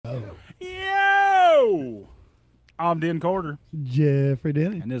I'm Dan Carter, Jeffrey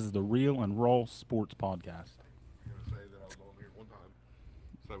Denny. and this is the Real and Raw Sports Podcast. I'm going to say that I was on here one time.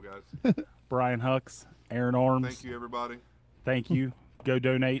 What's up, guys? Brian Hucks, Aaron Arms. Thank you, everybody. Thank you. Go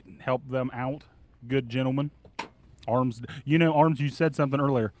donate and help them out. Good gentlemen. Arms, Arms, you said something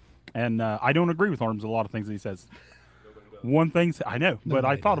earlier, and I don't agree with Arms a lot of things that he says. One thing, I know, but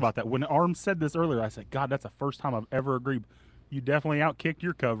I thought about that. When Arms said this earlier, I said, God, that's the first time I've ever agreed. You definitely outkicked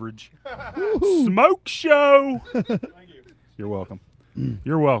your coverage. Smoke show. Thank you. You're welcome.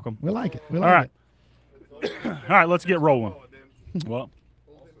 You're welcome. We like it. We All like right. it. All right, let's get rolling. Well,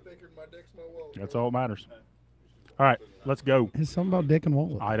 that's all that matters. All right, let's go. It's something about Dick and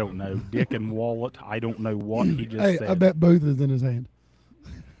Wallet. I don't know. Dick and Wallet. I don't know what he just Hey, said. I bet both is in his hand.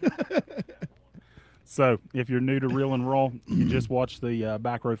 So, if you're new to Real and Raw, you just watched the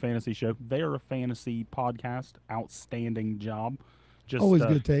Back Row Fantasy Show. They are a fantasy podcast. Outstanding job. Just Always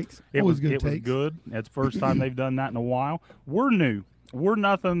good takes. Always good takes. It was good. It's the first time they've done that in a while. We're new. We're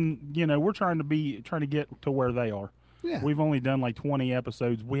nothing. We're trying to get to where they are. Yeah. We've only done like 20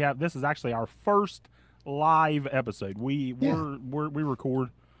 episodes. This is actually our first live episode. We record.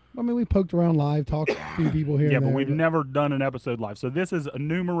 I mean, we poked around live, talked to a few people here. Yeah, and but there, we've never done an episode live. So this is a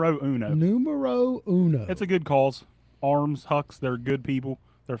numero uno. Numero uno. It's a good cause. Arms, Hucks, they're good people.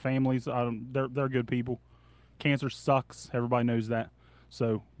 Their families, they're good people. Cancer sucks. Everybody knows that.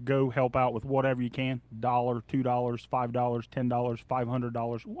 So go help out with whatever you can. $1, $2, $5, $10,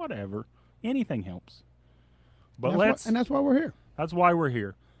 $500, whatever. Anything helps. But that's why we're here. That's why we're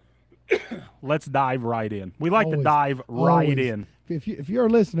here. Let's dive right in. We like to Always. dive right Always. in. If you're a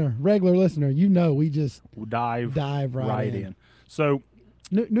listener, regular listener, we just We'll dive right in. So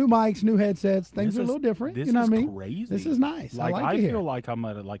new mics, new headsets. Things this are a is- little different. This You know is what I mean? crazy. This is nice. Like I like to hear. feel like I'm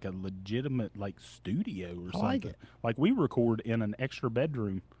at a legitimate studio or something. I like it. Like we record in an extra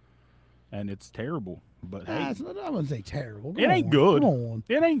bedroom, and it's terrible. But hey, I wouldn't say terrible. it ain't good. Come on.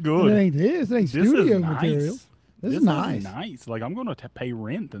 It ain't good. It ain't this. It ain't This studio is nice. material. This is nice. nice. Like I'm going to pay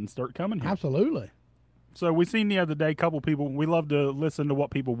rent and start coming here. Absolutely. So we seen the other day, a couple people, we love to listen to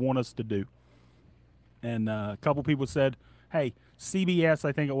what people want us to do. And a couple people said, hey, CBS,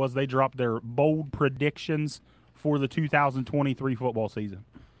 I think it was, they dropped their bold predictions for the 2023 football season.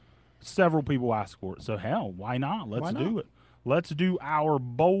 Several people asked for it. So, hell, why not? Let's do it. Let's do our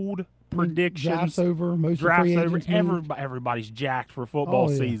bold predictions. Drafts over. Most Drafts of the over. free agents moved. Everybody's jacked for football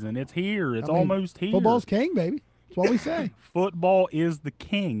Oh, yeah. season. It's here. It's I mean, almost here. Football's king, baby. That's what we say. Football is the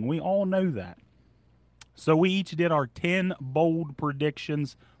king. We all know that. So we each did our 10 bold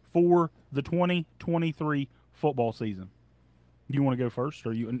predictions for the 2023 football season. You want to go first?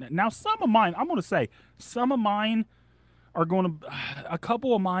 Or you? Now, some of mine, I'm going to say, some of mine are going to, a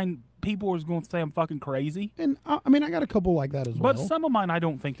couple of mine, people are going to say I'm fucking crazy. And I got a couple like that as well. But some of mine, I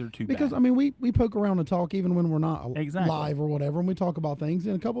don't think they're too because bad. we poke around and talk even when we're not Exactly. live or whatever, and we talk about things.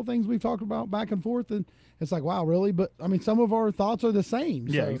 And a couple of things we've talked about back and forth, and it's like, wow, really? But some of our thoughts are the same.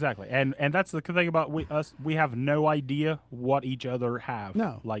 Yeah, so. exactly. And that's the thing about us. We have no idea what each other have.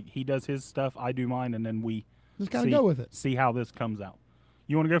 No. Like he does his stuff, I do mine, and then we Just gotta go with it. See how this comes out.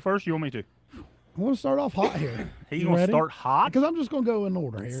 You want to go first? Or you want me to? I want to start off hot here. He's You going to ready? start hot. Because I'm just going to go in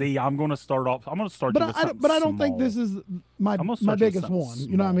order here. See, I'm going to start off. I'm going to start. but you with I something don't think small. this is my I'm gonna my start you with biggest something one.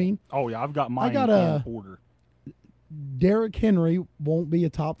 You know what I small. mean? Oh yeah, I've got mine got in order. Derrick Henry won't be a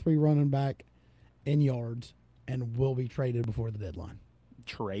top 3 running back in yards and will be traded before the deadline.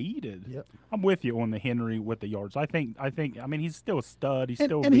 Traded. Yep. I'm with you on the Henry with the yards. I think. I mean, he's still a stud. He's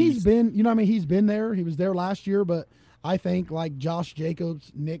still. And he's been, he's been there. He was there last year, but I think like Josh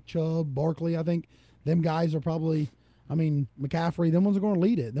Jacobs, Nick Chubb, Barkley, I think them guys are probably, McCaffrey, them ones are going to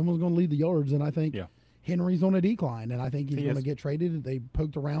lead it. Them ones are going to lead the yards, and I think Henry's on a decline, and I think he's going to get traded. They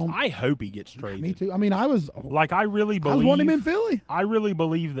poked around. I hope he gets traded. Me too. I was I really believe. I was wanting him in Philly. I really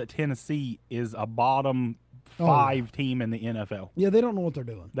believe that Tennessee is a bottom 5 team in the NFL. Yeah, they don't know what they're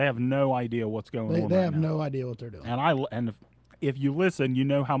doing. They have no idea what's going on. They right have now. no idea what they're doing. And if you listen, you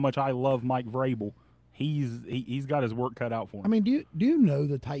know how much I love Mike Vrabel. He's got his work cut out for him. Do you know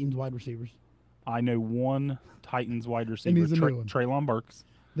the Titans wide receivers? I know one Titans wide receiver, he's a new one. Traylon Burks,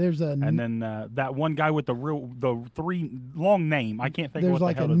 There's a and then that one guy with the 3 long name. I can't think of there's what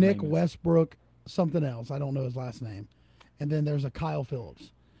like the a hell his Nick name is. Westbrook something else. I don't know his last name. And then there's a Kyle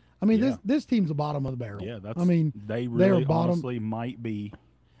Phillips. Yeah. This team's the bottom of the barrel. Yeah, that's. they they they're really bottom. honestly might be.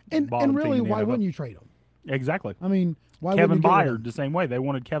 And bottom really, team in the why NFL. wouldn't you trade them? Exactly. Why Kevin wouldn't you get rid of Byard the same way. They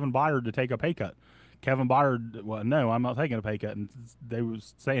wanted Kevin Byard to take a pay cut. Kevin Byard, well, no, I'm not taking a pay cut, and they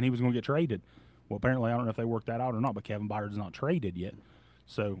was saying he was going to get traded. Well, apparently, I don't know if they worked that out or not, but Kevin Byard's not traded yet.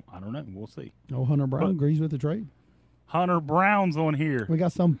 So, I don't know. We'll see. Oh, Hunter Brown But- agrees with the trade. Hunter Brown's on here. We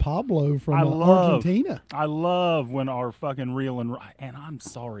got some Pablo from I love, Argentina. I love when our fucking reel and I'm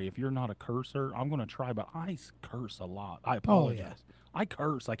sorry if you're not a cursor. I'm gonna try, but I curse a lot. I apologize. I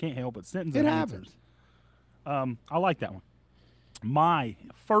curse. I can't help it. Sentence It and happens. answers. I like that one. My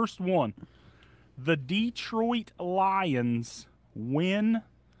first one: the Detroit Lions win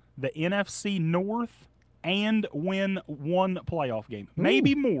the NFC North and win one playoff game.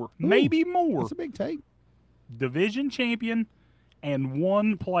 Maybe more. Maybe more. That's a big take. Division champion and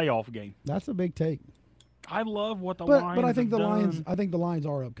one playoff game. That's a big take. I love what the Lions But I think have the done. Lions. I think the Lions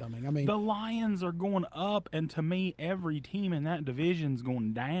are upcoming. I mean, The Lions are going up, and to me, every team in that division's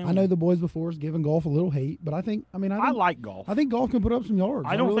going down. I know the boys before is giving golf a little hate, but I think. I mean, I think, like golf. I think golf can put up some yards.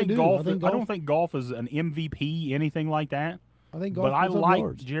 I don't really think do. golf. I think I don't think golf is an MVP, anything like that. I think golf But I puts up like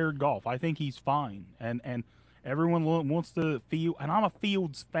yards. Jared Goff. I think he's fine, and everyone wants to feel. And I'm a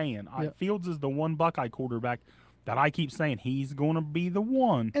Fields fan. Yeah. Fields is the one Buckeye quarterback that I keep saying he's going to be the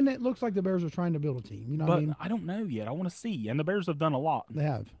one. And it looks like the Bears are trying to build a team. You know But what I mean? I don't know yet. I want to see. And the Bears have done a lot. They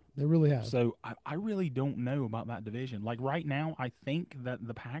have. They really have. So I really don't know about that division. Like right now, I think that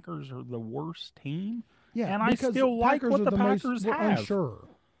the Packers are the worst team. Yeah, and I because still like Packers what are the Packers we're have. unsure.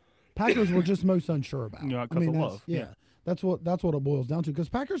 Packers were just most unsure about. Yeah, I 'cause mean, of that's, love. yeah, Yeah. that's what it boils down to. Because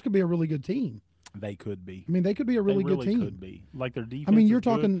Packers could be a really good team. They could be. I mean, they could be a really, They really good team. could be. Like their defense. I mean, is you're good.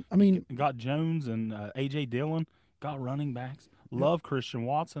 talking. I mean, Got Jones and AJ Dillon. Got running backs. Love Christian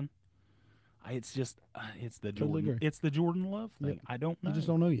Watson. It's just it's the Totally Jordan. agree. It's the Jordan Love thing. Yep. I don't know. you just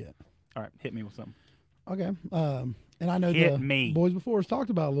don't know yet. All right, hit me with something. Okay. And I know Hit the me. boys before us talked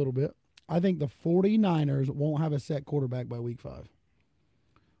about it a little bit. I think the 49ers won't have a set quarterback by week 5.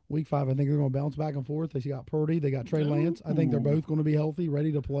 Week 5, I think they're going to bounce back and forth. They got Purdy. They got Trey Lance. I think they're both going to be healthy,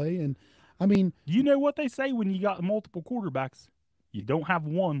 ready to play. And, I mean, You know what they say when you got multiple quarterbacks? You don't have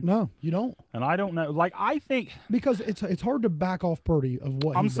one. no, you don't. And I don't know. Like I think Because it's hard to back off Purdy of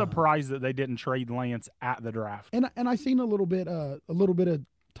what I'm he's done. surprised that they didn't trade Lance at the draft. And I seen a little bit of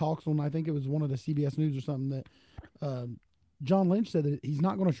talks on, I think it was one of the CBS News or something, that John Lynch said that he's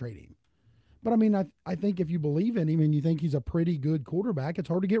not going to trade him. But I mean, I think if you believe in him and you think he's a pretty good quarterback, it's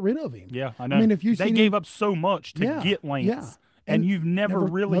hard to get rid of him. Yeah, I know. I mean, if you they seen gave him- up so much to Yeah, get Lance, yeah. and And you've never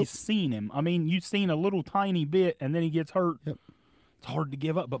really nope. seen him. I mean, you've seen a little tiny bit, and then he gets hurt. Yep. It's hard to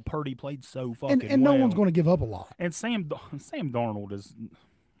give up, but Purdy played so fucking And no well. one's going to give up a lot. And Sam Darnold is.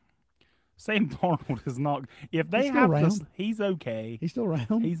 Sam Darnold is not. If they He's still have this, around. he's okay. He's still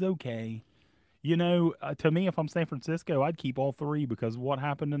around. He's okay. You know, to me, if I'm San Francisco, I'd keep all three because what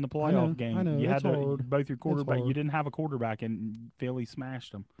happened in the playoff game? I know. You It's had hard. both your quarterback. You hard. didn't have a quarterback, and Philly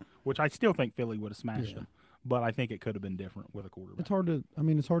smashed them, which I still think Philly would have smashed Yeah. them. But I think it could have been different with a quarterback. It's hard to. I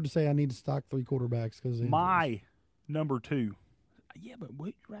mean, it's hard to say I need to stock 3 quarterbacks because My number 2. Yeah, but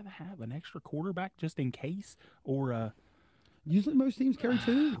would you rather have an extra quarterback just in case, or usually most teams carry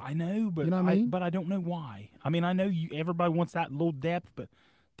 2. I know, but You know what I mean? but I don't know why. I mean, I know everybody wants that little depth, but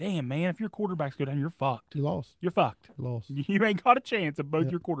damn, man, if your quarterbacks go down, you're fucked. You lost. You're fucked. You lost. You ain't got a chance if both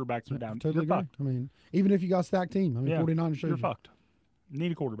Yep. your quarterbacks are down. Totally You're agree. fucked. I mean, even if you got a stacked team, I mean, Yeah, 49 shows You're you. fucked.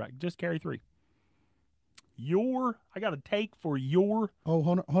 Need a quarterback. Just carry 3. I got a take for your. Oh,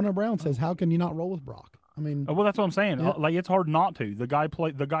 Hunter Brown says, "How can you not roll with Brock?" I mean, Well, that's what I'm saying. Yeah. Like it's hard not to. The guy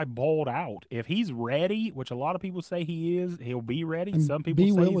balled out. If he's ready, which a lot of people say he is, he'll be ready. and Some people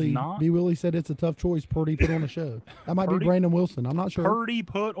B. say Willie, he's not. B. Willie said it's a tough choice. Purdy put on a show. That might Purdy? be Brandon Wilson. I'm not sure. Purdy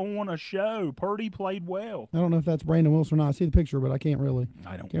put on a show. Purdy played well. I don't know if that's Brandon Wilson or not. I see the picture, but I can't really.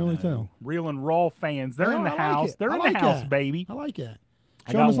 I don't Can't really know. tell. Real and raw fans. They're Oh, in the I like house. it. They're I in like the house, that. baby. I like that.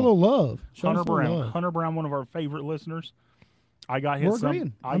 I Show got us a one. little love. Show Hunter us a little Brown. love. Hunter Brown, one of our favorite listeners. I got his We're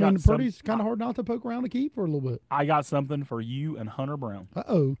agreeing. I mean, Purdy's kind of hard not to poke around to keep for a little bit. I got something for you and Hunter Brown.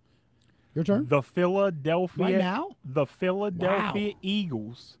 Uh-oh. Your turn? The Philadelphia Right now? The Philadelphia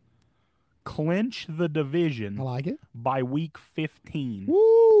Eagles clinch the division I like it. by week 15.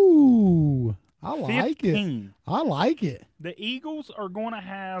 Woo! I like it. 15. I like it. The Eagles are going to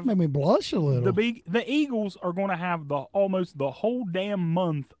have Made me blush a little. the Eagles are going to have almost the whole damn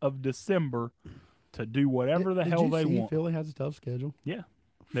month of December to do whatever the Did hell you they see want. Philly has a tough schedule. Yeah,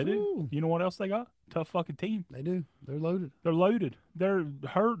 they do. Phew. You know what else they got? Tough fucking team. They do. They're loaded. They're loaded. They're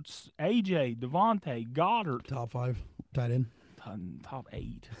Hurts, AJ, Devontae, Goddard. Top 5 tight end. Top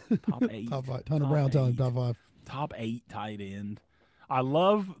 8. Top 8. Top 5. Hunter Brown telling him 8. top 5. Top 8 tight end. I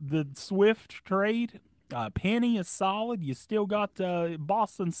love the Swift trade. Penny is solid. You still got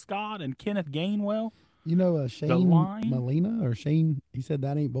Boston Scott and Kenneth Gainwell. You know, Shane line? Molina or Shane, he said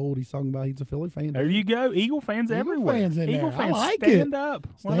that ain't bold. He's talking about he's a Philly fan. There you go. Eagle fans Eagle everywhere. fans in Eagle there. I fans like stand it. up.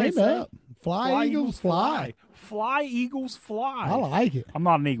 What do they Stand say? up. Fly, Eagles, fly. Fly, Eagles, fly. I like it. I'm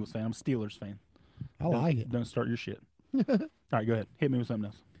not an Eagles fan. I'm a Steelers fan. I like it. Don't start your shit. All right, go ahead. Hit me with something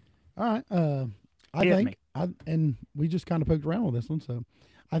else. All right. I Hit think, me. and we just kind of poked around with this one. So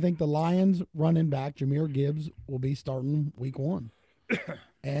I think the Lions running back, Jahmyr Gibbs, will be starting week 1.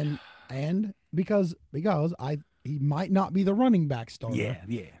 and because he might not be the running back starter.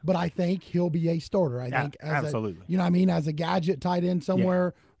 Yeah. But I think he'll be a starter. I think absolutely. You know what I mean? As a gadget tight end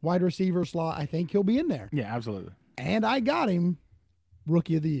somewhere, wide receiver slot, I think he'll be in there. Yeah, absolutely. And I got him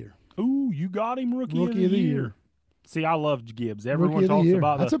rookie of the year. Ooh, you got him rookie of the year. See, I love Gibbs. Everyone Rookie of the talks year.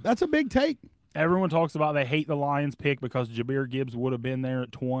 about That's a big take. Everyone talks about they hate the Lions pick because Jahmyr Gibbs would have been there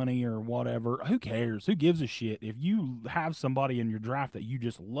at 20 or whatever. Who cares? Who gives a shit? If you have somebody in your draft that you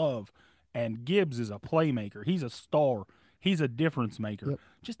just love, and Gibbs is a playmaker, he's a star, he's a difference maker. Yep.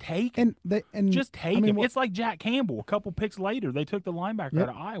 Just take him. Just take him. What, it's like Jack Campbell. A couple picks later, they took the linebacker out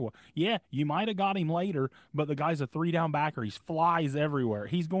of Iowa. Yeah, you might have got him later, but the guy's a 3-down backer. He flies everywhere.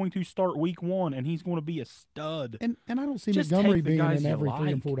 He's going to start week 1, and he's going to be a stud. And I don't see Just Montgomery take the being guys in you every 3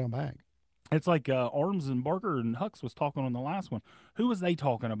 and like. 4 down back. It's like Arms and Barker and Hux was talking on the last one. Who was they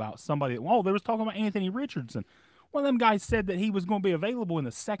talking about? Somebody. Oh, they was talking about Anthony Richardson. One of them guys said that he was going to be available in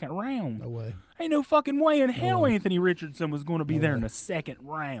the 2nd round. No way. Ain't no fucking way in hell way. Anthony Richardson was going to be there in the 2nd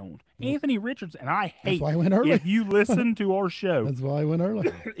round. Anthony Richardson, and I hate. That's why he went early. If you listen to our show, That's why I went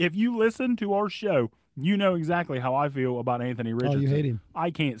early. if you listen to our show, you know exactly how I feel about Anthony Richardson. you hate him.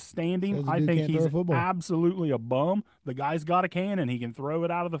 I can't stand him. Says the I dude think can't he's throw a football. absolutely a bum. The guy's got a cannon. He can throw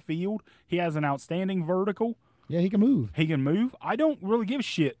it out of the field. He has an outstanding vertical. Yeah, he can move. He can move. I don't really give a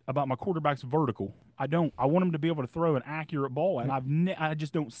shit about my quarterback's vertical. I don't. I want him to be able to throw an accurate ball, and I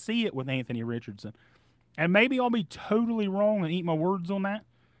just don't see it with Anthony Richardson. And maybe I'll be totally wrong and eat my words on that.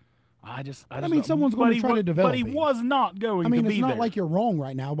 I mean, don't- someone's going but to he try wa- to develop But he him. was not going I mean, to be it's not there. like you're wrong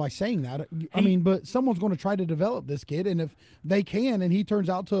right now by saying that. I mean, but someone's going to try to develop this kid, and if they can, and he turns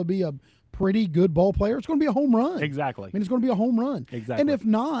out to be a pretty good ball player, it's going to be a home run. Exactly. I mean, it's going to be a home run. Exactly. And if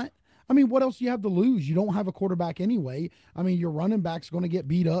not, I mean, what else do you have to lose? You don't have a quarterback anyway. I mean, your running back's going to get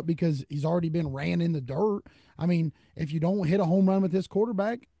beat up because he's already been ran in the dirt. I mean, if you don't hit a home run with this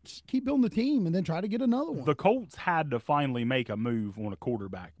quarterback, just keep building the team and then try to get another one. The Colts had to finally make a move on a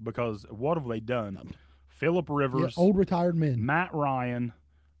quarterback because what have they done? Phillip Rivers, old retired men. Matt Ryan,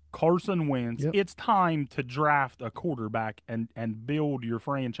 Carson Wentz. Yep. It's time to draft a quarterback and build your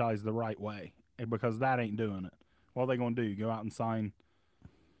franchise the right way because that ain't doing it. What are they going to do? Go out and sign?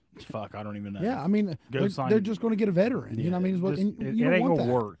 Fuck, I don't even know. Yeah, I mean, Go sign- they're just going to get a veteran. You know what I mean? Is what, Just- and it you don't ain't want gonna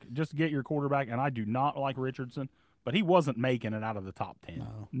that. work. Just get your quarterback, and I do not like Richardson, but he wasn't making it out of the top 10.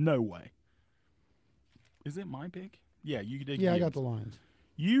 No way. Is it my pick? Yeah, you did. Yeah, I got Gibbs. the Lions.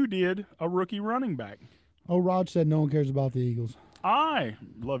 You did a rookie running back. Oh, Raj said no one cares about the Eagles. I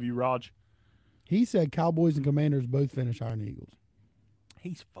love you, Raj. He said Cowboys and Commanders both finish higher than the Eagles.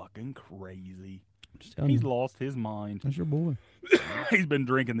 He's fucking crazy. Just telling He's you. lost his mind. That's your boy. He's been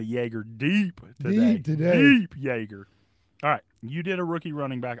drinking the Jaeger deep today. Deep today. Deep Jaeger. All right, you did a rookie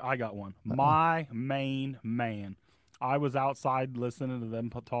running back. I got one. My main man. I was outside listening to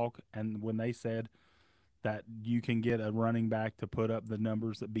them talk, and when they said that you can get a running back to put up the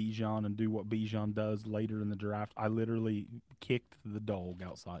numbers that Bijan and do what Bijan does later in the draft, I literally kicked the dog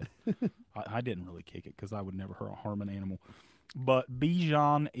outside. I didn't really kick it because I would never harm an animal. But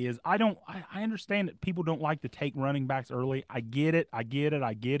Bijan is – I understand that people don't like to take running backs early. I get it.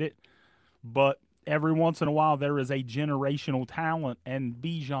 But every once in a while there is a generational talent, and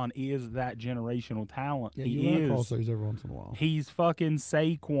Bijan is that generational talent. Yeah, he you run is. across those every once in a while. He's fucking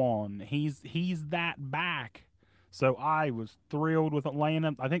Saquon. He's that back. So I was thrilled with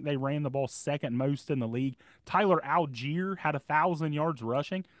Atlanta. I think they ran the ball second most in the league. Tyler Algier had 1,000 yards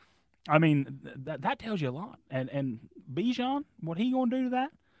rushing. I mean, that tells you a lot. And Bijan, what he going to do to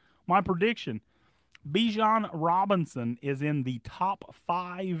that? My prediction, Bijan Robinson is in the top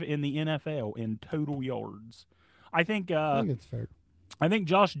 5 in the NFL in total yards. I think it's fair. I think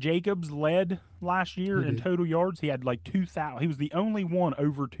Josh Jacobs led last year He in did. total yards. He had like 2,000. He was the only one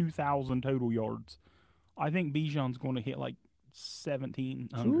over 2,000 total yards. I think Bijan's going to hit like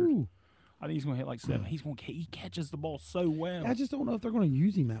 1,700. Ooh. I think he's going to hit like 7. He catches the ball so well. I just don't know if they're going to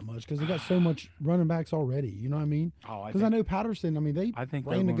use him that much because they got so much running backs already. You know what I mean? Oh, Because I know Patterson. I mean, they I think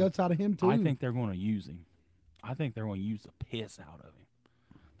ran the they're gonna- guts out of him too. I think they're going to use him. I think they're going to use the piss out of him.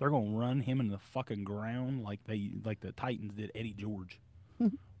 They're going to run him in the fucking ground like the Titans did Eddie George.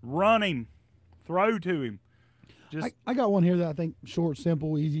 Run him, throw to him. Just I got one here that I think short,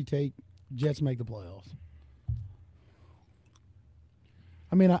 simple, easy take. Jets make the playoffs.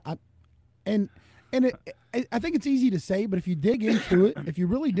 I mean, I think it's easy to say, but if you dig into it, if you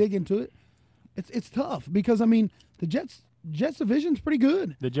really dig into it, it's tough because I mean the Jets Jets division's pretty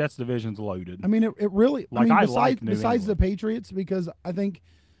good. The Jets division's loaded. I mean, it really. Like, I I mean, like New besides the England. Patriots, because I think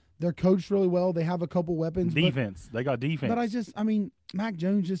they're coached really well. They have a couple weapons. Defense. They got defense. But I mean, Mac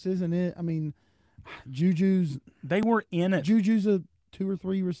Jones just isn't it. I mean, Juju's They were in it. Juju's a 2 or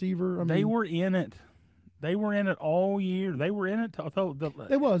 3 receiver. I mean, They were in it. They were in it all year. They were in it.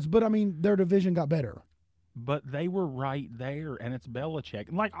 It was, but I mean, their division got better. But they were right there, and it's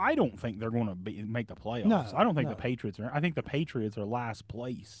Belichick. Like, I don't think they're going to make the playoffs. No, I don't think no. the Patriots are. I think the Patriots are last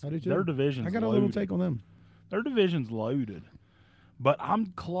place. I do too. Their division's I got a loaded. little take on them. Their division's loaded. But I'm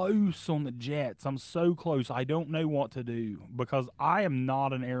close on the Jets. I'm so close. I don't know what to do because I am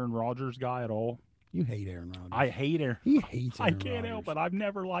not an Aaron Rodgers guy at all. You hate Aaron Rodgers. I hate Aaron. He hates I Aaron can't help Rodgers. it. I've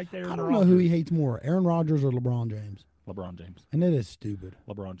never liked Aaron I Rodgers. don't know who he hates more, Aaron Rodgers or LeBron James. LeBron James. And it is stupid.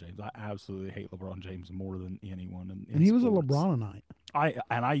 LeBron James. I absolutely hate LeBron James more than anyone. And he was sports. a LeBronite.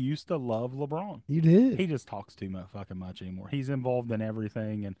 I used to love LeBron. You did. He just talks too fucking much anymore. He's involved in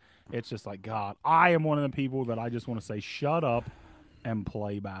everything, and it's just like, God, I am one of the people that I just want to say, shut up and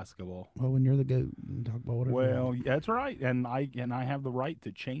play basketball. Well, when you're the GOAT, you can talk about whatever. Well, that's right, and I have the right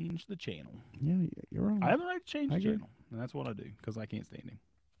to change the channel. Yeah, you're right. I have the right to change I the agree. channel, and that's what I do because I can't stand him.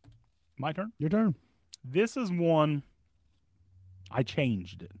 My turn. Your turn. This is one. I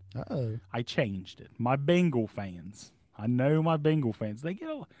changed it. Uh-oh. I changed it. My Bengal fans. I know my Bengal fans. They get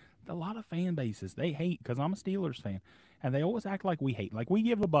a lot of fan bases. They hate because I'm a Steelers fan, and they always act like we hate. Like we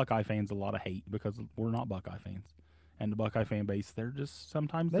give the Buckeye fans a lot of hate because we're not Buckeye fans. And the Buckeye fan base, they're just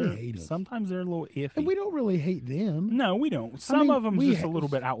sometimes They they're hate us. sometimes they're a little iffy. And we don't really hate them. No, we don't. I Some mean, of them we just a ha- little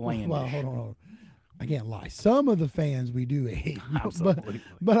bit outlandish. Well, hold on. I can't lie. Some of the fans we do hate. Absolutely.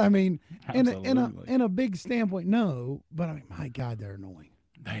 But I mean, Absolutely. in a big standpoint, no. But I mean, my God, they're annoying.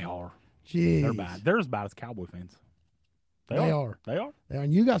 They are. Jeez. They're bad. They're as bad as Cowboy fans. They are. They are. They are.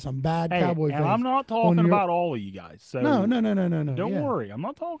 And you got some bad Hey, Cowboy and fans. I'm not talking your- about all of you guys. So No. Don't yeah. worry. I'm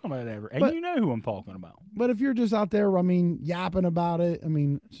not talking about ever. And But- you know who I'm talking about. But if you're just out there, I mean, yapping about it, I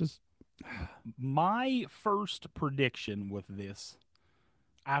mean, it's just My first prediction with this,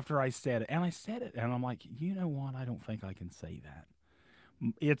 after I said it, and I'm like, you know what? I don't think I can say that.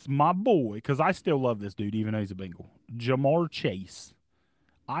 It's my boy, because I still love this dude, even though he's a Bengal. Jamar Chase.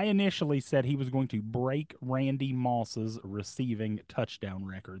 I initially said he was going to break Randy Moss's receiving touchdown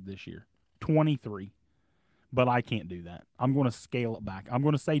record this year, 23. But I can't do that. I'm going to scale it back. I'm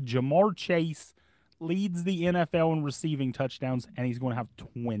going to say Jamar Chase leads the NFL in receiving touchdowns, and he's going to have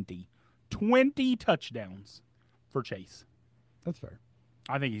 20. 20 touchdowns for Chase. that's fair.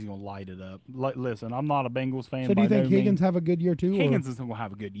 I think he's going to light it up. Listen, I'm not a Bengals fan. So do you by think no Higgins means. have a good year too? Higgins isn't going to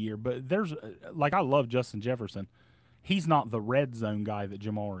have a good year, but there's like I love Justin Jefferson. He's not the red zone guy that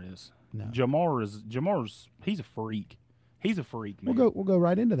Jamar is. No. Jamar's he's a freak. He's a freak, man. We'll go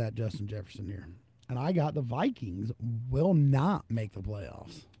right into that Justin Jefferson here. And I got the Vikings will not make the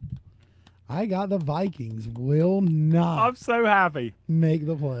playoffs. I got the Vikings will not I'm so happy. make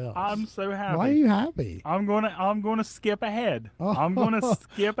the playoffs. I'm so happy. Why are you happy? I'm gonna skip ahead. Oh. I'm gonna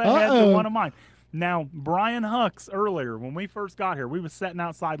skip ahead to Uh-oh. one of mine. Now, Brian Hucks earlier when we first got here, we was sitting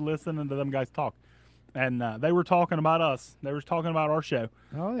outside listening to them guys talk, and they were talking about us. They were talking about our show,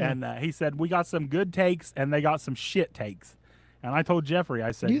 Oh, yeah. and he said we got some good takes and they got some shit takes. And I told Jeffrey,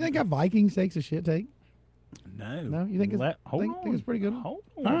 I said, Do you think a Vikings takes a shit take? no? No, you think it's hold on. think it's pretty good? Hold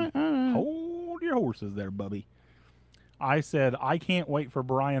on. All right. Hold your horses there, Bubby. I said I can't wait for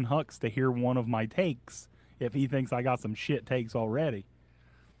Brian Hucks to hear one of my takes if he thinks I got some shit takes already.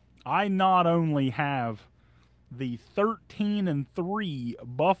 I not only have the 13-3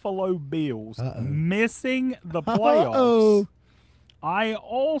 Buffalo Bills Uh-oh. missing the playoffs. Uh-oh. I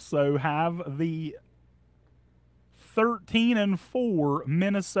also have the 13-4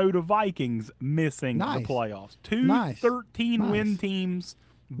 Minnesota Vikings missing Nice. the playoffs. Two Nice. 13-win Nice. teams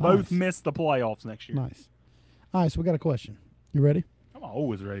both Nice. miss the playoffs next year. Nice. All right, so we got a question. You ready? I'm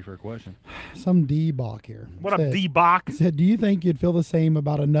always ready for a question. Some D-Bach here. What up, Said- D-Bach? Said, do you think you'd feel the same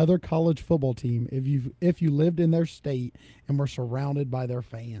about another college football team if you lived in their state and were surrounded by their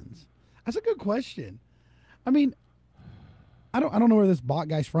fans? That's a good question. I mean, I don't know where this Bach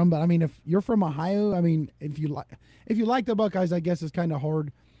guy's from, but I mean, if you're from Ohio, I mean, if you like the Buckeyes, I guess it's kind of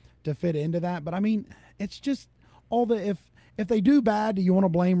hard to fit into that. But I mean, it's just all the if they do bad, do you want to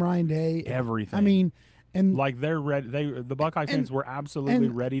blame Ryan Day? Everything. I mean, and Like they're ready. The Buckeye fans were absolutely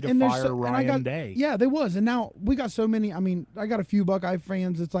ready to and there's fire and I Ryan got- Day. Yeah, they was. And now we got so many. I mean, I got a few Buckeye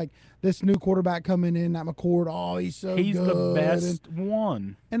fans. It's like this new quarterback coming in, that McCord. Oh, he's so He's good. the best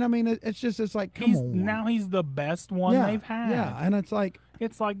one. And I mean, it's like, come on. Now he's the best one yeah, they've had. Yeah, and it's like,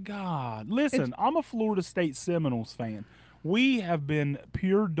 It's like, God. Listen, I'm a Florida State Seminoles fan. We have been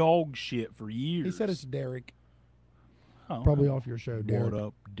pure dog shit for years. he said it's Derek. Oh, Probably okay. off your show, What Derek.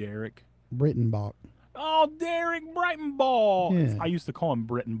 up, Derek? Brittenbach. Oh, Derek Brightonball. Yeah. I used to call him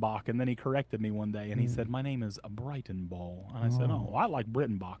Brittenbach, and then he corrected me one day, and he Mm. said, my name is Brightonball. And I said, oh, I like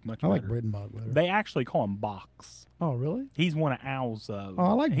Brittenbach much I like better. Brittenbach better. They actually call him Box. Oh, really? He's one of Al's. Oh,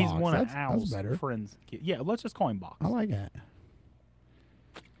 I like He's Box. one of That's Al's better. friends. Yeah, let's just call him Box. I like that.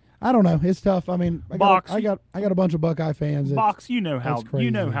 I don't know. It's tough. I mean, I Box, got a bunch of Buckeye fans. Box, you know how crazy.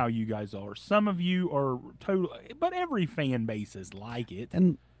 you guys are. Some of you are totally, but every fan base is like it.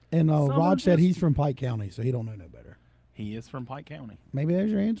 And are Rod said just- he's from Pike County, so he don't know no better. He is from Pike County. Maybe there's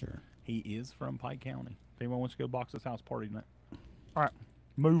your answer. He is from Pike County. If anyone wants to go to Box's house party tonight. All right,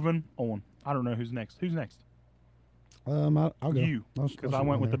 moving on. I don't know who's next. Who's next? I'll go. You, I'll because shoot I went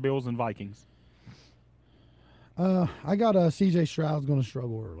one with the there. Bills and Vikings. I got C.J. Stroud's going to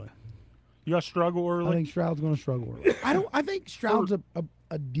struggle early. You got struggle early. I think Stroud's going to struggle early. I think Stroud's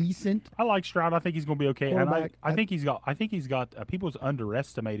a decent. I like Stroud. I think he's going to be okay. And Quarterback. I think he's got. People's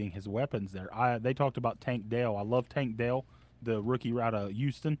underestimating his weapons there. They talked about Tank Dell. I love Tank Dell, the rookie out of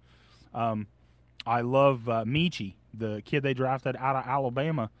Houston. I love Michi, the kid they drafted out of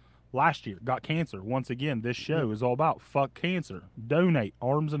Alabama last year. Got cancer. Once again, this show is all about fuck cancer. Donate.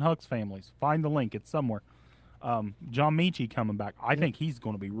 Arms and Hucks families. Find the link. It's somewhere. John Michi coming back. I think he's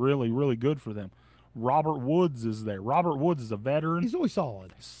going to be really, really good for them. Robert Woods is there. Robert Woods is a veteran. He's always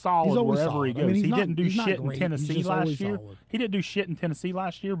solid. Solid He's always wherever solid. he I mean, goes. he's He not- didn't do he's not shit in great. He's Tennessee just last always year. solid. He didn't do shit in Tennessee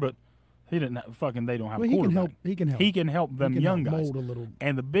last year, but he didn't fucking. They don't have Well, a he can quarterback. help. He can help. He can help them He can young help guys. mold a little.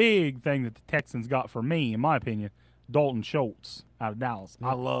 And the big thing that the Texans got for me, in my opinion, Dalton Schultz out of Dallas.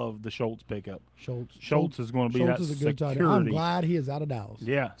 I love the Schultz pickup. Schultz is going to be Schultz that is a good tight end. security. I'm glad he is out of Dallas.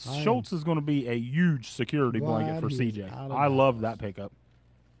 Yeah, I am. Schultz is going to be a huge security blanket Glad for he is CJ. out of I love Dallas. that pickup.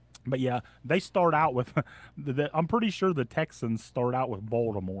 But yeah, they start out with. I'm pretty sure the Texans start out with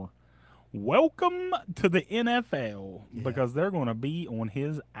Baltimore. Welcome to the NFL because they're going to be on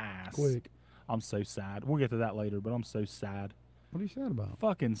his ass. Quick. I'm so sad. We'll get to that later, but I'm so sad. What are you sad about?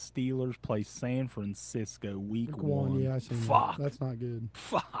 Fucking Steelers play San Francisco week Week one. Yeah, I seen Fuck. that. That's not good.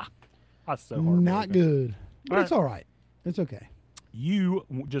 Fuck. That's so hard. Not good. But All it's all right. It's okay. You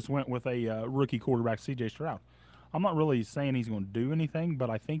just went with a rookie quarterback, C.J. Stroud. I'm not really saying he's going to do anything, but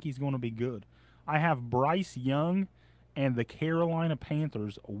I think he's going to be good. I have Bryce Young and the Carolina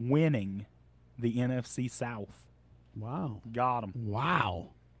Panthers winning the NFC South. Wow. Got him. Wow.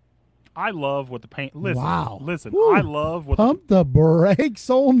 I love what the Panthers. Wow. Listen. Woo. I love what Pump the brakes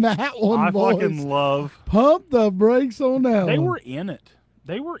on that one, I boys. fucking love. Pump the brakes on that They one. were in it.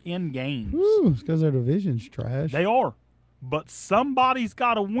 They were in games. Woo, it's because their division's trash. They are. But somebody's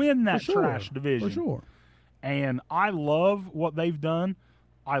got to win that For sure. trash division. For sure. And I love what they've done.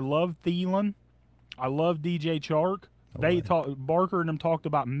 I love Thielen. I love DJ Chark. Barker and them talked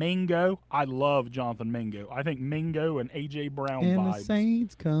about Mingo. I love Jonathan Mingo. I think Mingo and AJ Brown And vibes. the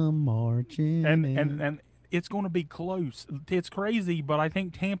Saints come marching in. And it's going to be close. It's crazy, but I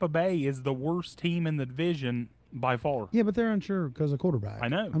think Tampa Bay is the worst team in the division by far. Yeah, but they're unsure because of quarterback. I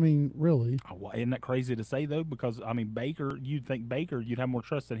know. I mean, really. Isn't that crazy to say though? Because I mean, Baker, you'd you'd have more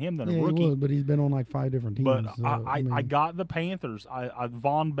trust in him than Yeah, a he rookie. would, but he's been on like 5 different teams. But so, I mean, got the Panthers. I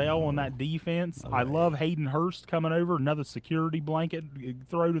Von Bell on that defense. I love Hayden Hurst coming over, another security blanket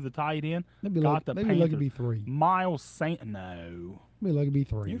throw to the tight end. maybe got lucky, the maybe Panthers. lucky be 3. Miles Saint, no, Maybe lucky be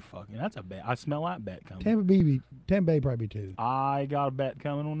 3. you fucking. That's a bet. I smell that bet coming. Tampa Bay probably 2. I got a bet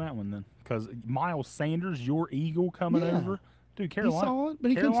coming on that one then, because Miles Sanders, your Eagle coming Yeah. over, dude. He Carolina, saw it, but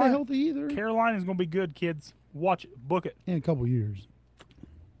he couldn't stay healthy either. Carolina's gonna be good, kids. Watch it, book it. In a couple years.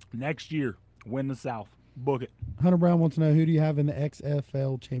 Next year, win the South. Book it. Hunter Brown wants to know, who do you have in the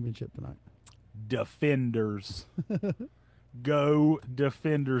XFL championship tonight? Defenders. Go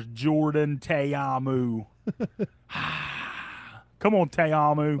Defenders. Jordan Teamu. Come on,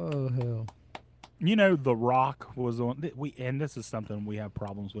 Teamu. Oh, hell. You know, The Rock was on. And this is something we have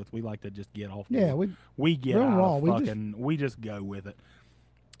problems with. We like to just get off. Yeah, we get we're out raw. of We just- fucking. We just go with it.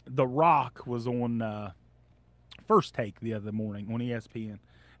 The Rock was on First Take the other morning on ESPN,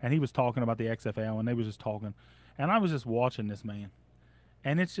 and he was talking about the XFL, and they was just talking, and I was just watching this man,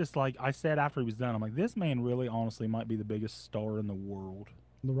 and it's just like I said after he was done, I'm like, this man really, honestly, might be the biggest star in the world.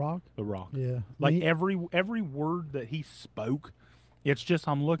 The Rock? The Rock. Yeah. Like He- every word that he spoke, it's just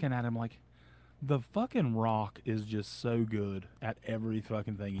I'm looking at him like, the fucking Rock is just so good at every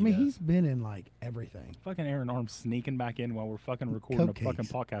fucking thing he I mean, does. he's been in like everything. Fucking Aaron Arms sneaking back in while we're fucking recording a fucking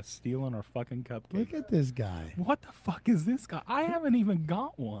Cupcakes. podcast, stealing our fucking cupcake. Look at this guy. What the fuck is this guy? I haven't even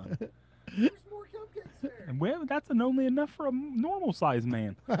got one. There's more cupcakes there. And well, that's only enough for a normal sized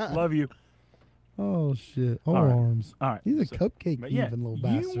man. Love you. Oh, shit. All All right. arms. All right. He's a so- cupcake But yeah, even little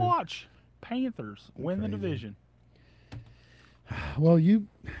bastard. you watch Panthers win the Crazy. division. Well, I'm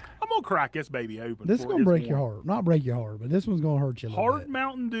gonna crack this baby open. this is before it gonna gets break your warm. heart. Not break your heart, but this one's gonna hurt you a little Hard bit.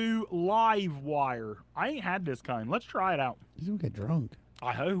 Mountain Dew Live Wire. I ain't had this kind. Let's try it out. He's gonna get drunk.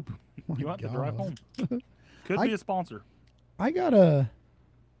 I hope. My You have to drive God. home. Could be a sponsor. I got a.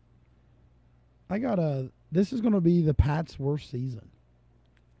 This is gonna be the Pats' worst season.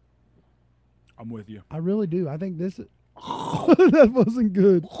 I'm with you. I really do. I think this. That wasn't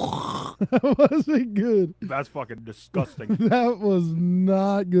good. That wasn't good. That's fucking disgusting. That was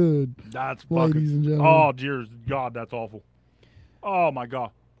not good, That's ladies fucking. and gentlemen. Oh, dear God, that's awful. Oh my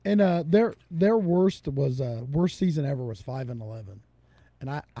God. And their worst season ever was 5-11, and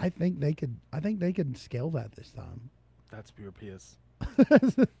I think they could scale that this time. That's pure piss.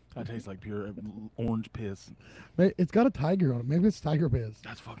 That tastes like pure orange piss. It's got a tiger on it. Maybe it's tiger piss.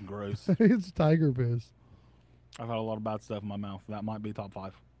 That's fucking gross. It's tiger piss. I've had a lot of bad stuff in my mouth. That might be top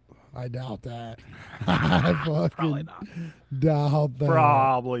 5. I doubt that. I Probably fucking not. doubt that.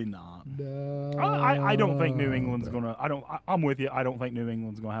 Probably not. I don't think New Doubt England's that. gonna. I'm with you. I don't think New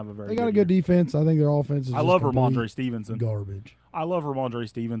England's gonna have a very. They got a good year. defense. I think their offense is. I just love complete Ramondre Stevenson. Garbage. I love Ramondre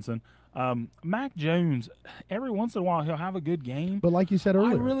Stevenson. Mac Jones. Every once in a while he'll have a good game. But like you said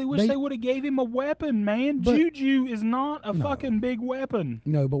earlier, I really wish they would have gave him a weapon, man. But- Juju is not a fucking big weapon.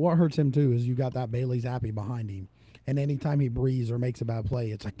 No, but what hurts him too is you got that Bailey Zappi behind him, and anytime he breathes or makes a bad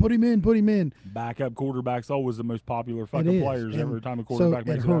play, it's like put him in, put him in. Backup quarterback's always the most popular It fucking is. players. And Every time a so quarterback it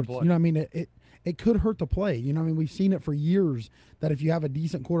makes a bad hurts. play. You know what I mean? It could hurt the play. You know what I mean? We've seen it for years that if you have a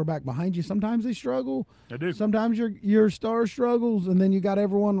decent quarterback behind you, sometimes they struggle. They do. Sometimes your star struggles, and then you got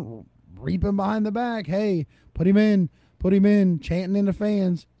everyone reaping behind the back. Hey, put him in, chanting in the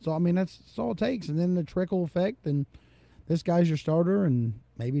fans. So I mean that's all it takes, and then the trickle effect, and this guy's your starter, and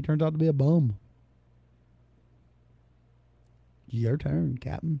maybe he turns out to be a bum. Your turn,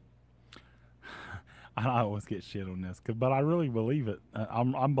 Captain. I always get shit on this, but I really believe it.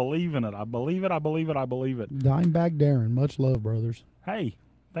 I'm believing it. I believe it. I believe it. I believe it. Dimeback Darren, much love, brothers. Hey,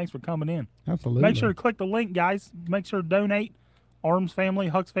 thanks for coming in. Absolutely. Make sure to click the link, guys. Make sure to donate. Arms family,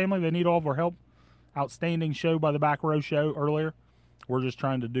 Hucks family, they need all of our help. Outstanding show by the Back Row Show earlier. We're just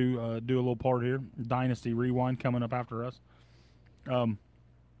trying to do a little part here. Dynasty Rewind coming up after us.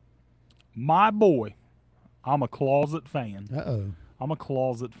 My boy, I'm a closet fan. Uh-oh. I'm a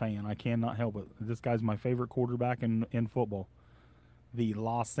closet fan. I cannot help it. This guy's my favorite quarterback in football. The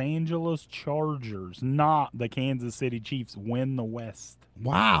Los Angeles Chargers, not the Kansas City Chiefs, win the West.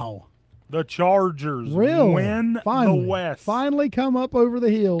 Wow. The Chargers Really? win Finally. the West. Finally come up over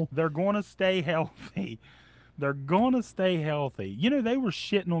the hill. They're going to stay healthy. They're going to stay healthy. You know, they were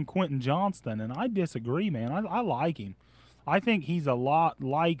shitting on Quentin Johnston, and I disagree, man. I like him. I think he's a lot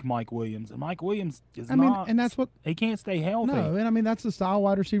like Mike Williams, and Mike Williams is not. And that's what. He can't stay healthy. No, and I mean that's the style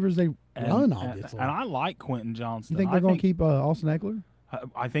wide receivers they run. Obviously, And I like Quentin Johnston. you think they're going to keep Austin Eckler?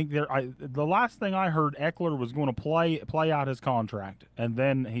 I think the last thing I heard, Eckler was going to play out his contract, and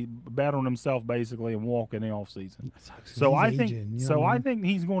then he bet on himself basically and walk in the offseason. So I think I think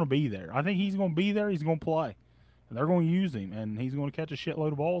he's going to be there. I think he's going to be there. He's going to play, and they're going to use him, and he's going to catch a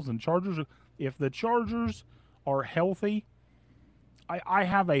shitload of balls. And if the Chargers are healthy, I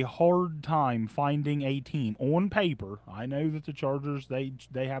have a hard time finding a team on paper. I know that the Chargers they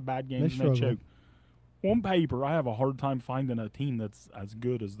have bad games and they choke. On paper, I have a hard time finding a team that's as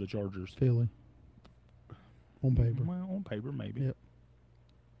good as the Chargers. Philly. On paper. Well, on paper, maybe. Yep.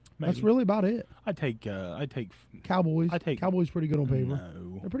 Maybe. That's really about it. I take Cowboys. I take- Cowboys pretty good on paper.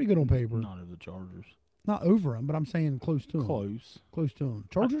 No, They're pretty good on paper. not of the Chargers. Not over them, but I'm saying close to them. Close. Close to them.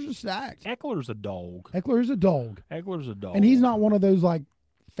 Chargers are stacked. Eckler's a dog. Eckler is a dog. Eckler's a dog. And he's not one of those like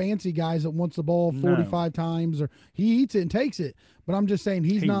fancy guys that wants the ball No. 45 times or he eats it and takes it. But I'm just saying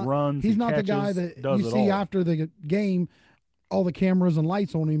He runs, he's he not the guy catches, that does you it see all. after the game, all the cameras and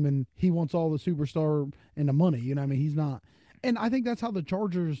lights on him and he wants all the superstar and the money. You know what I mean? He's not. And I think that's how the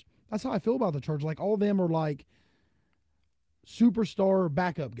Chargers, that's how I feel about the Chargers. Like all of them are like superstar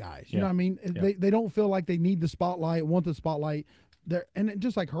backup guys. You know what I mean? Yeah. They don't feel like they need the spotlight, want the spotlight.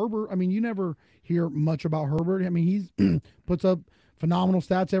 Just like Herbert, I mean, you never hear much about Herbert. I mean, he's puts up phenomenal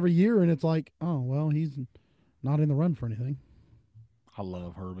stats every year, and it's like, oh well, he's not in the run for anything. I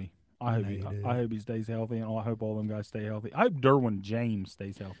love Herbie. I know you do. hope he stays healthy, and I hope all them guys stay healthy. I hope Derwin James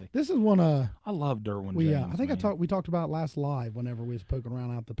stays healthy. This is one I love Derwin James. I think man. we talked about it last live whenever we was poking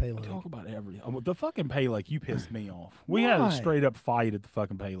around out the Pay Lake. Talk about the fucking Pay Lake. You pissed me off. We had Why? a straight up fight at the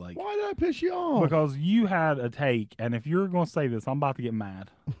fucking Pay Lake Why did I piss you off? because you had a take, and if you're going to say this, I'm about to get mad.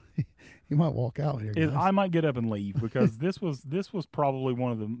 You might walk out here. Guys. I might get up and leave because this was probably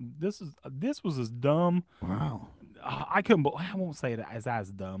one of the this was as dumb. Wow. I couldn't. I won't say it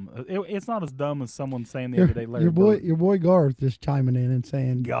as dumb. It's not as dumb as someone saying the other day. Larry Your Bird. boy Garth just chiming in and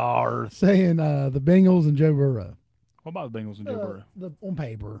saying Garth. the Bengals and Joe Burrow. What about the Bengals and Joe Burrow? On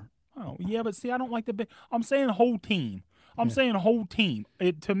paper. Oh yeah, but see, I don't like the. I'm saying the whole team. I'm saying the whole team.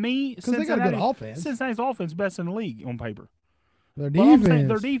 To me, Because they got a good offense. Cincinnati's offense best in the league on paper. Their But I'm defense. saying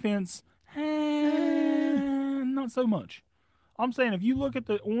their defense, not so much. I'm saying if you look at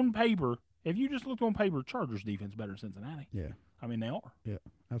on paper, if you just look on paper, Chargers defense better than Cincinnati. Yeah. I mean, they are. Yeah,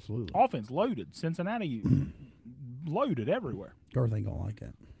 absolutely. Offense loaded. Cincinnati loaded everywhere. Garth ain't gonna like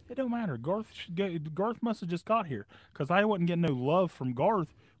that. It don't matter. Garth must have just got here because I wasn't getting no love from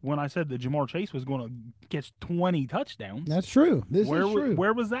Garth when I said that Jamar Chase was going to catch 20 touchdowns. That's true. This is true.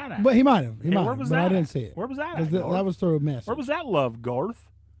 Where was that at? But he might have. Where was but that I didn't at? see it. Where was that 'Cause at, that Garth? was through a message. Where was that love, Garth?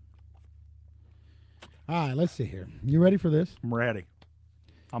 All right, let's see here. You ready for this? I'm ready.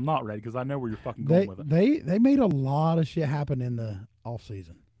 I'm not ready because I know where you're fucking going with it. They made a lot of shit happen in the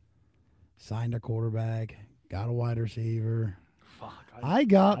offseason. Signed a quarterback, got a wide receiver. Fuck. I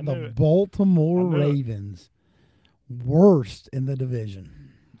got I the knew it. Baltimore I knew it. Ravens worst in the division.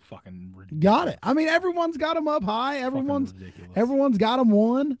 Fucking ridiculous. Got it. I mean, everyone's got them up high. Fucking ridiculous. Everyone's got them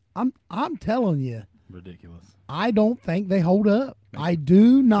won. I'm telling you, Ridiculous. I don't think they hold up. I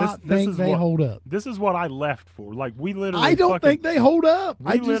do not This think is they what- hold up. This is what I left for. Like we literally. I don't fucking, think they hold up.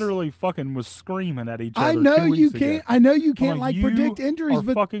 We literally fucking was screaming at each other. I know 2 weeks you ago. can't. I know you I'm can't like you predict injuries, are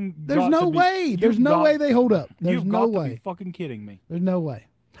but fucking there's got no to be- way. you've There's no got- way they hold up. There's You've no got to way. be fucking kidding me. There's no way.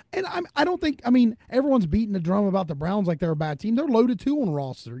 And I don't think. I mean, everyone's beating the drum about the Browns like they're a bad team. They're loaded too on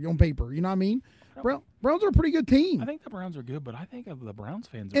roster, on paper. You know what I mean? Browns are a pretty good team. I think the Browns are good, but I think the Browns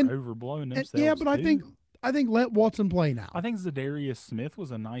fans And- are overblowing And- themselves. yeah, but too. I think let Watson play now. I think Zadarius Smith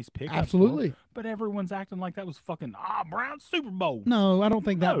was a nice pickup. Absolutely. for him, but everyone's acting like that was fucking Browns Super Bowl. No, I don't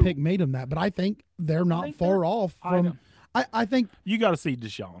think that No. pick made them that, but I think they're not think far they're- off I from. know. I think You got to see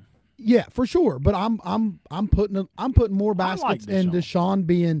Deshaun. yeah, for sure. But I'm putting more baskets in Deshaun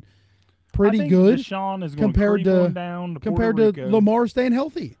being pretty I think good Deshaun is going compared to creep to on down to compared Puerto to Rico. Lamar staying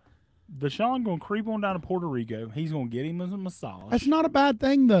healthy. Deshaun going to creep on down to Puerto Rico. He's going to get him a massage. That's not a bad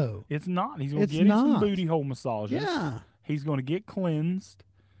thing though. It's not. He's going It's to get him some not. booty hole massages. Yeah. He's going to get cleansed.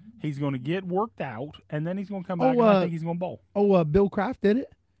 He's going to get worked out, and then he's going to come back, and I think he's going to bowl. Oh, Bill Kraft did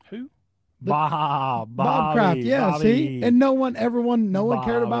it. Who? Bob Kraft. Yeah, see, and no one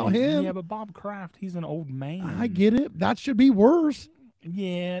cared about him. Yeah, but Bob Kraft, he's an old man. I get it. That should be worse.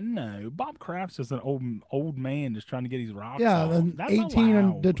 Yeah, no. Bob Kraft's just an old man just trying to get his rocks Yeah, off. an That's 18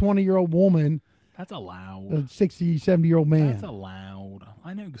 allowed. to 20-year-old woman, That's allowed. a 60, 70-year-old man. That's allowed.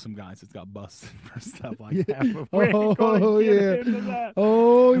 I know some guys that's got busted for stuff like Yeah. that. But we ain't gonna Oh, get yeah. into that.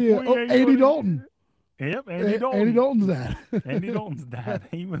 Oh, yeah. We Oh, ain't Andy gonna- Dalton. Yep, Andy Dalton. Andy Dalton's that. Andy Dalton's dad.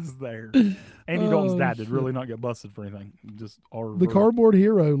 He was there. Andy Dalton's dad did shit. really not get busted for anything. Just The cardboard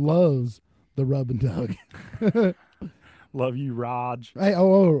hero loves the rub and tug. Love you, Raj. Hey,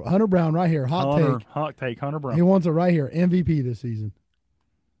 Hunter Brown right here. Hot take. Hunter Brown. He wants it right here. MVP this season.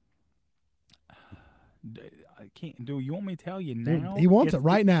 I can't do. You want me to tell you now? He wants it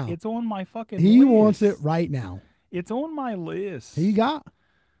right now. It's on my fucking. He list. wants it right now. It's on my list. He got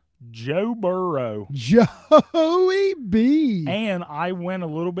Joe Burrow. Joey B. And I went a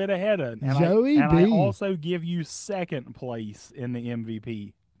little bit ahead of and Joey I B. also give you second place in the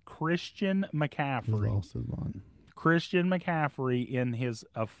MVP. Christian McCaffrey. Lost his mind. Christian McCaffrey in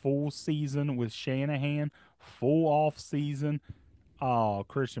a full season with Shanahan, full off season. Oh,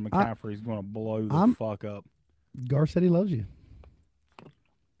 Christian McCaffrey's going to blow the fuck up. Gar said he loves you.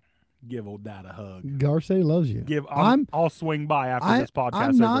 Give old dad a hug. Gar said he loves you. I'll swing by after this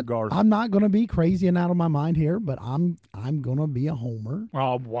podcast over Garth. I'm not going to be crazy and out of my mind here, but I'm going to be a homer.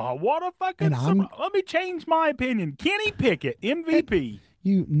 Oh, wow, what a fucking... Let me change my opinion. Kenny Pickett, MVP.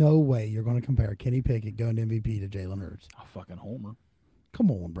 No way you're going to compare Kenny Pickett going to MVP to Jalen Hurts. Oh, fucking homer. Come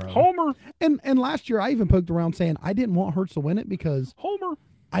on, bro. Homer. And last year I even poked around saying I didn't want Hurts to win it because Homer.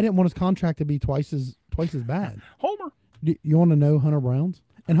 I didn't want his contract to be twice as bad. Homer. You want to know Hunter Brown's?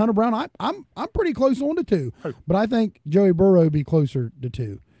 And Hunter Brown, I'm pretty close on to 2, but I think Joey Burrow would be closer to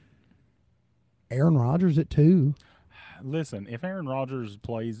 2. Aaron Rodgers at 2. Listen, if Aaron Rodgers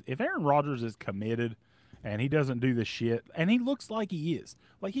is committed and he doesn't do the shit, and he looks like he is,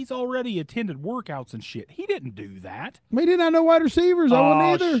 like he's already attended workouts and shit. He didn't do that. We didn't have no wide receivers. I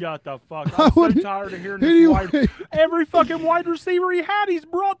wouldn't either. Shut the fuck up. I'm so tired of hearing this every fucking wide receiver he had, he's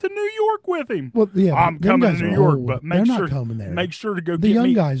brought to New York with him. Well, yeah, I'm them coming guys to New are York, old. but They're not coming there. make sure to go The get young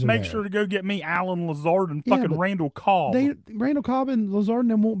me. guys are Make there. sure to go get me Alan Lazard and Yeah, fucking but Randall Cobb. Randall Cobb and Lazard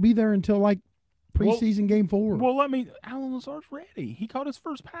and them won't be there until like preseason game 4. Well, Alan Lazard's ready. He caught his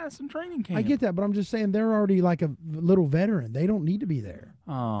first pass in training camp. I get that, but I'm just saying they're already like a little veteran. They don't need to be there.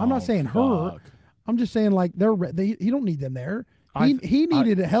 Oh, I'm not saying her. fuck. I'm just saying like he don't need them there. He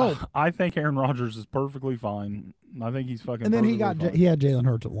needed help. I think Aaron Rodgers is perfectly fine. I think he's fucking. And then he perfectly had Jalen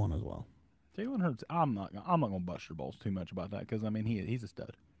Hurts at 1 as well. fine. Jalen Hurts. I'm not gonna bust your balls too much about that because he's a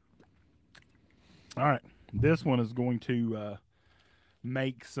stud. All right, this one is going to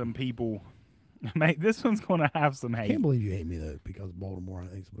make some people. This one's going to have some I hate. can't believe you hate me though because Baltimore I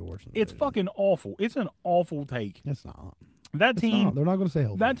think is worse than It's fucking awful. It's an awful take. It's not. That team. They're not going to say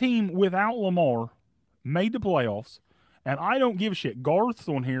healthy. That team without Lamar made the playoffs, and I don't give a shit. Garth's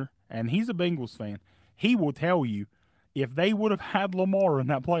on here, and he's a Bengals fan. He will tell you if they would have had Lamar in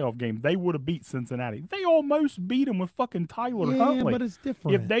that playoff game, they would have beat Cincinnati. They almost beat him with fucking Tyler Huntley. But it's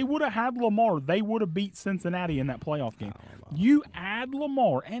different. If they would have had Lamar, they would have beat Cincinnati in that playoff game. You add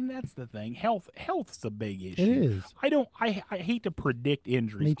Lamar, and that's the thing. Health's a big issue. It is. I hate to predict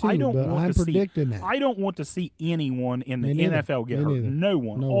injuries. Me too, I don't but want I'm to predicting see. that. I don't want to see anyone in the Me neither. NFL get Me hurt. neither. No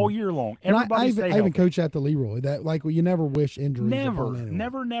one No all one. year long. And Everybody I stay even healthy. coach at the Leroy that like you never wish injuries Never, upon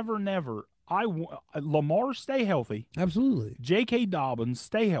anyone. never. Lamar stay healthy. Absolutely. J.K. Dobbins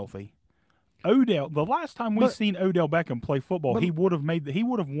stay healthy. Odell. The last time we've seen Odell Beckham play football, he would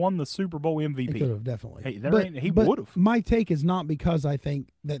have won the Super Bowl MVP. He could have definitely. Hey, he would have. My take is not because I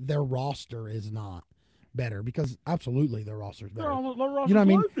think that their roster is not better, because absolutely their roster's better. Their roster's You know what I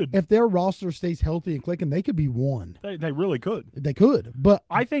mean? loaded. If their roster stays healthy and clicking, they could be one. They really could. They could, but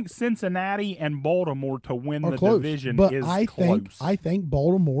I think Cincinnati and Baltimore to win are the close. division But is I close. think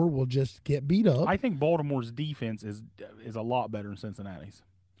Baltimore will just get beat up. I think Baltimore's defense is a lot better than Cincinnati's.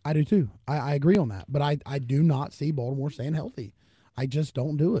 I do too. I agree on that. But I do not see Baltimore staying healthy. I just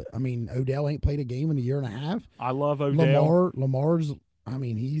don't do it. I mean, Odell ain't played a game in a year and a half. I love Odell. Lamar's, I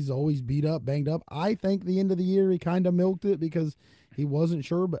mean, he's always beat up, banged up. I think the end of the year he kind of milked it because he wasn't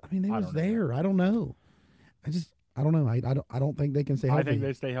sure. But I mean, they was there. I don't know. I don't know. I don't think they can stay healthy. I think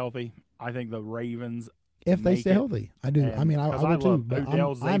they stay healthy. I think the Ravens. If they stay healthy, I do. I mean, I would too. But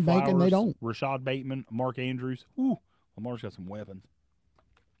Odell, I'm banking they don't. Rashad Bateman, Mark Andrews. Ooh, Lamar's got some weapons.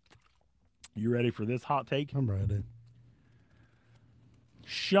 You ready for this hot take? I'm ready.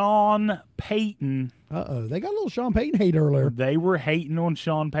 Sean Payton. They got a little Sean Payton hate earlier. They were hating on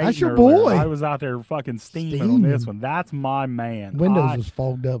Sean Payton. That's your earlier. boy. I was out there fucking steaming on this one. That's my man. Windows was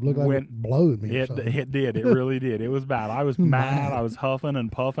fogged up. Looked like it blowed me. It did. It really did. It was bad. I was mad. I was huffing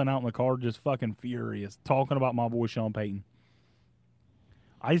and puffing out in the car, just fucking furious, talking about my boy Sean Payton.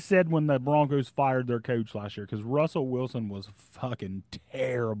 I said when the Broncos fired their coach last year, because Russell Wilson was fucking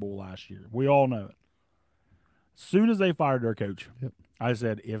terrible last year. We all know it. As soon as they fired their coach, I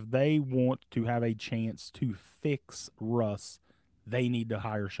said, if they want to have a chance to fix Russ, they need to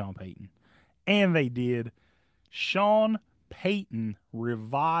hire Sean Payton. And they did. Sean Payton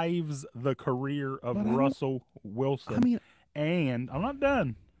revives the career of Russell Wilson. I mean, and I'm not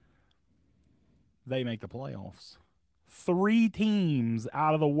done. They make the playoffs. 3 teams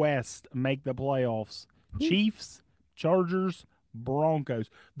out of the West make the playoffs. Chiefs, Chargers, Broncos.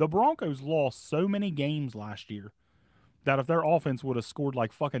 The Broncos lost so many games last year that if their offense would have scored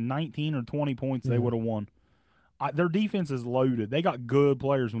like fucking 19 or 20 points, they would have won. Their defense is loaded. They got good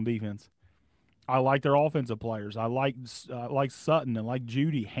players on defense. I like their offensive players. I like Sutton and like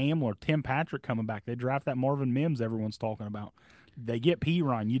Judy, Hamler, Tim Patrick coming back. They draft that Marvin Mims everyone's talking about. They get P.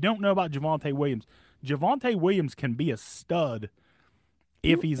 Ryan. You don't know about Javonte Williams. Javonte Williams can be a stud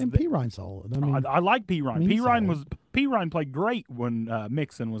if he's. And P. Ryan's solid. I like P. Ryan. I mean, P. Ryan played great when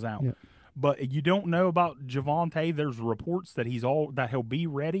Mixon was out. Yeah. But you don't know about Javonte. There's reports that he'll be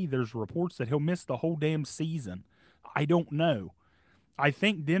ready. There's reports that he'll miss the whole damn season. I don't know. I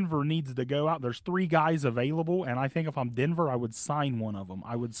think Denver needs to go out. There's 3 guys available, and I think if I'm Denver, I would sign one of them.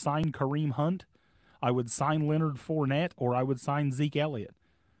 I would sign Kareem Hunt. I would sign Leonard Fournette, or I would sign Zeke Elliott.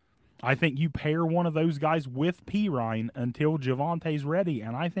 I think you pair one of those guys with P. Ryan until Javonte's ready,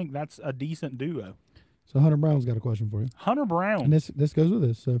 and I think that's a decent duo. So Hunter Brown's got a question for you. Hunter Brown. And this goes with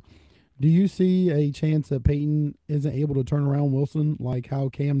this. So do you see a chance that Peyton isn't able to turn around Wilson like how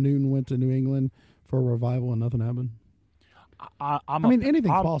Cam Newton went to New England for a revival and nothing happened? Anything's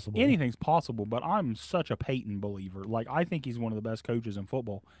possible. Anything's possible, but I'm such a Peyton believer. Like, I think he's one of the best coaches in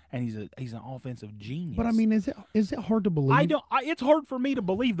football, and he's an offensive genius. But I mean, is it hard to believe? It's hard for me to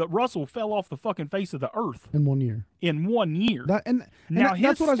believe that Russell fell off the fucking face of the earth in 1 year.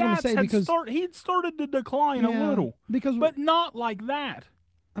 That's what I was going to say, because he'd started to decline a little, but not like that.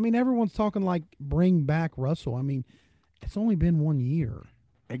 I mean, everyone's talking like bring back Russell. I mean, it's only been 1 year.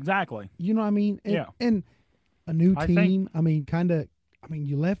 Exactly. You know what I mean? And a new team. I mean,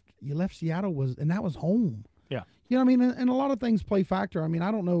 you left Seattle and that was home. Yeah. You know what I mean? And a lot of things play factor. I mean,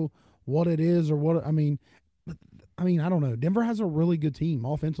 I don't know what it is or what, I mean, I don't know. Denver has a really good team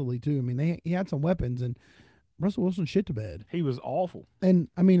offensively too. I mean, he had some weapons, and Russell Wilson shit to bed. He was awful. And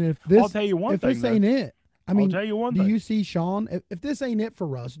I mean, if this, I'll tell you one if thing, this ain't it, I mean, I'll tell you one do thing. you see Sean? If this ain't it for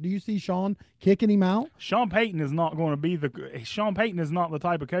Russ, do you see Sean kicking him out? Sean Payton is not going to be Sean Payton is not the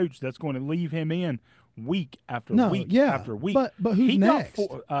type of coach that's going to leave him in week after week after week. But who's next?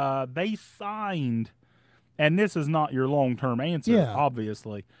 They signed, and this is not your long-term answer,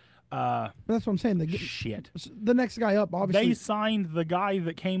 obviously. But that's what I'm saying. Shit. The next guy up, obviously. They signed the guy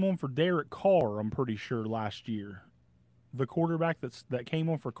that came on for Derek Carr, I'm pretty sure, last year. The quarterback that came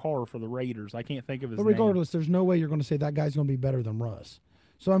on for Carr for the Raiders. I can't think of his name. But regardless, there's no way you're going to say that guy's going to be better than Russ.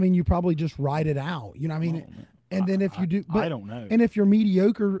 So, I mean, you probably just ride it out. You know what I mean? And then if you do. But, I don't know. And if you're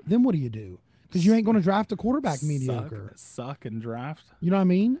mediocre, then what do you do? Because you ain't going to draft a quarterback mediocre. Suck and draft. You know what I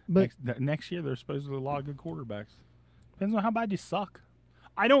mean? But next year, there's supposedly a lot of good quarterbacks. Depends on how bad you suck.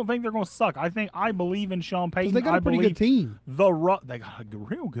 I don't think they're going to suck. I believe in Sean Payton. They got a pretty good team. They got a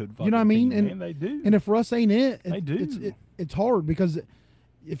real good fucking you know what I mean? team, and they do. And if Russ ain't they do. It's hard because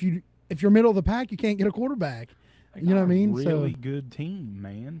if you're middle of the pack, you can't get a quarterback. You know what I mean? Really good team,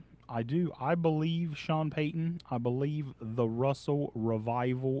 man. I do. I believe Sean Payton. I believe the Russell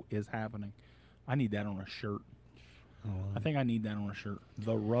revival is happening. I need that on a shirt. I think I need that on a shirt.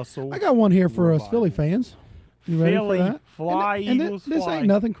 The Russell. I got one here for revival. us Philly fans. You ready for that? Fly, Eagles, this fly. ain't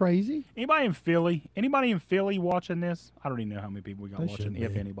nothing crazy. Anybody in Philly watching this? I don't even know how many people we got watching,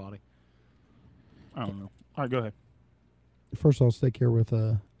 if anybody. I don't know. All right, go ahead. First, I'll stick here with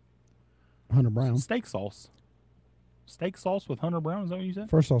Hunter Brown. Steak sauce. Steak sauce with Hunter Brown, is that what you said?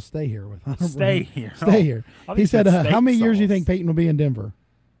 First, I'll stay here with Hunter Stay Brown. here. Stay here. He said, how many years do you think Peyton will be in Denver?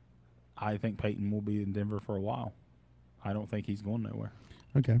 I think Peyton will be in Denver for a while. I don't think he's going nowhere.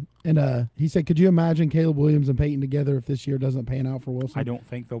 Okay. And he said, could you imagine Caleb Williams and Peyton together if this year doesn't pan out for Wilson? I don't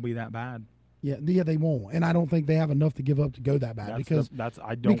think they'll be that bad. Yeah, they won't. And I don't think they have enough to give up to go that bad.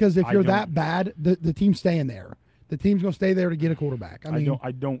 Because if you're that bad, the team's staying there. The team's going to stay there to get a quarterback.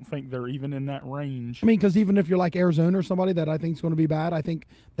 I don't think they're even in that range. I mean, because even if you're like Arizona or somebody that I think is going to be bad, I think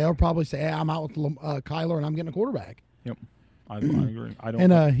they'll probably say, hey, I'm out with Kyler and I'm getting a quarterback. Yep. I agree. I don't.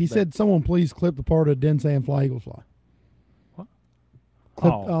 And he said, someone please clip the part of Den saying fly, Eagles, fly.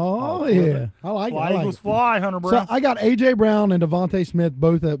 What? Yeah. I like fly, it. Eagles, fly, Hunter Brown. So I got A.J. Brown and Devontae Smith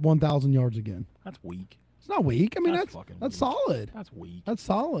both at 1,000 yards again. That's weak. It's not weak. I mean, that's weak. solid. That's weak. That's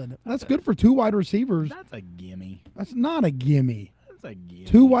solid. That's good for two wide receivers. That's a gimme. That's not a gimme. That's a gimme.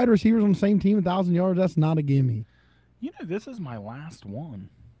 Two wide receivers on the same team, 1,000 yards, that's not a gimme. You know, this is my last one.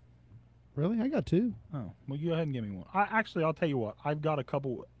 Really? I got two. Oh, well, you go ahead and give me one. I'll tell you what. I've got a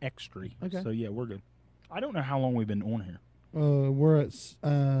couple extra. Okay. So, yeah, we're good. I don't know how long we've been on here. We're at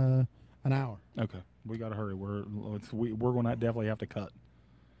an hour. Okay. We got to hurry. We're going to definitely have to cut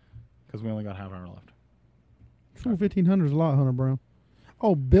because we only got half hour left. 1,500 is a lot, Hunter Brown.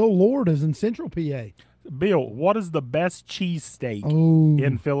 Oh, Bill Lord is in Central PA. Bill, what is the best cheesesteak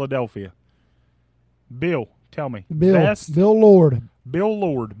in Philadelphia? Bill, tell me. Bill Lord. Bill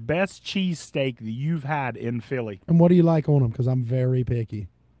Lord, best cheesesteak that you've had in Philly. And what do you like on them? Because I'm very picky.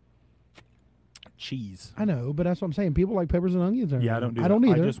 Cheese. I know, but that's what I'm saying. People like peppers and onions. Yeah, I don't do that. I don't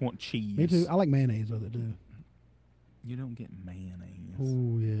either. I just want cheese. Me too. I like mayonnaise with it too. You don't get mayonnaise.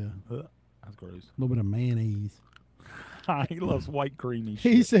 Oh, yeah. That's gross. A little bit of mayonnaise. He loves white creamy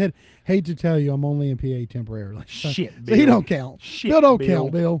shit. He said, hate to tell you, I'm only in PA temporarily. Shit, Bill. So he don't count. Shit, Bill don't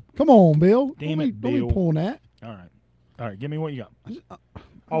count, Bill. Come on, Bill. Damn it, Bill. Don't be pulling that. All right. Give me what you got.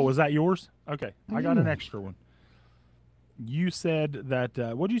 Oh, was that yours? Okay. I got an extra one. You said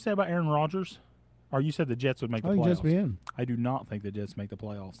that, what did you say about Aaron Rodgers? Or you said the Jets would make the playoffs. Jets be in. I do not think the Jets make the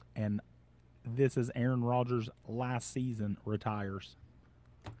playoffs. And this is Aaron Rodgers' last season retires.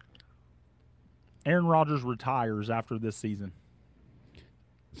 Aaron Rodgers retires after this season.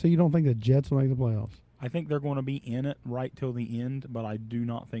 So you don't think the Jets will make the playoffs? I think they're going to be in it right till the end, but I do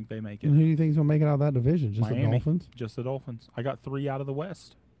not think they make it. And who do you think is going to make it out of that division? Just Miami. the Dolphins? Just the Dolphins. I got 3 out of the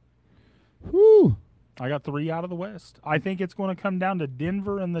West. Whew. I got 3 out of the West. I think it's going to come down to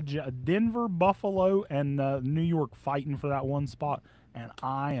Denver and Denver, Buffalo, and New York fighting for that one spot. And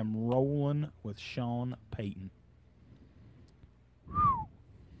I am rolling with Sean Payton.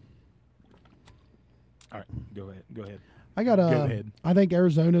 All right, go ahead. I got Go ahead. I think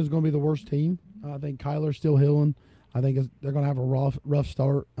Arizona is going to be the worst team. I think Kyler's still healing. I think they're going to have a rough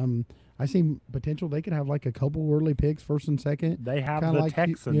start. I see potential. They could have like a couple early picks, first and second. They have kinda the like,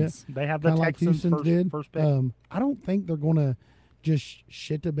 Texans. They have the like Texans first pick. I don't think they're going to just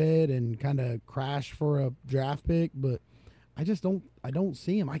shit to bed and kind of crash for a draft pick, but I just don't. I don't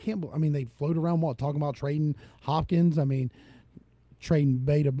see him. I can't. I mean, they float around talking about trading Hopkins. I mean, trading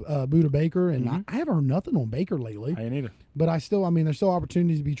Buda Baker, and I haven't heard nothing on Baker lately. I ain't either. But I still. I mean, there's still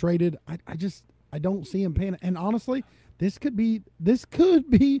opportunities to be traded. I don't see him paying. And honestly, this could be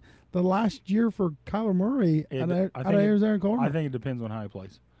the last year for Kyler Murray out of Arizona Cardinals. I think it depends on how he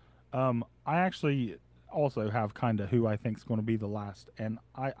plays. I actually also have kind of who I think is going to be the last, and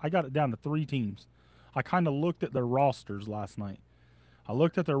I got it down to 3 teams. I kind of looked at their rosters last night.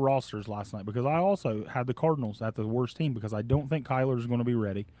 Because I also had the Cardinals at the worst team because I don't think Kyler is going to be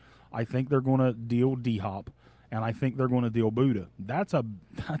ready. I think they're going to deal D-Hop, and I think they're going to deal Buda. That's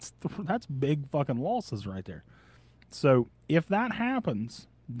big fucking losses right there. So if that happens,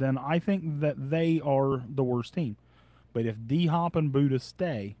 then I think that they are the worst team. But if D-Hop and Buda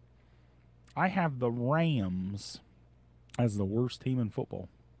stay, I have the Rams as the worst team in football.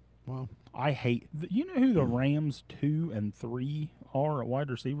 Wow. I hate. You know who the Rams 2 and 3 are at wide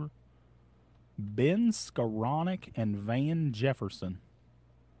receiver? Ben Skoranek and Van Jefferson.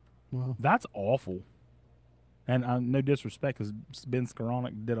 Wow. That's awful. And no disrespect, because Ben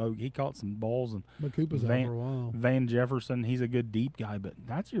Skoranek he caught some balls, and But Cooper's out for a while. Van Jefferson, he's a good deep guy, but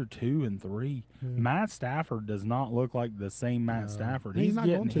that's your 2 and 3. Yeah. Matt Stafford does not look like the same Matt Stafford. He's not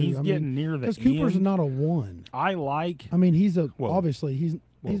going to. He's getting near the end. Because Cooper's not a 1. I like. I mean, he's Whoa. obviously he's.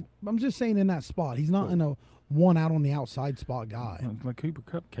 I'm just saying in that spot, he's not in a 1 out on the outside spot guy. Like Cooper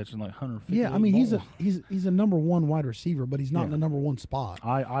Kupp catching like 150. Yeah, I mean balls. he's a number 1 wide receiver, but he's not in the number 1 spot.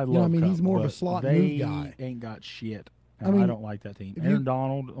 I love. You know what I mean? Kupp, He's more of a but slot they move guy. Ain't got shit. I And I mean, don't like that team. if Aaron you-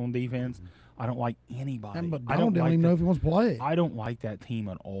 Donald on defense. I don't like anybody. But I Donald don't like even know if he wants to play. I don't like that team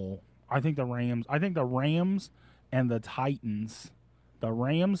at all. I think the Rams and the Titans. The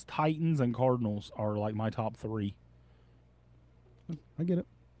Rams, Titans, and Cardinals are like my top 3. I get it.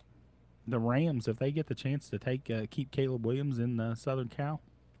 The Rams, if they get the chance to keep Caleb Williams in Southern Cal.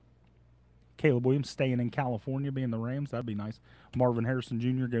 Caleb Williams staying in California, being the Rams, that'd be nice. Marvin Harrison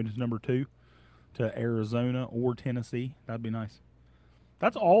Jr. going to number 2 to Arizona or Tennessee. That'd be nice.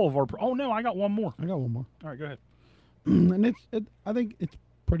 That's all of our. Oh no, I got one more. I got one more. All right, go ahead. And I think it's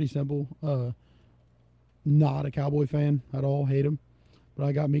pretty simple. Not a Cowboy fan at all. Hate him. But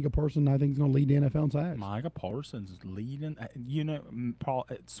I got Micah Parsons. I think he's going to lead the NFL in sacks. Micah Parsons is leading.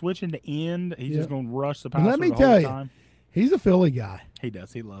 Switching to end, he's Yeah. just going to rush the But passer let me the tell whole you, time. he's a Philly guy. He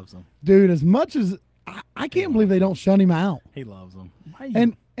does. He loves them. Dude, as much as I can't believe they don't shut him out. He loves them.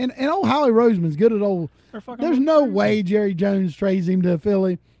 And old Howie Roseman's good at old. There's no recruiting. way Jerry Jones trades him to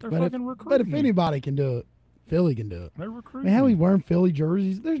Philly. They're But if fucking recruiting. anybody can do it, Philly can do it. They're I recruiting. mean, how he's wearing Philly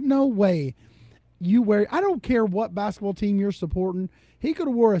jerseys. There's no way you wear. I don't care what basketball team you're supporting. He could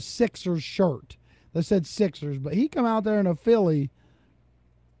have wore a Sixers shirt that said Sixers, but he come out there in a Philly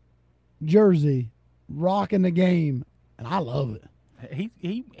jersey, rocking the game, and I love it.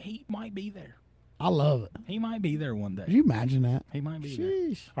 He might be there. I love it. He might be there one day. Could you imagine that? He might be there.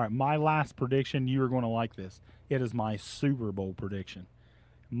 Sheesh. All right, my last prediction. You are going to like this. It is my Super Bowl prediction.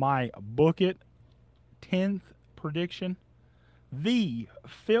 My book it 10th prediction. The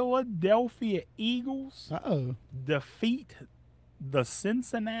Philadelphia Eagles Uh-oh. defeat the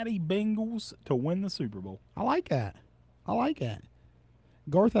Cincinnati Bengals to win the Super Bowl. I like that.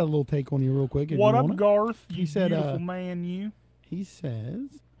 Garth had a little take on you real quick. if What you up, want it. Garth? He You said, beautiful man, you. He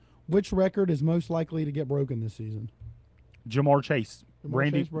says, which record is most likely to get broken this season? Jamar Chase.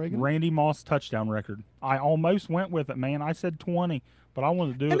 Jamar Chase breaking it? Randy Moss touchdown record. I almost went with it, man. I said 20, but I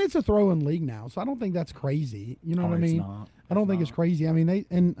wanted to do And it. it's a throwing league now, so I don't think that's crazy. You know Oh, what I it's mean? not. I don't It's think it's not. crazy. I mean,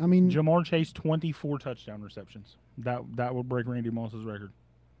 Jamar Chase 24 touchdown receptions. That would break Randy Moss's record.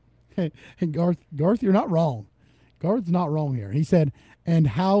 and Garth, you're not wrong. Garth's not wrong here. He said, and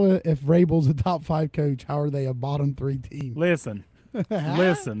how if Rabel's a top 5 coach, how are they a bottom 3 team? Listen,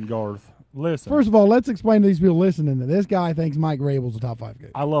 Garth. Listen. First of all, let's explain to these people listening that this guy thinks Mike Rabel's a top 5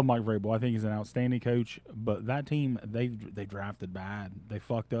 coach. I love Mike Vrabel. I think he's an outstanding coach. But that team, they drafted bad. They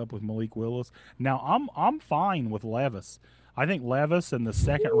fucked up with Malik Willis. Now I'm fine with Levis. I think Levis in the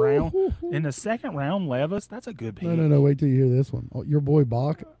second round. In the second round, Levis, that's a good pick. No. Wait till you hear this one. Oh, your boy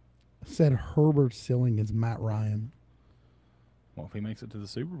Bach said Herbert ceiling is Matt Ryan. Well, if he makes it to the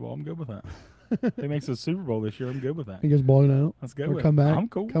Super Bowl, I'm good with that. If he makes it to the Super Bowl this year, I'm good with that. He gets blown out. Let's go Or with come it. back. I'm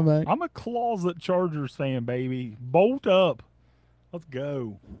cool. Come back. I'm a closet Chargers fan, baby. Bolt up. Let's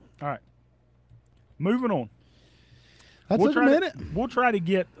go. All right. Moving on. That's a minute. We'll try to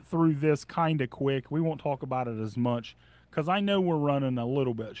get through this kind of quick. We won't talk about it as much because I know we're running a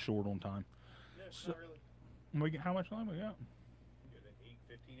little bit short on time. Yeah, not really. How much time we got? Good at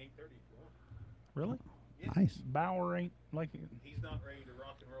 8:15, 8:30 if you want. Really? Yeah. Nice. Bauer ain't like He's not ready to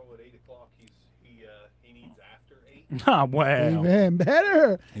rock and roll at 8 o'clock. He he needs after 8. Ah, well, Even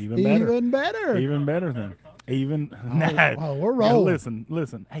better. even better. Even better. Even better than. Even Oh, we're Yeah, rolling.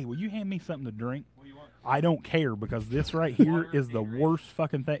 listen. Hey, will you hand me something to drink? What do you want? I don't care because this right here Water, is the Gatorade? worst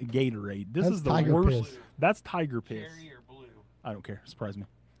fucking thing. Gatorade. This That's is the tiger worst. piss. That's tiger piss. Cherry or blue? I don't care. Surprise me.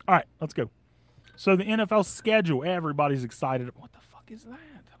 All right, let's go. So the NFL schedule. Everybody's excited. What the fuck is that?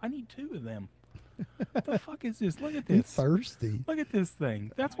 I need 2 of them. What the fuck is this? Look at He's this. thirsty. Look at this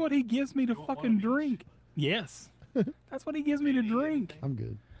thing. That's what he gives me to want one fucking of each? drink. Yes. That's what he gives me to drink. I'm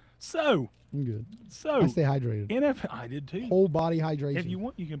good. So, I'm good. so I stay hydrated. NFL. I did too. Whole body hydration. If you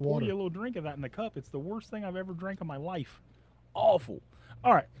want, you can pour Water. you a little drink of that in the cup. It's the worst thing I've ever drank in my life. Awful.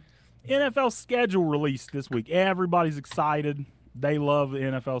 All right. NFL schedule released this week. Everybody's excited. They love the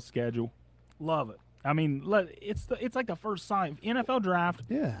NFL schedule. Love it. I mean, it's like the first sign. NFL draft.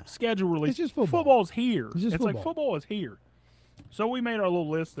 Yeah. Schedule release. It's just football. Football's here. It's just like football. football is here. So we made our little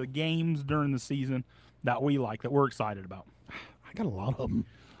list of games during the season that we like, that we're excited about. I got a lot of them.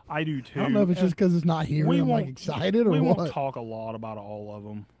 I do too. I don't know if it's just because it's not here. we I'm like won't- excited or we what. won't talk a lot about all of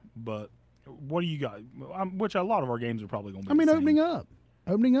them, but what do you got? Which a lot of our games are probably going to be. I mean, the same.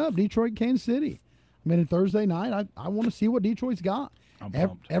 opening up, Detroit, Kansas City. I mean, Thursday night, I want to see what Detroit's got. I'm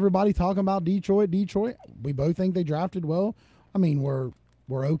pumped. Everybody talking about Detroit. We both think they drafted well. I mean, we're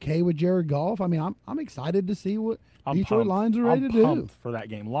okay with Jared Goff. I mean, I'm excited to see what I'm Detroit pumped. Lions are ready I'm to do. pumped for that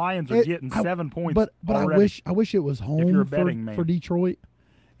game. Lions are getting 7 points. But already. I wish it was home you're a betting man. for Detroit.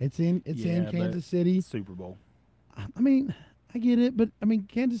 It's in Yeah, Kansas but City. Super Bowl. I mean, I get it, but I mean,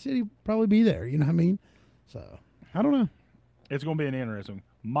 Kansas City will probably be there. You know what I mean? So I don't know. It's going to be an interesting.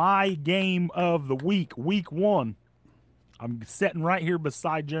 My game of the week 1. I'm sitting right here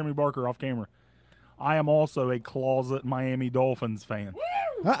beside Jeremy Barker off camera. I am also a closet Miami Dolphins fan.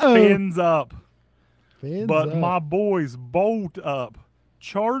 Uh-oh. Fins up. Fins But up. my boys bolt up.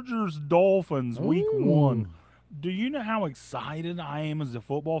 Chargers Dolphins week Ooh. 1. Do you know how excited I am as a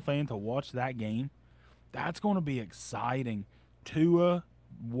football fan to watch that game? That's going to be exciting. Tua,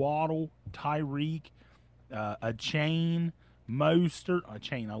 Waddle, Tyreek, a chain, Mostert. A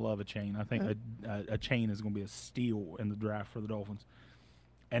chain, I love a chain. I think a chain is going to be a steal in the draft for the Dolphins.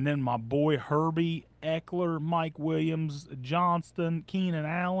 And then my boy Herbie, Eckler, Mike Williams, Johnston, Keenan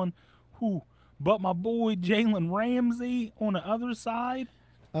Allen. Whew. But my boy Jalen Ramsey on the other side.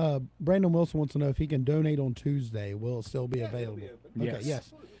 Brandon Wilson wants to know if he can donate on Tuesday. Will it still be available? It'll be open. Okay,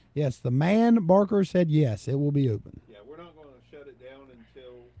 Yes. yes. The man Barker said yes, it will be open. Yeah, we're not going to shut it down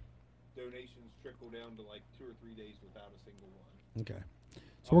until donations trickle down to like 2 or 3 days without a single one. Okay.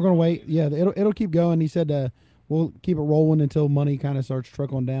 So we're gonna wait. Yeah, it'll keep going. He said we'll keep it rolling until money kind of starts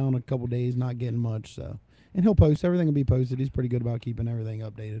trickling down. A couple days, not getting much. So, and he'll post everything. Will be posted. He's pretty good about keeping everything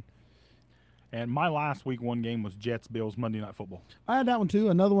updated. And my last week 1 game was Jets Bills Monday Night Football. I had that one too.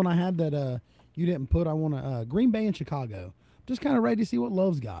 Another one I had that you didn't put. I want to Green Bay and Chicago. Just kind of ready to see what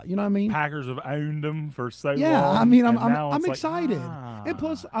Love's got. You know what I mean? Packers have owned them for so Yeah, long. I mean, and I'm now it's like, excited. And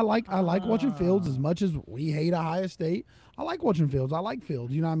plus, I like watching Fields as much as we hate Ohio State. I like watching Fields. I like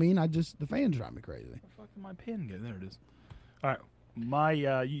Fields. You know what I mean? The fans drive me crazy. Where the fuck did my pen go? There it is. All right, my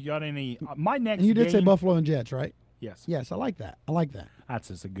you got any? My next. And you did say game- Buffalo and Jets, right? Yes. Yes, I like that. I like that. That's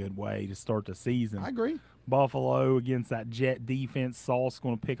just a good way to start the season. I agree. Buffalo against that Jet defense. Sauce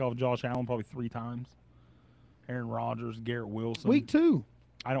going to pick off Josh Allen probably 3 times. Aaron Rodgers, Garrett Wilson. Week 2.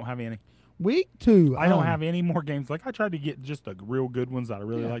 I don't have any. Week 2. I don't have any more games. Like I tried to get just the real good ones that I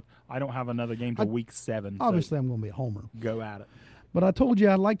really Yeah. liked. I don't have another game till week 7. so Obviously, I'm going to be a homer. go at it. But I told you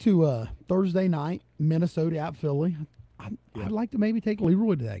I'd like to Thursday night, Minnesota at Philly. Yeah. I'd like to maybe take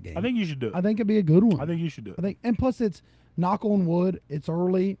Leroy to that game. I think you should do it. I think it'd be a good one. I think you should do it. and plus it's knock on wood. It's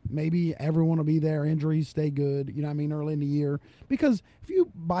early. Maybe everyone will be there. Injuries stay good. You know what I mean? Early in the year. Because if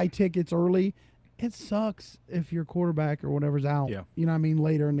you buy tickets early, it sucks if your quarterback or whatever's out. Yeah. You know what I mean?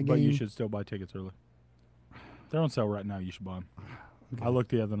 Later in the But game. you should still buy tickets early. They're on sale right now. You should buy them. I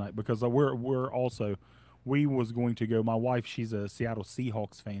looked the other night because we was going to go. My wife, she's a Seattle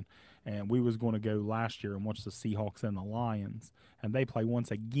Seahawks fan, and we was going to go last year and watch the Seahawks and the Lions, and they play once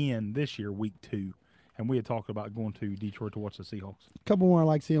again this year, week 2. And we had talked about going to Detroit to watch the Seahawks. A couple more I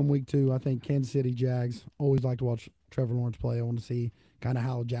like to see on week 2. I think Kansas City Jags. Always like to watch Trevor Lawrence play. I want to see kind of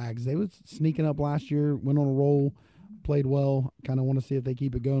how Jags. They was sneaking up last year, went on a roll, played well. Kind of want to see if they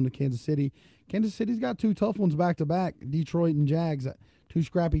keep it going to Kansas City. Kansas City's got 2 tough ones back to back. Detroit and Jags, 2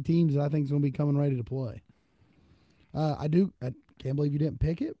 scrappy teams that I think is going to be coming ready to play. I can't believe you didn't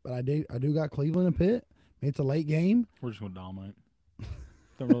pick it, but I do got Cleveland and Pitt. It's a late game. We're just going to dominate.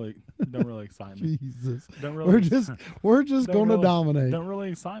 Don't really excite me. Jesus, Don't really we're just don't going to really- dominate. Don't really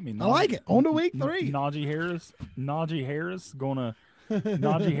excite me. I like it. On to week 3. Najee Harris gonna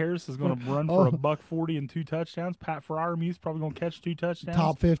Najee Harris is going to run for Oh. $140 and 2 touchdowns. Pat Fryermuth's probably going to catch 2 touchdowns.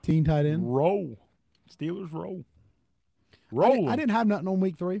 Top 15 tight end. Roll. Steelers roll. I Roll. didn't have nothing on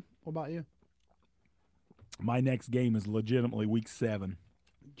week 3. What about you? My next game is legitimately week 7.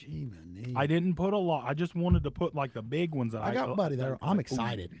 Gee, man. I didn't put a lot. I just wanted to put like the big ones that I got buddy there. I'm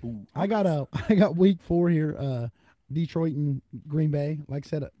excited. Ooh. I got week 4 here. Detroit and Green Bay. Like I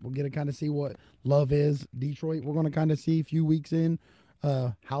said, we'll get to kind of see what love is. Detroit, we're going to kind of see a few weeks in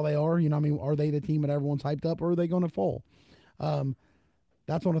how they are. You know, what I mean, are they the team that everyone's hyped up, or are they going to fall?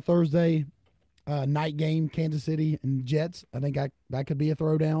 That's on a Thursday night game. Kansas City and Jets. I think that could be a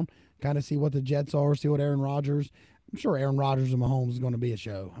throwdown. Kind of see what the Jets are. See what Aaron Rodgers. I'm sure Aaron Rodgers and Mahomes is going to be a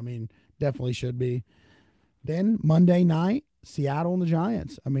show. I mean, definitely should be. Then Monday night, Seattle and the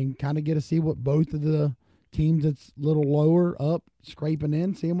Giants. I mean, kind of get to see what both of the teams that's a little lower up, scraping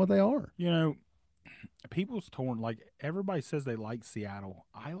in, seeing what they are. You know, people's torn. Like, everybody says they like Seattle.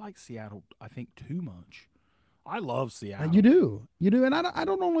 I like Seattle, I think, too much. I love Seattle. You do, and I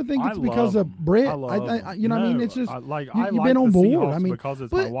don't only think it's I because love of them. Britt. I love them. You know, what I mean, No, it's just I you've like been on the board. Seahawks I mean, because it's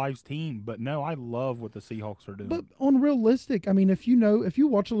but- my wife's team. But no, I love what the Seahawks are doing. But on realistic, I mean, if you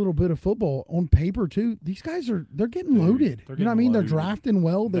watch a little bit of football on paper too, these guys they're getting loaded. they're You know what I getting mean? loaded. They're drafting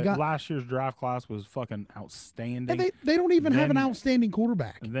well. They got last year's draft class was fucking outstanding. and they don't even have an Then- outstanding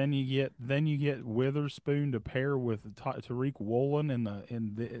quarterback. And then you get Witherspoon to pair with Tariq Woolen in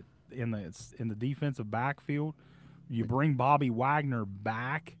the defensive backfield. You bring Bobby Wagner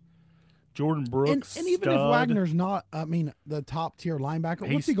back. Jordan Brooks, And even if stud, Wagner's not, I mean, the top tier linebacker,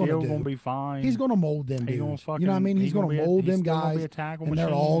 he's what's he going still to do? gonna be fine. He's going to mold them He gonna dudes. fucking, You know what I mean? He's going to mold them he's still gonna be guys, a tackle and they're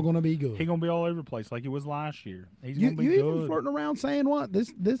machine. all going to be good. He's gonna be all over the place like he was last year. He's You gonna be even good. flirting around saying what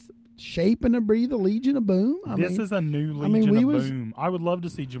this shaping to breathe the Legion of Boom. This is a new I mean, Legion we of was- Boom. I would love to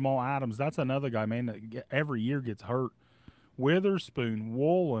see Jamal Adams. That's another guy, man, that every year gets hurt. Witherspoon,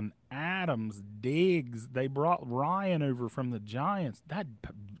 Woolen, Adams, Diggs. They brought Ryan over from the Giants. That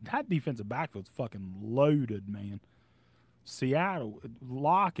defensive backfield's fucking loaded, man. Seattle,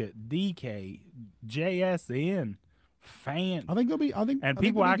 Lockett, DK, JSN, Fant. I think they'll be. I think And I think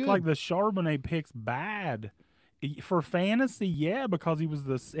people they'll act be like good. the Charbonnet pick's bad. For fantasy, yeah, because he was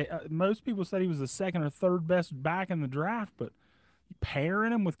most people said he was the second or third best back in the draft, but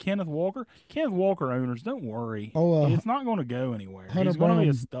pairing him with Kenneth Walker owners, don't worry. Oh, It's not going to go anywhere. Hunter He's going to be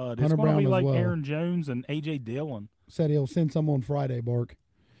a Brown- stud. Hunter It's going to be Brown as like well. Aaron Jones and A.J. Dillon. Said he'll send some on Friday. Bark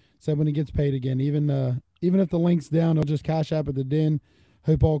said when he gets paid again. Even if the link's down, he'll just cash app at the den.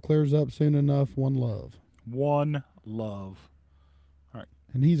 Hope all clears up soon enough. One love. One love.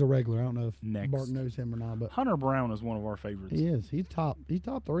 And he's a regular. I don't know if Next. Bart knows him or not, but Hunter Brown is one of our favorites. he is. He's top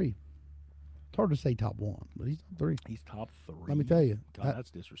 3. It's hard to say top 1, but he's top 3. He's top 3. Let me tell you, God,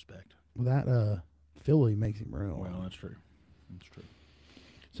 that's disrespect. that Philly makes him real. Well, that's true. That's true.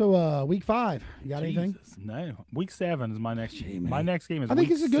 So week 5, you got anything? Jesus, no. Week 7 is my next game. My man. next game is I think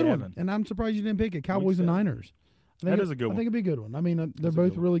week it's a good 7. one, and I'm surprised you didn't pick it. Cowboys and 7. Niners. I think That is a good I one. think it'd be a good one. I mean, they're That's a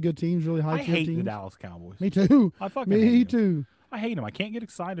both good one. really good teams, really high I tier hate teams. the Dallas Cowboys. Me too. I fucking hate Me them. too. I hate him. I can't get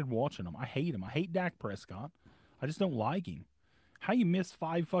excited watching him. I hate him. I hate Dak Prescott. I just don't like him. How you miss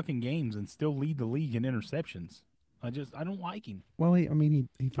 5 fucking games and still lead the league in interceptions? I don't like him. Well, he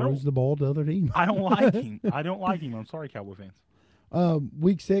throws the ball to other teams. I don't like him. I don't like him. I'm sorry, Cowboy fans.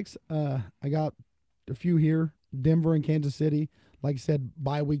 Week 6, I got a few here. Denver and Kansas City. Like I said,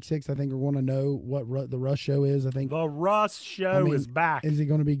 by week 6, I think we're going to know what the Russ show is. I think The Russ show is back. is he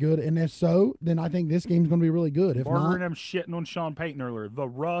going to be good? And if so, then I think this game's going to be really good. If Barber not, and them shitting on Sean Payton earlier. The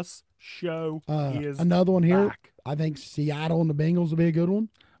Russ show is another one here. back. I think Seattle and the Bengals will be a good one.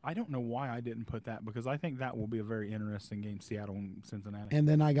 I don't know why I didn't put that because I think that will be a very interesting game, Seattle and Cincinnati. And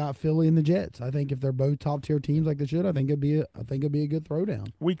then I got Philly and the Jets. I think if they're both top tier teams like they should, I think it'd be a good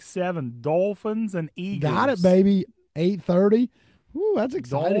throwdown. Week 7, Dolphins and Eagles. Got it, baby. 8:30. Ooh, that's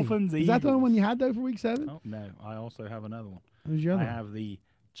exciting. Dolphins, Is that the Eagles. one you had though for week 7? Oh, no, I also have another one. Who's your I other one? have the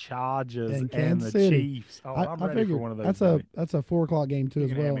Chargers And and Kansas the City. Chiefs. Oh, I I'm ready figured for one of those. that's a 4:00 game too You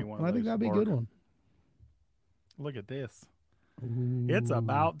as can hand well. me one And of I think those, that'd be a Barker. good one. Look at this. It's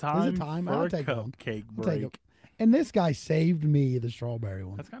about Is time, it time? for I'll a take one. cupcake I'll take break. it. And this guy saved me the strawberry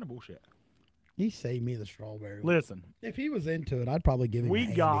one. That's kind of bullshit. He saved me the strawberry one. Listen, If he was into it, I'd probably give him. we a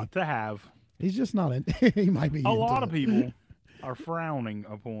handy. got to have He's just not in. He might be. a into lot of it. people are frowning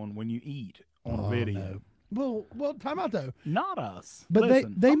upon when you eat on a Oh, video. no. Well, time out though. Not us. But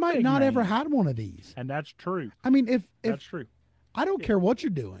Listen, they I'm might big not ever man, had one of these. and that's true. I mean, if That's true. I don't care what you're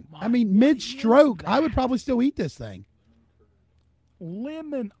doing. I Why- mean, why mid is stroke, I would that? probably still eat this thing.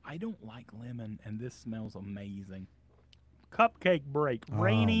 Lemon. I don't like lemon, and this smells amazing. Cupcake break.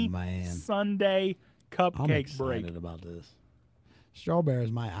 Rainy man. Sunday I'm cupcake break. excited about this. Strawberry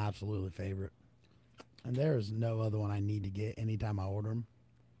is my absolutely favorite. And there is no other one I need to get anytime I order them.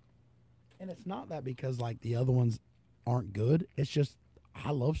 And it's not that because like the other ones aren't good. It's just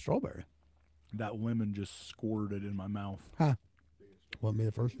I love strawberry. That lemon just squirted in my mouth. Huh. Wasn't me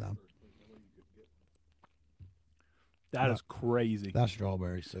the first time. That is crazy. That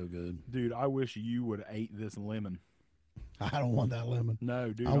strawberry's so good. Dude, I wish you would have ate this lemon. I don't want that lemon.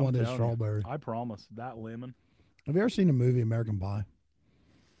 No, dude. I want this telling you. strawberry. I promise. That lemon. Have you ever seen the movie American Pie?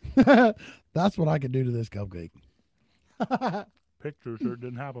 That's what I could do to this cupcake. Picture sure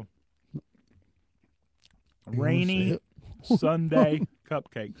didn't happen. You wanna see Rainy it? Sunday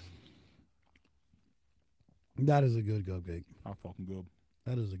cupcakes. That is a good cupcake. I'm fucking good.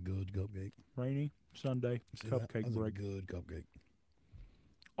 That is a good cupcake. Rainy Sunday See that? cupcake That's break. a good cupcake.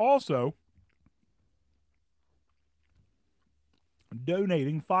 Also,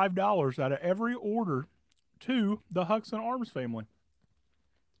 donating $5 out of every order to the Hucks and Arms family.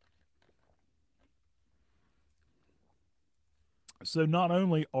 So not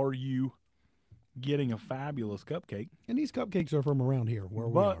only are you getting a fabulous cupcake, And these cupcakes are from around here where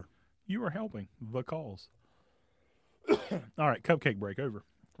we but are. you are helping the cause. All right, cupcake break over.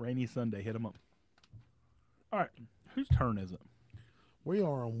 Rainy Sunday, hit them up. All right, whose turn is it? We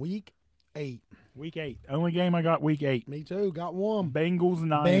are on week 8. Week 8. Only game I got week 8. Me too. Got one. Bengals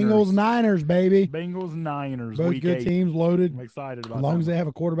Niners. Bengals Niners, baby. Bengals Niners. Both week good 8. teams loaded. I'm excited about As long that as they one. have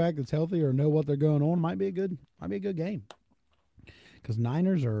a quarterback that's healthy or know what they're going on, might be a good game. Because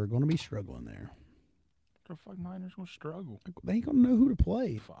Niners are going to be struggling there. The fuck Niners gonna struggle. They ain't going to know who to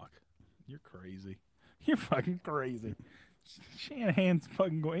play. Fuck. You're crazy. You're fucking crazy. Shanahan's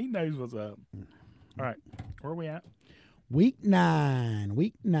fucking going. He knows what's up. All right. Where are we at? Week 9.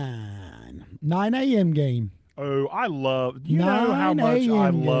 9 a.m. game. Oh, I love. You know how 9 much I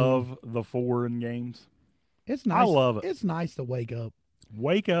a.m. game. love the foreign games. It's nice. love it. It's nice to wake up.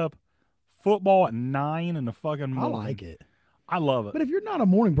 Wake up, football at 9 in the fucking I morning. like it. I love it. But if you're not a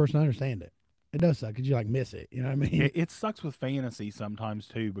morning person, I understand it. It does suck because you like miss it. You know what I mean? It sucks with fantasy sometimes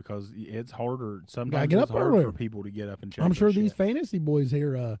too because it's harder. Sometimes get it's up hard earlier. for people to get up and check. I'm their sure these shit. fantasy boys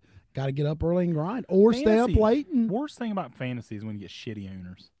here got to get up early and grind or stay up Fantasy. late. And Worst thing about fantasy is when you get shitty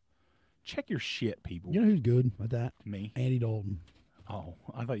owners. Check your shit, people. you know who's good at that? Me. Andy Dalton. Oh,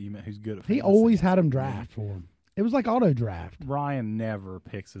 I thought you meant who's good at He fantasy. always had him draft for him. It was like auto draft. Ryan never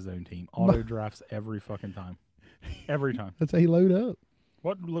picks his own team. Auto drafts every fucking time. Every time. That's how he load up.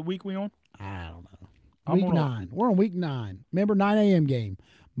 What week we on? I don't know. I'm Week on a- 9. We're on week 9. Remember 9 a.m. game.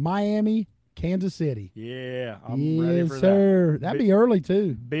 Miami, Kansas City. Yeah, I'm yes, ready for sir. that. That'd be early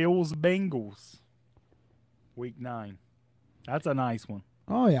too. Bills Bengals. Week 9. That's a nice one.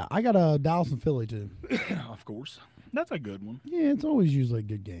 Oh yeah, I got a Dallas and Philly too. Of course. That's a good one. Yeah, it's always usually a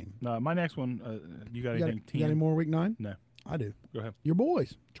good game. My next one, you got You got, anything? you got any more week 9? No. I do. Go ahead. Your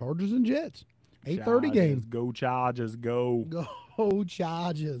boys, Chargers and Jets. 8:30 Chargers, game. Go Chargers, go. Go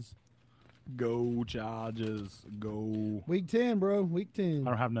Chargers. Go Chargers, go. Week 10, bro. Week 10. I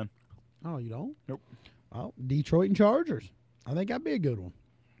don't have none. Oh, you don't? Nope. Oh, Detroit and Chargers. I think that'd be a good one.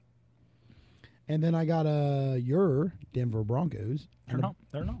 And then I got your Denver Broncos They're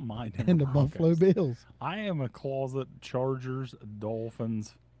not my Denver and the Broncos. Buffalo Bills. I am a closet Chargers,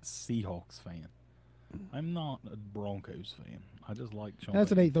 Dolphins, Seahawks fan. I'm not a Broncos fan. I just like Sean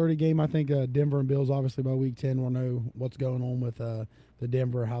That's an Payton. 8:30 game. I think Denver and Bills, obviously, by week 10, we'll know what's going on with the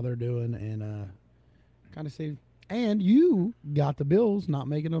Denver, how they're doing, and kind of see. And you got the Bills not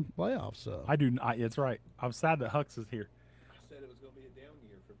making the playoffs. So I do. It's right. I'm sad that Hux is here. I said it was going to be a down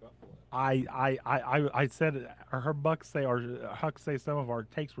year for Buffalo. I said it, her Bucks say our Hux say some of our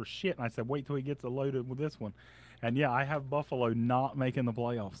takes were shit, and I said wait till he gets loaded with this one, and yeah, I have Buffalo not making the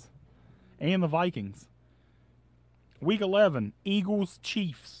playoffs, and the Vikings. Week 11, Eagles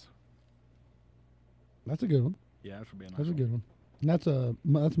Chiefs. that's a good one. Yeah, that should be a nice That's a one. good one. And that's a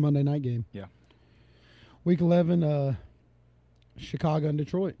Monday night game. Yeah. Week 11, Chicago and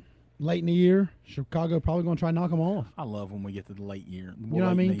Detroit. Late in the year, Chicago probably going to try and knock them off. I love when we get to the late year. You know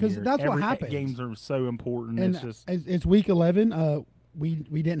what I mean? 'Cause that's what happens. Games are so important. And It's just it's week 11. We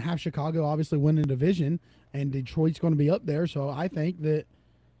didn't have Chicago obviously winning the division, and Detroit's going to be up there. So I think that,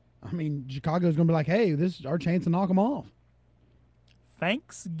 Chicago's going to be like, hey, this is our chance to knock them off.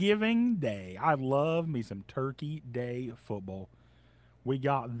 Thanksgiving Day. I love me some Turkey Day football. We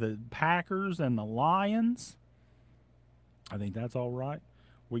got the Packers and the Lions. I think that's all right.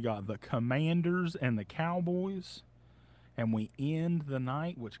 We got the Commanders and the Cowboys. And we end the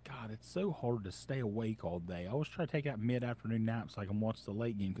night, which, God, it's so hard to stay awake all day. I always try to take out mid-afternoon naps so I can watch the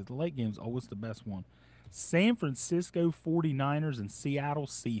late game because the late game is always the best one. San Francisco 49ers and Seattle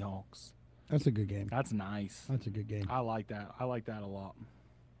Seahawks. That's a good game. That's nice. That's a good game. I like that. I like that a lot.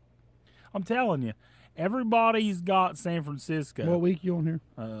 I'm telling you, everybody's got San Francisco. What week you on here?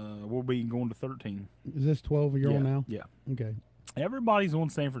 We'll be going to 13. Is this 12 you're on now? Yeah. Okay. Everybody's on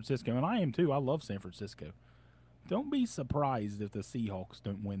San Francisco, and I am too. I love San Francisco. Don't be surprised if the Seahawks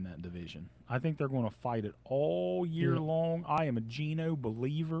don't win that division. I think they're going to fight it all year long. I am a Geno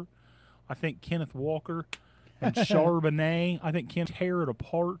believer. I think Kenneth Walker and Charbonnet, I think can tear it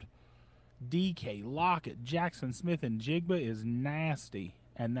apart. DK, Lockett, Jackson Smith, and Jigba is nasty.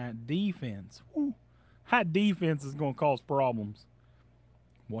 And that defense, that defense is going to cause problems.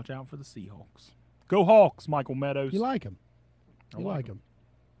 Watch out for the Seahawks. Go Hawks, Michael Meadows. You like him. I like him.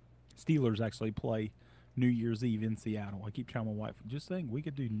 Steelers actually play New Year's Eve in Seattle. I keep telling my wife, just think we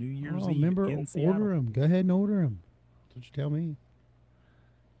could do New Year's Eve remember, in Seattle. Order them. Go ahead and order them. That's what you tell me.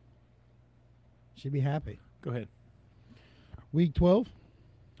 She'd be happy. Go ahead. Week 12?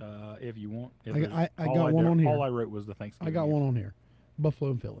 If you want. I got one on here. All I wrote was the Thanksgiving. I got one on here.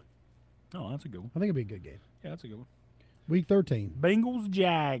 Buffalo and Philly. Oh, that's a good one. I think it'd be a good game. Yeah, that's a good one. Week 13. Bengals,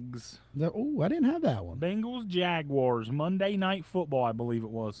 Jags. Oh, I didn't have that one. Bengals, Jaguars. Monday Night Football, I believe it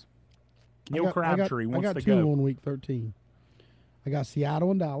was. Neil Crabtree wants I got to two go. on week 13. I got Seattle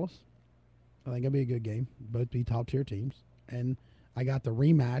and Dallas. I think it'll be a good game. Both be top-tier teams. And I got the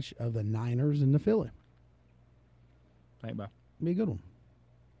rematch of the Niners and the Philly. Hey, bye. Be a good one.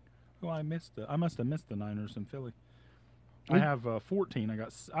 Oh, I must have missed the Niners and Philly. I have 14. I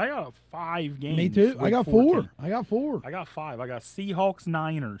got 5 games. Me too. I got 4. I got 4. I got 5. I got Seahawks,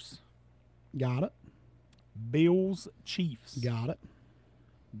 Niners. Got it. Bills, Chiefs. Got it.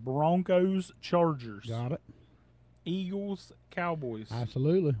 Broncos, Chargers. Got it. Eagles, Cowboys.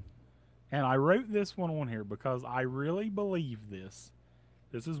 Absolutely. And I wrote this one on here because I really believe this.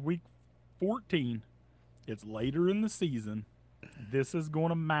 This is week 14. It's later in the season. This is going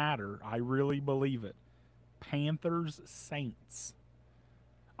to matter. I really believe it. Panthers, Saints.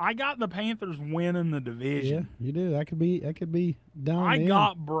 I got the Panthers winning the division. Yeah, you do. That could be down. I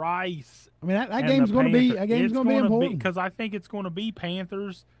got Bryce. I mean, that game's going to be important because I think it's going to be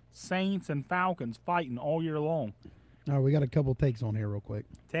Panthers, Saints, and Falcons fighting all year long. All right, we got a couple takes on here real quick.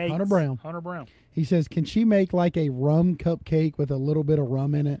 Takes. Hunter Brown. He says, "Can she make like a rum cupcake with a little bit of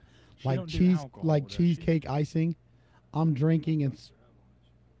rum in it, like cheesecake icing? I'm drinking and."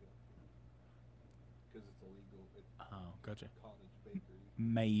 Gotcha.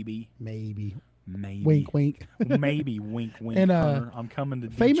 Maybe. Wink, wink. Maybe wink, wink. And Hunter. I'm coming to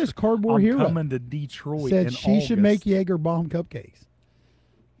famous cardboard hero. I'm coming to Detroit. Said in she August. should make Jaeger bomb cupcakes.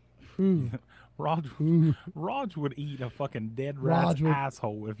 Raj would eat a fucking dead rat's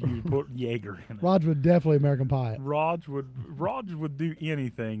asshole if you put Jaeger in it. Raj would definitely American Pie it. Raj would do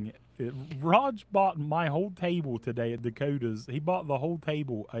anything. Raj bought my whole table today at Dakota's. He bought the whole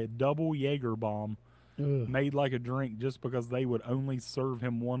table a double Jaeger bomb. Made like a drink just because they would only serve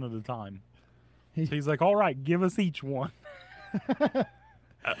him one at a time. So he's like, all right, give us each one.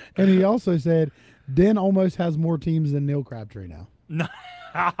 And he also said, Den almost has more teams than Neil Crabtree now. No,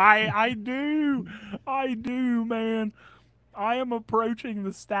 I do, man. I am approaching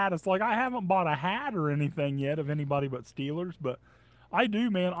the status. Like, I haven't bought a hat or anything yet of anybody but Steelers, but I do,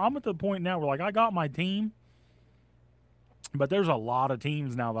 man. I'm at the point now where, like, I got my team. But there's a lot of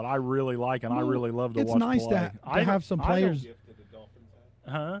teams now that I really like and I really love to watch play. It's nice to have some players.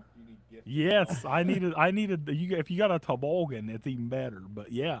 Huh? Yes, I needed. If you got a toboggan, it's even better.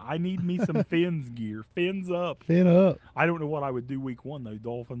 But yeah, I need me some fins gear. Fins up. Fin up. I don't know what I would do week 1 though.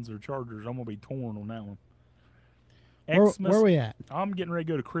 Dolphins or Chargers. I'm gonna be torn on that one. Where are we at? I'm getting ready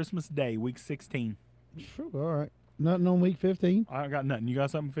to go to Christmas Day, week 16. Sure, all right. Nothing on week 15? I got nothing. You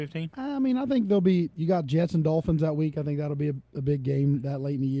got something 15? I mean, I think you got Jets and Dolphins that week. I think that'll be a big game that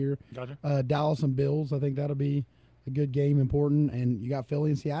late in the year. Gotcha. Dallas and Bills, I think that'll be a good game, important. And you got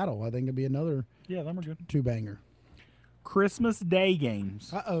Philly and Seattle. I think it'll be another them are good. 2-banger. Christmas Day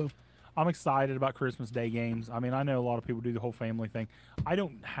games. Uh-oh. I'm excited about Christmas Day games. I mean, I know a lot of people do the whole family thing. I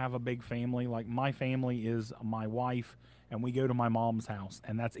don't have a big family. Like, my family is my wife, and we go to my mom's house,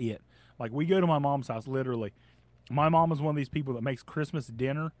 and that's it. Like, we go to my mom's house, literally. My mom is one of these people that makes Christmas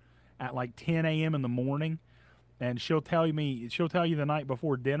dinner at like 10 a.m. in the morning, and she'll tell you the night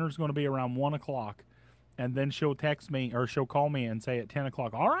before dinner's going to be around 1 o'clock, and then she'll text me or she'll call me and say at 10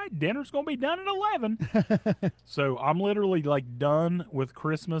 o'clock, all right, dinner's going to be done at 11. So I'm literally like done with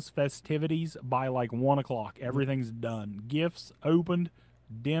Christmas festivities by like 1 o'clock. Everything's done. Gifts opened,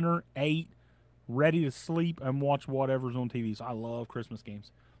 dinner ate, ready to sleep and watch whatever's on TV. So I love Christmas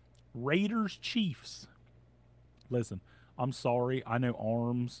games. Raiders, Chiefs. Listen, I'm sorry. I know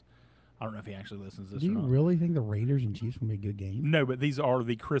Arms I don't know if he actually listens to this Do or you not. really think the Raiders and Chiefs will be a good game? No, but these are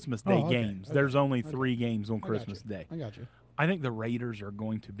the Christmas Day Oh, okay, games. okay, There's only 3 games on I got Christmas you. Day. I got you. I think the Raiders are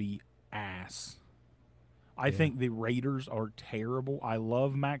going to be ass. I think the Raiders are terrible. I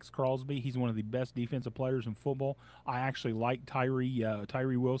love Max Crosby. He's one of the best defensive players in football. I actually like Tyree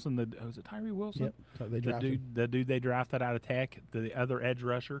Wilson. Was it Tyree Wilson? Yep. So they drafted. The dude they drafted out of Tech, the other edge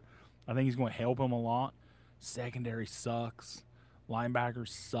rusher. I think he's going to help him a lot. Secondary sucks. Linebackers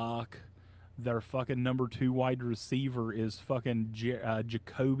suck. Their fucking number 2 wide receiver is fucking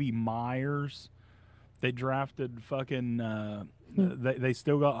Jacoby Myers. They drafted fucking. They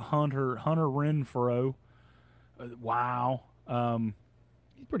still got Hunter Renfro. Wow.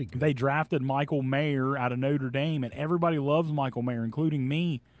 He's pretty good. They drafted Michael Mayer out of Notre Dame, and everybody loves Michael Mayer, including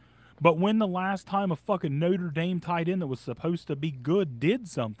me. But when the last time a fucking Notre Dame tight end that was supposed to be good did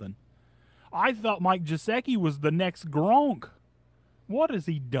something? I thought Mike Gesicki was the next Gronk. What has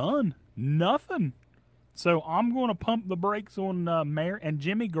he done? Nothing. So I'm going to pump the brakes on Mayer and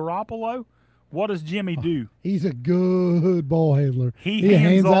Jimmy Garoppolo. What does Jimmy do? He's a good ball handler. He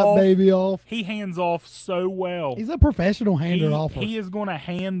hands off, that baby off. He hands off so well. He's a professional hander offer. He is going to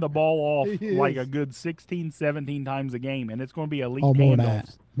hand the ball off He like is. a good 16, 17 times a game, and it's going to be elite more than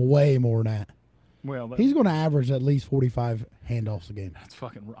handoffs. that. Way more than that. Well, He's going to average at least 45 handoffs a game. that's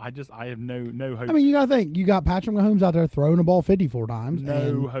fucking. I have no hopes. I mean, you got to think. You got Patrick Mahomes out there throwing the ball 54 times.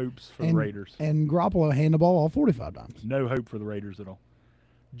 no hopes for the Raiders. And Garoppolo hand the ball all 45 times. No hope for the Raiders at all.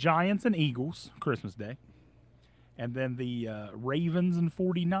 Giants and Eagles, Christmas Day. And then the Ravens and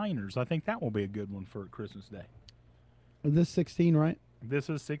 49ers. I think that will be a good one for Christmas Day. Is this 16, right? This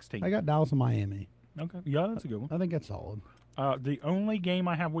is 16. I got Dallas and Miami. Okay. Yeah, that's a good one. I think that's solid. The only game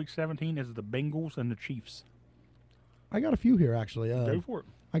I have week 17 is the Bengals and the Chiefs. I got a few here, actually. Go for it.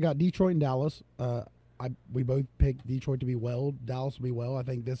 I got Detroit and Dallas. We both picked Detroit to be well. Dallas to be well. I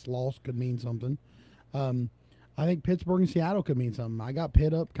think this loss could mean something. I think Pittsburgh and Seattle could mean something. I got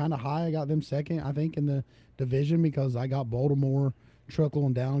Pitt up kind of high. I got them second, I think, in the division because I got Baltimore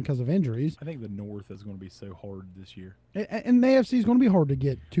trickling down because of injuries. I think the North is going to be so hard this year. And the AFC is going to be hard to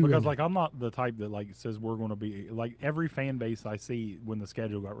get to. Because, like, I'm not the type that, like, says we're going to be, like, every fan base I see when the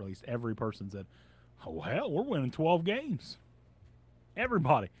schedule got released, every person said, oh, hell, we're winning 12 games.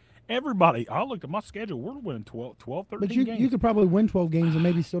 Everybody. I looked at my schedule. We're winning 12, 13 but games. you could probably win 12 games and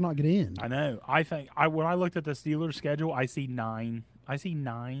maybe still not get in. I know. I think when I looked at the Steelers schedule, I see 9. I think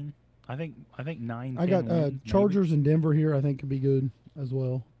 9. I 10 got wins, maybe. Chargers and Denver here. I think could be good as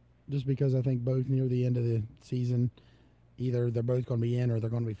well, just because I think both near the end of the season, either they're both going to be in or they're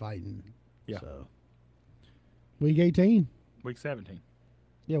going to be fighting. Yeah. So, week 18. Week 17.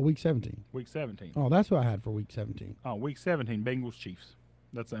 Yeah, week 17. Week 17. Oh, that's what I had for week 17. Oh, week 17, Bengals Chiefs.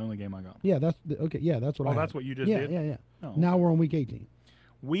 That's the only game I got. Yeah, okay. Yeah, that's what I Oh, had. that's what you just yeah, did? Yeah. Oh, Now okay. we're on week 18.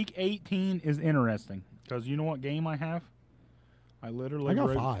 Week 18 is interesting because you know what game I have? I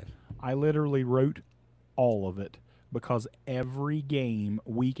got 5. I literally wrote all of it because every game,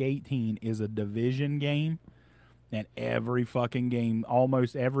 week 18, is a division game, and every fucking game,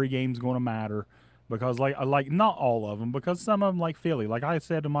 almost every game's going to matter because, like not all of them, because some of them, like Philly, like I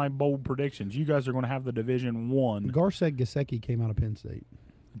said in my bold predictions, you guys are going to have the Division 1. Gar said Gesicki came out of Penn State.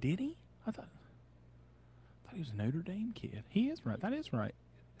 Did he? I thought he was a Notre Dame kid. He is right. That is right.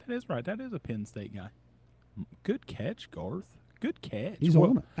 That is a Penn State guy. Good catch, Garth. Good catch. He's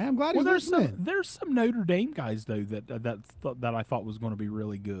on it. I'm glad he's listening. There's some Notre Dame guys though that I thought was going to be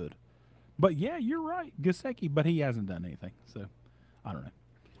really good. But yeah, you're right, Gesicki. But he hasn't done anything, so I don't know.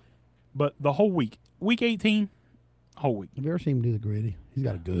 But the whole week 18, whole week. Have you ever seen him do the gritty? He's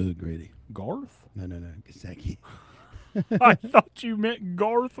got a good gritty. Garth? No, Gesicki. I thought you meant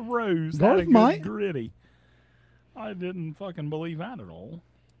Garth Rose. Garth had a good might. gritty. I didn't fucking believe that at all.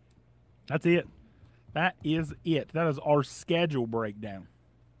 That's it. That is it. That is our schedule breakdown.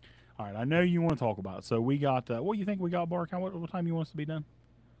 All right, I know you want to talk about it. So we got, what do you think we got, Bark? What time you want us to be done?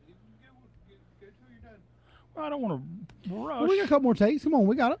 Go till you're done. Well, I don't want to rush. Well, we got a couple more takes. Come on,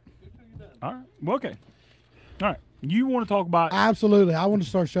 we got it. Go till you're done. All right. Well, okay. All right. You want to talk about, Absolutely. I want to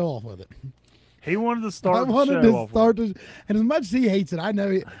start show off with it. he wanted to start I wanted the show to off start this, and as much as he hates it, I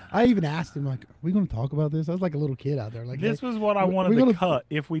know. I even asked him, like, "Are we going to talk about this?" I was like a little kid out there. Like, This hey, was what I we wanted to gonna- cut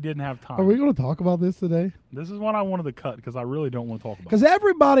if we didn't have time. Are we going to talk about this today? This is what I wanted to cut because I really don't want to talk about it. Because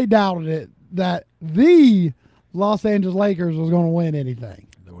everybody doubted it that the Los Angeles Lakers was going to win anything.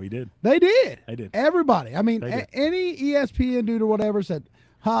 We did. They did. They did. Everybody. I mean, They did. any ESPN dude or whatever said,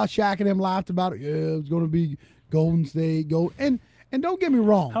 "Ha!" Shaq and him laughed about it. Yeah, it was going to be Golden State. And And don't get me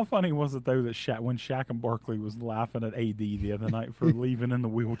wrong. How funny was it though that when Shaq and Barkley was laughing at AD the other night for leaving in the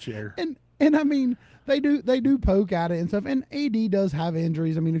wheelchair? And I mean, they do poke at it and stuff. And AD does have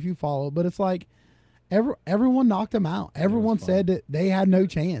injuries. I mean, if you follow, but it's like everyone knocked him out. Everyone said that they had no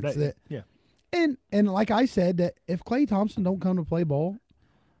chance. Yeah. And like I said, that if Klay Thompson don't come to play ball,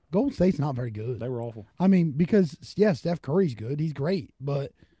 Golden State's not very good. They were awful. I mean, because Steph Curry's good. He's great.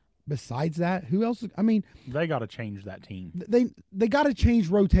 But besides that, who else? I mean, they got to change that team. They got to change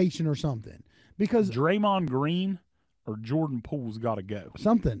rotation or something, because Draymond Green or Jordan Poole's got to go.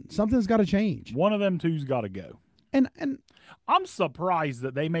 Something's got to change. One of them two's got to go. And I'm surprised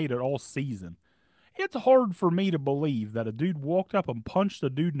that they made it all season. It's hard for me to believe that a dude walked up and punched a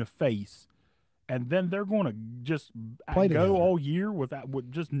dude in the face, and then they're going to just Play go together. all year with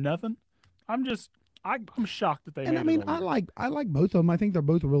just nothing. I'm shocked that they. And made I mean, it all I year. like both of them. I think they're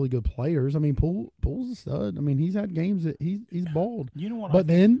both really good players. I mean, Poole's a stud. I mean, he's had games that he's balled. You know what? But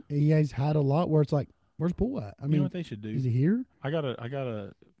then he has had a lot where it's like, where's Poole at? I You mean, know what they should do? is he here? I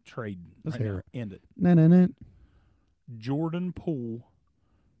gotta trade. Let's right hear now. it. End it. No. Jordan Poole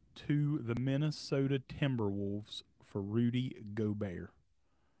to the Minnesota Timberwolves for Rudy Gobert.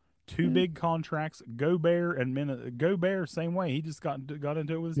 Two big contracts. Gobert and Gobert same way. He just got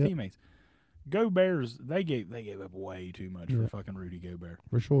into it with his teammates. Gobert's they gave up way too much for fucking Rudy Gobert.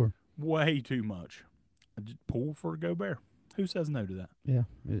 For sure. Way too much. Poole for Gobert. Who says no to that? Yeah.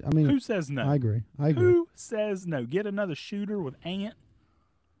 I mean, Who says no? I agree. Who says no? Get another shooter with Ant.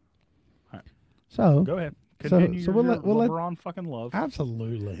 So Go ahead. Continue so your we'll let LeBron fucking love.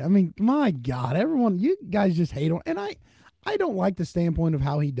 absolutely. I mean, my God, everyone, you guys just hate on, and I don't like the standpoint of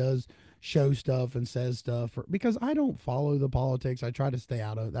how he does show stuff and says stuff, because I don't follow the politics. I try to stay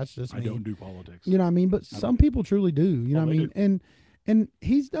out of it. That's just me. I don't do politics. You know what I mean? But some people truly do. You know what I they mean? do. And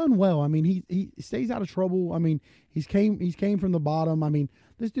he's done well. I mean, he stays out of trouble. I mean, he's came from the bottom. I mean,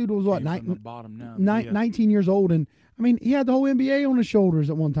 this dude was what, Came from the bottom now. 19 years old, and I mean, he had the whole NBA on his shoulders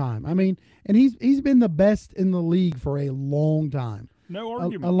at one time. I mean, and he's been the best in the league for a long time. No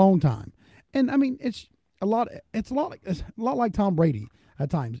argument. A long time. And I mean, it's a lot like Tom Brady at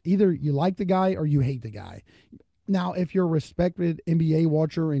times. Either you like the guy or you hate the guy. Now, if you're a respected NBA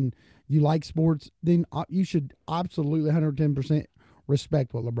watcher and you like sports, then you should absolutely 110%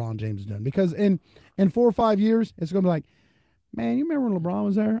 respect what LeBron James has done, because in 4 or 5 years, it's going to be like, man, you remember when LeBron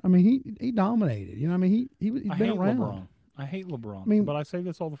was there? I mean, he dominated. You know what I mean? He's I been hate around. LeBron. I hate LeBron. I mean- but I say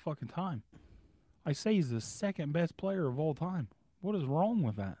this all the fucking time. I say he's the second best player of all time. What is wrong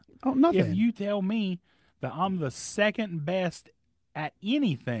with that? Oh, nothing. If you tell me that I'm the second best at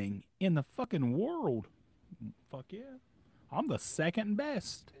anything in the fucking world, fuck yeah. I'm the second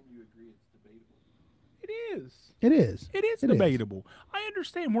best. And you agree it's debatable. It is. It is. It is debatable. I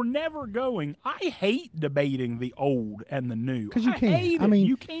understand. We're never going. I hate debating the old and the new. Because you I can't. hate I it. mean,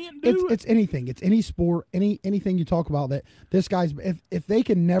 you can't do it. It's anything. It's any sport. Anything you talk about that this guy's. If they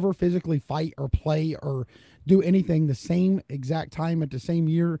can never physically fight or play or do anything the same exact time at the same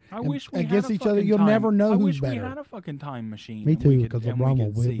year I wish we against had a each other, fucking you'll time. never know I who's wish better. we had a fucking time machine. Me and we too, could- because and we LeBron will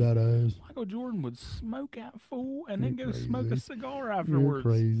could whip see. that ass. Michael Jordan would smoke that fool and then You're go smoke a crazy. cigar You're afterwards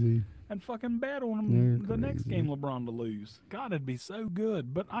crazy. and fucking bet on You're him the next crazy. game LeBron to lose. God, it'd be so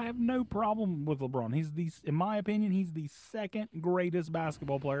good. But I have no problem with LeBron. In my opinion, he's the second greatest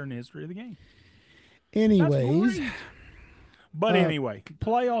basketball player in the history of the game. That's Anyways, great. But anyway,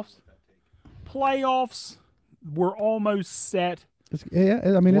 playoffs. We're almost set. it's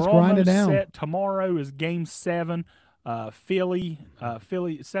grinding almost down. set. Tomorrow is Game 7. Philly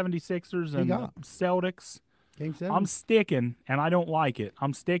 76ers and got? Celtics. Game 7. I'm sticking, and I don't like it.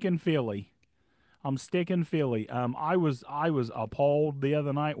 I'm sticking Philly. I was appalled the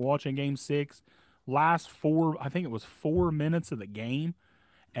other night watching Game 6. Last 4 minutes of the game,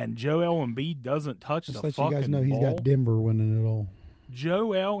 and Joel Embiid doesn't touch Just the let fucking you guys know he's ball. got Denver winning it all.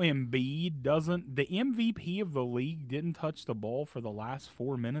 Joel Embiid doesn't. The MVP of the league didn't touch the ball for the last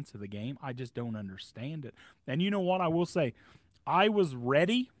 4 minutes of the game. I just don't understand it. And you know what? I will say, I was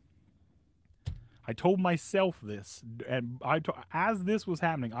ready. I told myself this, and as this was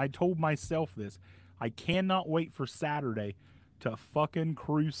happening, I told myself this. I cannot wait for Saturday to fucking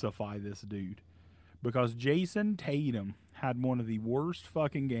crucify this dude, because Jason Tatum had one of the worst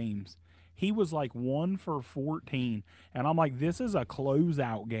fucking games. He was like 1 for 14, and I'm like, this is a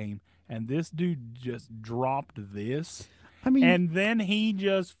closeout game, and this dude just dropped this. I mean, And then he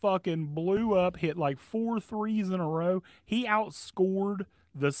just fucking blew up, hit like 4 threes in a row. He outscored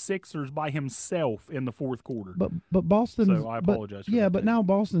the Sixers by himself in the fourth quarter. But Boston. So I apologize for yeah, that but take. now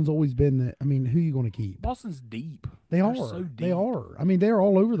Boston's always been the. I mean, who are you going to keep? Boston's deep. They They're are. so deep. They are. I mean, they're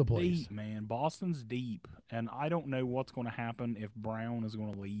all over the place. Deep, man. Boston's deep. And I don't know what's going to happen if Brown is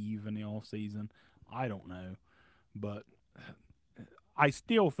going to leave in the offseason. I don't know. But I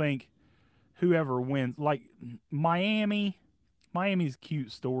still think whoever wins, like Miami's a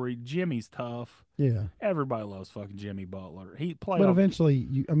cute story. Jimmy's tough. Yeah. Everybody loves fucking Jimmy Butler. But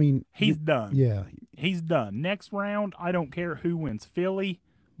eventually, he's done. Yeah. He's done. Next round, I don't care who wins. Philly,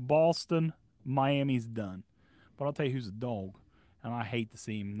 Boston, Miami's done. But I'll tell you who's a dog, and I hate to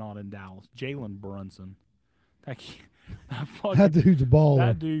see him not in Dallas. Jalen Brunson. That dude's a baller.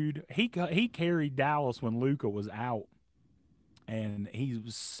 That dude, he carried Dallas when Luka was out, and he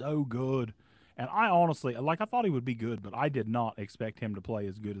was so good. And I honestly, I thought he would be good, but I did not expect him to play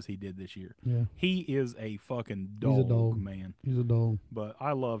as good as he did this year. Yeah. He is a fucking dog, He's a dog. man. He's a dog. But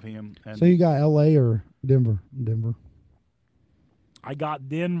I love him. And so you got L.A. or Denver? Denver. I got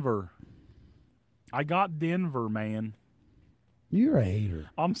Denver. Man. You're a hater.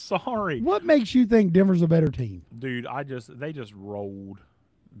 I'm sorry. What makes you think Denver's a better team? Dude, they just rolled.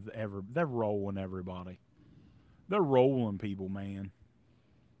 They're rolling everybody. They're rolling people, man.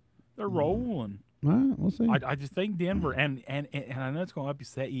 They're rolling. All right, we'll see. I just think Denver, and I know it's going to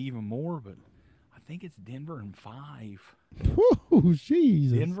upset you even more, but I think it's Denver in 5. Whoa,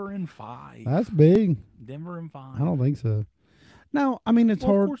 Jesus. Denver in 5. That's big. Denver in 5. I don't think so. No, I mean, it's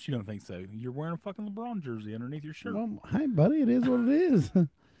Well, hard. of course you don't think so. You're wearing a fucking LeBron jersey underneath your shirt. Well, hey, buddy, it is what it is.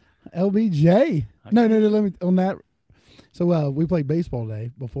 LBJ. No, let me on that. So we played baseball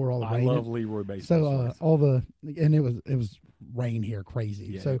today before all the rain. I love Leroy baseball. So and it was rain here, crazy.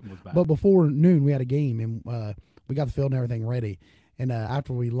 Yeah, so, it was bad. but before noon we had a game and we got the field and everything ready. And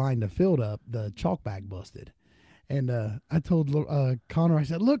after we lined the field up, the chalk bag busted. And I told Connor, I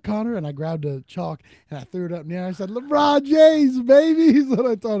said, "Look, Connor," and I grabbed the chalk and I threw it up in the air. I said, "LeBron James, baby," is what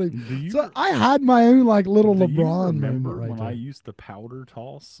I told him. So I had my own like little LeBron moment right when there. I used to powder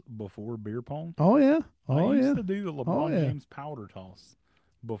toss before beer pong? Oh yeah, I used to do the LeBron yeah. James powder toss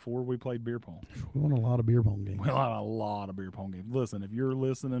before we played beer pong. We won a lot of beer pong games. We had a lot of beer pong games. Listen, if you're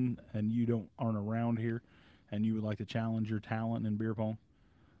listening and you aren't around here, and you would like to challenge your talent in beer pong,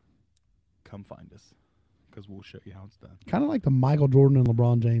 come find us. Because we'll show you how it's done. Kind of like the Michael Jordan and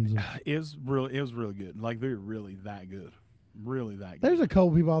LeBron James. It was really good. Like, they're really that good. Really that good. There's a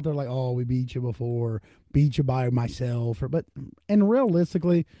couple people out there like, "Oh, we beat you before, beat you by myself," and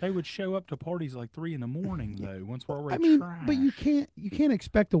realistically, they would show up to parties like 3 a.m. though. Once we're already trash. but you can't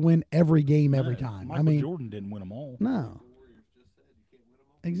expect to win every game every No, time. Michael Jordan didn't win them all. No,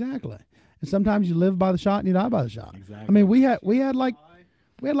 exactly. And sometimes you live by the shot and you die by the shot. Exactly. I mean, we had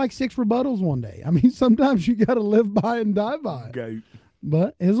like 6 rebuttals one day. I mean, sometimes you got to live by it and die by it. Goat.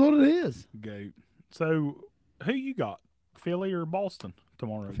 But it's what it is. Goat. So, who you got? Philly or Boston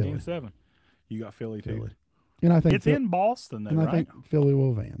tomorrow? Philly. Game 7. You got Philly too. Philly. And I think It's in Boston though, and I right? think Philly will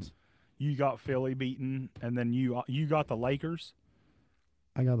advance. You got Philly beaten, and then you got the Lakers.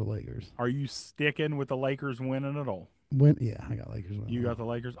 I got the Lakers. Are you sticking with the Lakers winning it all? I got Lakers winning. You got the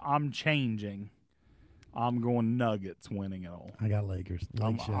Lakers. I'm changing. I'm going Nuggets winning it all. I got Lakers.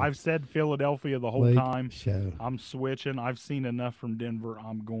 I've said Philadelphia the whole Lake time. Show. I'm switching. I've seen enough from Denver.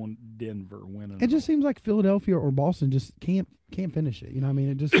 I'm going Denver winning. It just seems like Philadelphia or Boston just can't finish it. You know what I mean?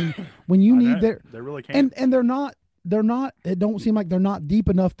 It just seems when you need their they really can't. and they're not it don't seem like they're not deep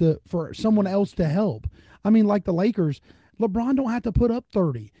enough for someone else to help. I mean, like the Lakers, LeBron don't have to put up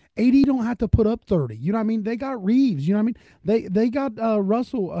 30. AD don't have to put up 30. You know what I mean? They got Reeves. You know what I mean? They got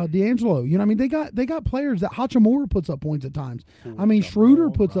Russell D'Angelo. You know what I mean? They got players that Hachimura puts up points at times. I mean, Schroeder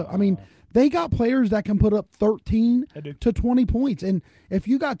puts up. I mean, they got players that can put up 13 to 20 points. And if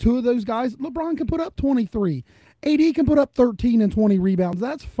you got 2 of those guys, LeBron can put up 23. AD can put up 13 and 20 rebounds.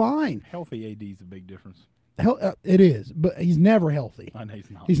 That's fine. Healthy AD is a big difference. It is, but he's never healthy. I know he's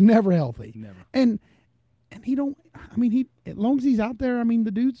not. He's never healthy. Never. And he don't. I mean, as long as he's out there, I mean,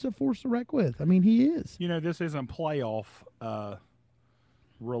 the dude's a force to wreck with. I mean, he is. You know, this isn't playoff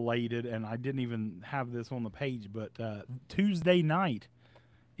related, and I didn't even have this on the page, but Tuesday night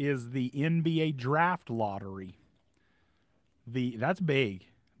is the NBA draft lottery. That's big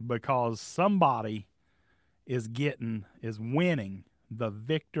because somebody is winning the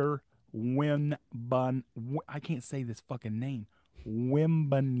Victor I can't say this fucking name.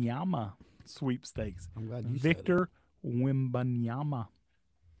 Wembanyama sweepstakes. I'm glad you Victor Wembanyama.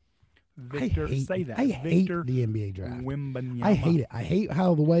 Victor, say that. I Victor hate the NBA draft. Wembanyama. I hate it. I hate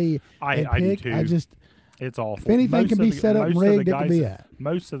how the way I pick. do too. It's awful. If anything can be set up and rigged, it can be at.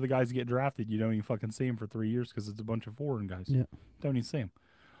 Most of the guys get drafted. You don't even fucking see them for 3 years because it's a bunch of foreign guys. Yeah. Don't even see them.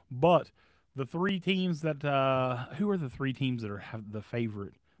 But the three teams that who are the three teams that have the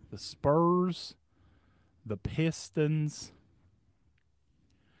favorite? The Spurs, the Pistons.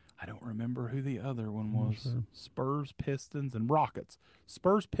 I don't remember who the other one was. Sure. Spurs, Pistons, and Rockets.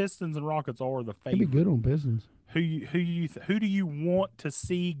 Spurs, Pistons, and Rockets are the Could be favorite. good on Pistons. Who do you want to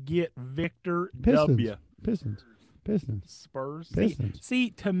see get Victor Pistons. W? Pistons. Spurs. Pistons. See,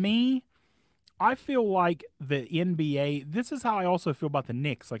 to me, I feel like the NBA. This is how I also feel about the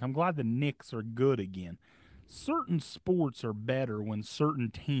Knicks. Like, I'm glad the Knicks are good again. Certain sports are better when certain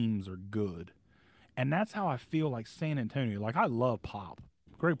teams are good, and that's how I feel like San Antonio. Like, I love Pop.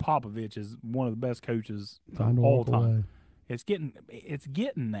 Greg Popovich is one of the best coaches Time of to all walk time. away. It's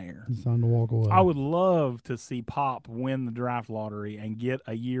getting there. It's time to walk away. I would love to see Pop win the draft lottery and get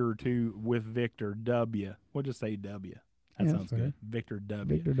a year or two with Victor W. We'll just say W. That Yeah, sounds that's good. Victor W.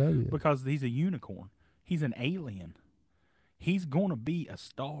 Victor W. Because he's a unicorn. He's an alien. He's going to be a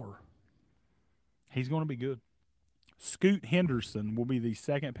star. He's going to be good. Scoot Henderson will be the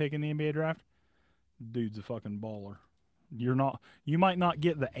second pick in the NBA draft. Dude's a fucking baller. You might not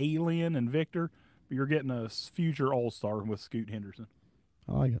get the alien and Victor, but you're getting a future all-star with Scoot Henderson.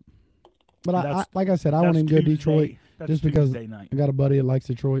 I like it. But That's- like I said, I want That's him to go Tuesday- Detroit that's just because Tuesday night. I got a buddy that likes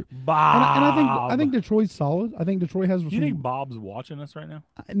Detroit. Bob. And I think Detroit's solid. I think Detroit has. You think Bob's watching us right now?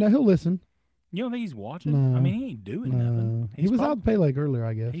 No, he'll listen. You don't think he's watching? No. I mean, he ain't doing nothing. He was out at Pay Lake earlier,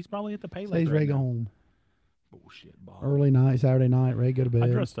 I guess. He's probably at the Pay Lake Stays right ready to go now. home. Bullshit, Bob. Early night, Saturday night, ready to go to I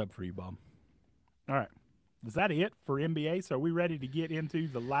bed. dressed up for you, Bob. All right. Is that it for NBA? So are we ready to get into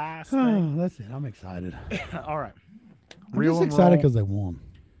the last thing? That's it. I'm excited. All right. I'm just excited because they won.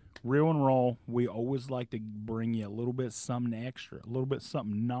 Real and raw, we always like to bring you a little bit something extra, a little bit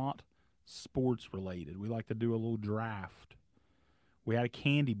something not sports related. We like to do a little draft. We had a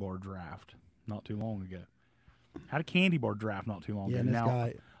candy bar draft not too long ago. Had a candy bar draft not too long Yeah, ago. and this Now,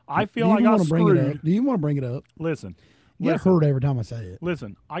 guy. I feel do you like I wanna got bring it screwed. up? Do you want to bring it up? Listen, You get listen, hurt every time I say it.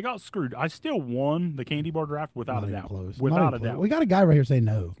 listen. I got screwed. I still won the candy bar draft without Not a even doubt. close. Not Without even a close. doubt. We got a guy right here saying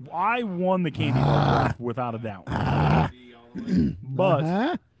no. I won the candy bar draft without a doubt. But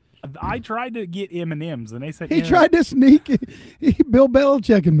Uh-huh. I tried to get M&Ms, and they said He tried to sneak. Bill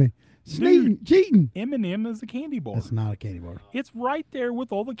Belichicking me. Sneaking, cheating. M&M is a candy bar. That's not a candy bar. It's right there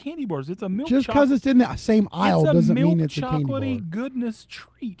with all the candy bars. It's a milk Just because it's in the same aisle it's a doesn't milk mean it's a candy bar. chocolatey goodness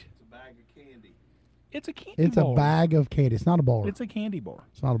treat. It's a bag of candy. It's a candy It's bar. a bag of candy. It's not a bar. It's a candy bar.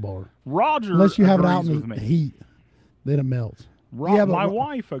 It's not a bar. Roger Unless you have it out agrees in with the me. heat, then it melts. My but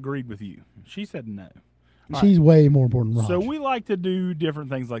wife agreed with you. She said no. All She's way more important than So Raj. we like to do different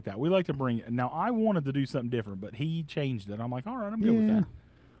things like that. We like to bring it. Now, I wanted to do something different, but he changed it. I'm like, all right, I'm good with Yeah. that.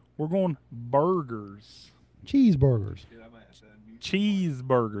 We're going burgers. Cheeseburgers. Dude, I might have to unmute.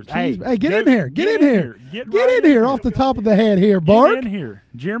 Cheeseburgers. Hey, Hey, get go- in here. Get in here. Get Get right in here off the top of the head here, Get Bark. in here.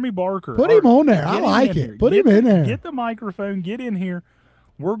 Jeremy Barker. Put him on there. Get I him like in it. here. Put Get him in the- there. Get the microphone. Get in here.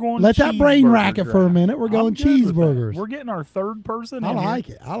 We're going Let that brain cheeseburger rack it for a draft. minute. We're I'm going good with that. cheeseburgers. We're getting our third person I in like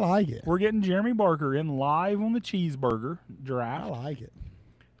here. it. I like it. We're getting Jeremy Barker in live on the cheeseburger draft. I like it.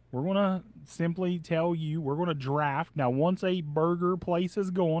 We're going to simply tell you we're going to draft. Now, once a burger place is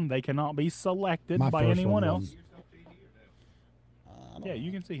going, they cannot be selected My by first anyone one else. I don't Yeah, know.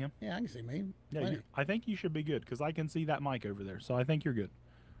 you can see him. Yeah, I can see me. Yeah, Plenty. I think you should be good because I can see that mic over there. So I think you're good.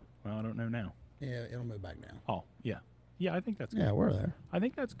 Well, I don't know now. Yeah, it'll move back now. Oh, yeah. Yeah, I think that's good. Yeah, we're there. I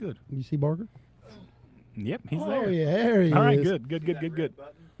think that's good. You see Barker? Yep, he's Oh, there. yeah, there he All right, is. good. Button.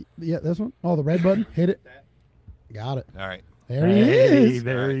 Yeah, this one. Oh, the red button. Hit it. Got it. All right. There he Hey, is.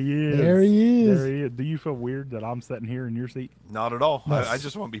 there he is. There he is. There he is. Do you feel weird that I'm sitting here in your seat? Not at all. That's- I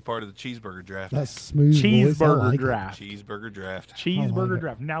just want to be part of the cheeseburger draft. That's smooth voice. I Cheeseburger like it. draft. Cheeseburger draft. Cheeseburger it.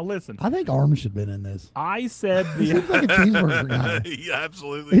 draft. Now listen, I think Arm should have been in this. I said He seems the like a cheeseburger guy. He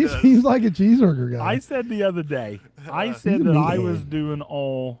absolutely He does. seems like a cheeseburger guy. I said the other day, I said He's a that I meathead. was doing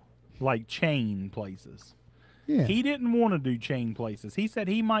all like chain places. yeah. He didn't want to do chain places. He said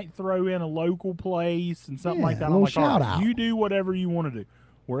he might throw in a local place and something Yeah, like that. a I'm little like, all right, shout out. you do whatever you want to do.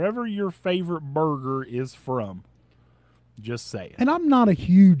 Wherever your favorite burger is from, just say it. And I'm not a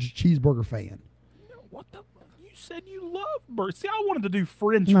huge cheeseburger fan. What the? You said you love burgers. See, I wanted to do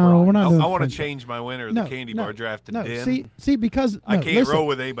French No, fries. we're not I, doing I want to French change my winner of No, the candy no, bar draft to No, Den. see, because I no, can't listen, roll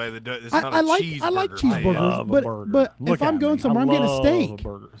with anybody that does. It's not I a like cheeseburger. I like fan. cheeseburgers, love a but burger. but Look if I'm at going me. somewhere, I I'm getting a love steak.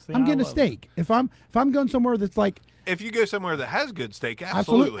 burger. See, I'm I getting a love it. steak. If I'm going somewhere that's like If you go somewhere that has good steak,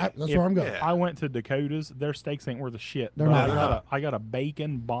 absolutely, absolutely. that's If where I'm going. yeah. I went to Dakota's. Their steaks ain't worth a shit. They're But not. I got a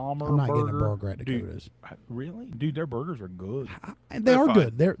bacon bomber I'm not burger. getting a burger at Dude, Dakota's. really? Dude, their burgers are good. And they They're are fine.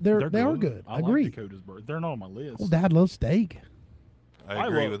 good. They are good. I Agree. like Dakota's burger. They're not on my list. Well, Dad loves steak. I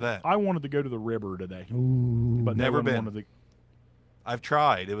agree love- with that. I wanted to go to the River today, Ooh, but Never no one been. wanted to. I've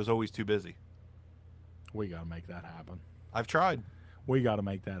tried. It was always too busy. We got to make that happen. I've tried. We got to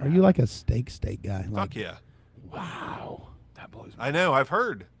make that Are happen. you like a steak guy? Fuck Like, yeah. Wow. That blows me. I know. I've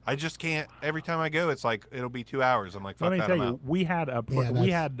heard. I just can't. Every time I go, it's like it'll be 2 hours. I'm like, fuck Let me that. tell I'm you, out. we had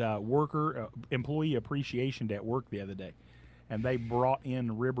Yeah, employee appreciation day at work the other day, and they brought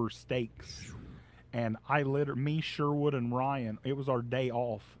in ribber steaks, and me, Sherwood, and Ryan. It was our day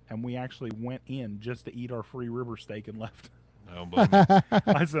off, and we actually went in just to eat our free ribber steak and left. I don't blame you.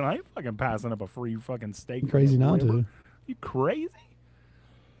 I said, I ain't fucking passing up a free fucking steak. for crazy a not ribber. to. You crazy?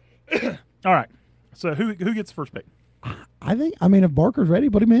 All right. So who gets the first pick? I think. I mean, if Barker's ready,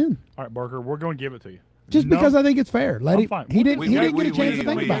 put him in. All right, Barker, we're going to give it to you. Just No, because I think it's fair. Let I'm him. fine. He didn't. We- He we- didn't get a we- chance to we-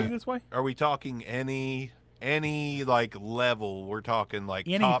 think we- about go it. this way. Are we talking any like level? We're talking like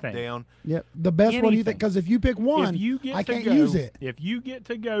top Anything. down. Yeah, the best one you Anything. think? Because if you pick one, If you get I to can't go, use it. If you get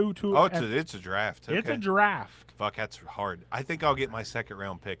to go to Oh, it's a draft. it's a Okay. draft. Fuck, that's hard. I think I'll get my second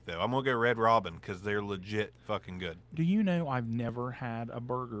round pick though. I'm gonna go Red Robin because they're legit fucking good. Do you know I've never had a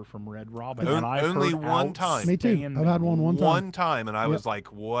burger from Red Robin? On- and I've only heard one time. Me too. outstanding- I've had one time. One time, and I Yep. was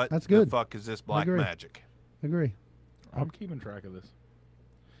like, "What That's the good. fuck is this black agree. magic?" Agree. I'm keeping track of this.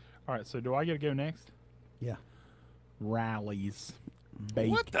 All right, so do I get to go next? Yeah. Rallies.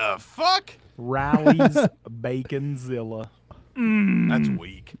 What the fuck? Rallies Baconzilla. That's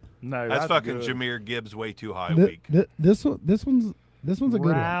weak. No, That's fucking good. Jameer Gibbs way too high Th- weak. th- this one's a good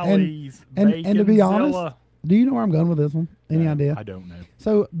one. Rallies And to be honest, Baconzilla. do you know where I'm going with this one? Any No, idea? I don't know.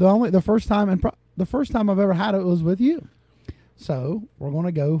 So the first time I've ever had it was with you. So we're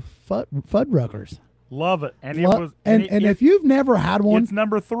gonna go Fuddruckers. Love it. And Lo- it was and it- if you've never had one, it's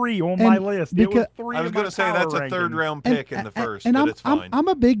number 3 on my list. It was because- 3 I was in my gonna say power that's a rankings. third round and- pick in the first, and but I'm, it's fine. I'm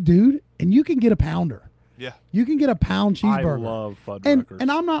a big dude, and you can get a pounder. Yeah. You can get a pound cheeseburger. I love and Fuddruckers.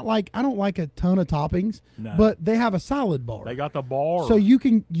 and I'm not like I don't like a ton of toppings, No. but they have a salad bar. They got the bar. So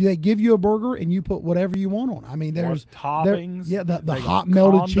they give you a burger and you put whatever you want on. I mean, there's toppings. Yeah, the they got hot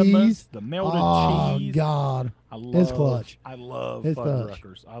melted condiments, cheese. The melted Oh cheese. God, I love, it's clutch. I love It's clutch.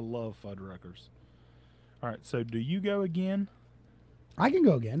 Fuddruckers. I love Fuddruckers. All right, so do you go again? I can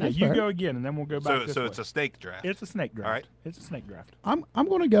go again. Yeah, That's you fair. go again, and then we'll go back So this so way. it's a snake draft. It's a snake draft. All right. It's a snake draft. I'm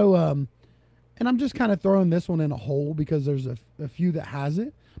going to go. And I'm just kind of throwing this one in a hole because there's a few that has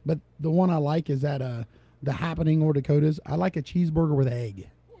it, but the one I like is that the Happening or Dakotas. I like a cheeseburger with egg.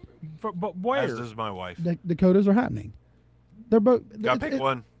 But where? As does my wife. The Dakotas are Happening. They're both. Gotta pick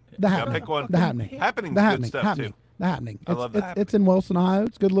one. The Gotta Happening. pick one. The Happening. Happening's The good Happening. stuff Happening. too. The Happening. I love the it's Happening. in Wilson, Ohio.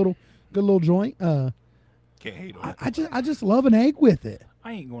 It's good little joint. Can't hate on it. I just love an egg with it.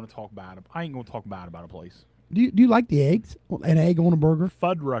 I ain't going to talk bad. I ain't going to talk bad about a place. Do you like the eggs? An egg on a burger?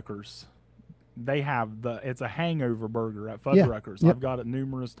 Fuddruckers. They have it's a hangover burger at Yeah. Fuddruckers. Yep. I've got it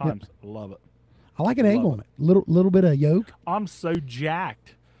numerous times. Love it. I like an egg Love on it. Little bit of yolk. I'm so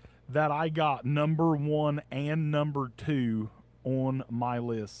jacked that I got number 1 and number 2 on my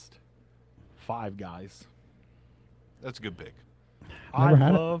list. Five Guys. That's a good pick. Never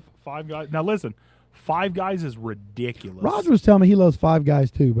had it. love Five Guys. Now listen, Five Guys is ridiculous. Roger was telling me he loves Five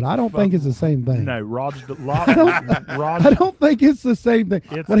Guys too, but I don't think it's the same thing. No, Roger. I Roger. don't think it's the same thing.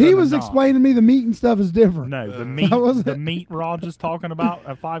 It's But he the was not. explaining to me the meat and stuff is different. No, wasn't- the meat Raj is talking about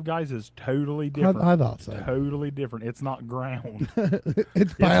at Five Guys is totally different. I thought so. Totally different. It's not ground.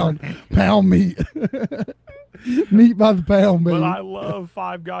 It's pound meat. Meat by the pound, baby. But I love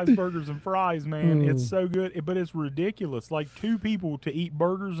Five Guys burgers and fries, man. It's so good, but it's ridiculous. Like 2 people to eat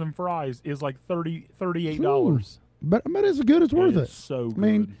burgers and fries is like $38. But it's good. It's worth it. It's so good.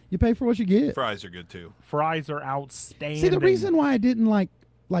 I mean, you pay for what you get. Fries are good too. Fries are outstanding. See, the reason why I didn't like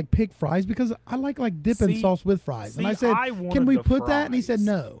pick fries because I like dipping See- sauce with fries, and I see, said, I wanted "Can we the put that?" And he said, fries.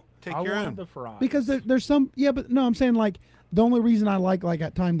 "No." Take I your wanted own. the fries Because there's some, yeah, but no, I'm saying the only reason I like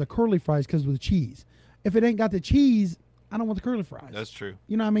at time the curly fries because with cheese. If it ain't got the cheese, I don't want the curly fries. That's true.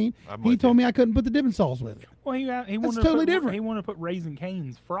 You know what I mean? I'm He with told you. me I couldn't put the dipping sauce with it. Well, he wanted to totally put, different. He wanted to put Raising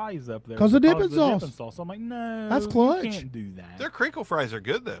Cane's fries up there 'Cause of because dipping the sauce. I'm like, no, That's you clutch. can't do that. Their crinkle fries are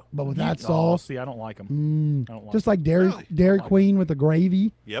good though. But with You- that oh, sauce, see, I don't like them. I don't like just like Dairy Really? Queen with the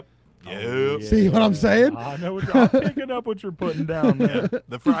gravy. Yep. Yep. Oh, yeah. See what I'm saying? I know. I'm picking up what you're putting down there.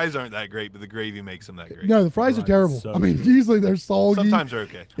 The fries aren't that great, but the gravy makes them that great. No, the fries are Right, terrible. so I mean, good. usually they're soggy. Sometimes they're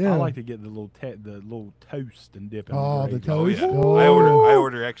okay. Yeah. I like to get the little toast and dip in Oh, the the gravy. toast. Oh yeah. Oh. I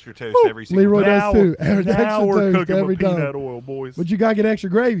order extra toast every single Leroy time. does too. Now Extra we're toast cooking every with peanut time. oil, boys. But you gotta get extra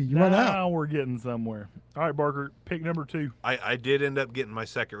gravy. You run out. Now we're getting somewhere. All right, Barker, pick number 2. I did end up getting my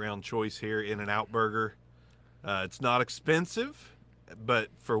second round choice here, In-N-Out Burger. It's not expensive, but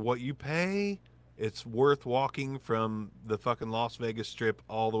for what you pay, It's worth walking from the fucking Las Vegas Strip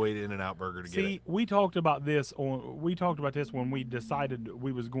all the way to In-N-Out Burger to get it. See, we talked about this when we decided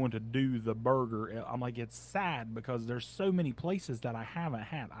we was going to do the burger. I'm like, it's sad because there's so many places that I haven't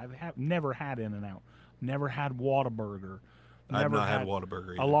had. I've never had In-N-Out, never had Whataburger. I've Never not had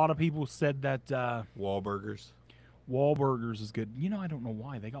Whataburger either. A lot of people said that Wahlburgers. Wahlburgers is good. I don't know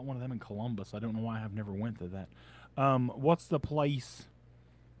why. They got one of them in Columbus. I don't know why I've never went to that. What's the place?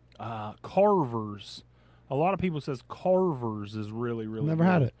 Carver's. A lot of people says Carver's is really, really Never good.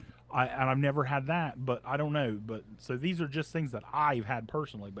 had it. And I've never had that, but I don't know. But so these are just things that I've had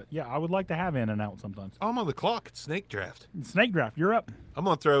personally. But yeah, I would like to have In-N-Out sometimes. I'm on the clock. It's Snake Draft. Snake Draft, you're up. I'm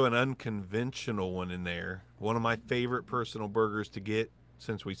going to throw an unconventional one in there. One of my favorite personal burgers to get,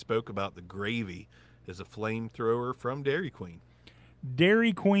 since we spoke about the gravy, is a flamethrower from Dairy Queen.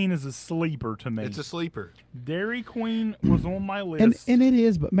 Dairy Queen is a sleeper to me. It's a sleeper. Dairy Queen was on my list. And it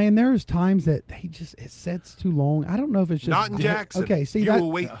is, but man, there's times that it sets too long. I don't know if it's just Not in Jackson. Okay, see you that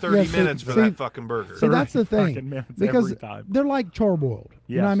will wait 30 yeah, minutes for see- that fucking burger. See, that's the 30 thing fucking minutes because every time. they're like charboiled.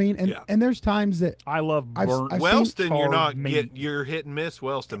 You know what I Yes. mean? And Yeah. and there's times that I love I've- burnt. I've Wellston, you're charred not meat. you're hit and miss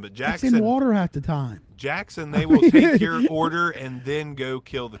Wellston, but it's Jackson, in water half the time. Jackson, they will take your order and then go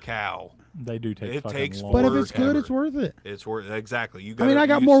kill the cow. They do take It fucking takes long. But if Or it's good, ever. it's worth it. It's worth exactly. You I mean, I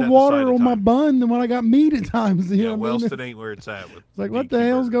got you more set aside water a on my time. bun than when I got meat at times. You Yeah, know what I mean? Wellston It's ain't where it's at with. like, what the DQ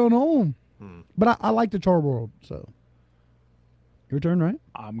hell's burger. going on? But I like the charboiled. So, your turn, right?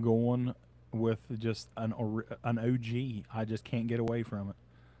 I'm going with just an OG. I just can't get away from it.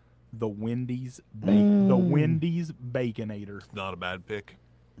 The Wendy's Baconator. It's not a bad pick.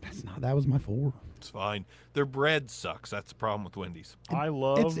 That's not. That was my 4. It's fine. Their bread sucks. That's the problem with Wendy's. I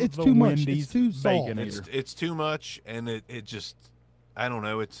love it's the too much. It's Wendy's too soft. Baconator. It's too much, and it just I don't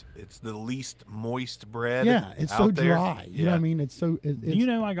know. It's the least moist bread. Yeah, it's so out there. dry. You know what I mean? It's so. It's, Do you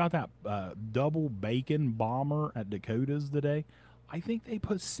know I got that double bacon bomber at Dakota's today? I think they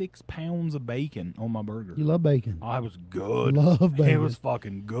put 6 pounds of bacon on my burger. you love bacon. I was good. Love It bacon. was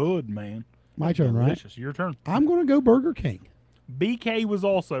fucking good, man. My turn, right? Delicious. Your turn. I'm going to go Burger King. BK was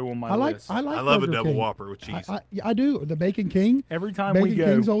also on my I like. list. I like. I love Burger a double King. Whopper with cheese. I do. The Bacon King. Every time Bacon we go,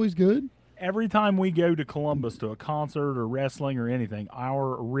 King's always good. every time we go to Columbus to a concert or wrestling or anything,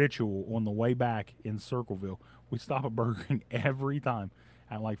 our ritual on the way back in Circleville, we stop at Burger King every time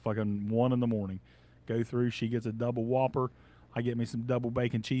at like fucking 1 in the morning. Go through, she gets a double Whopper, I get me some double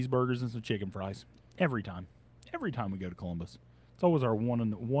bacon cheeseburgers and some chicken fries. Every time we go to Columbus, it's always our 1 in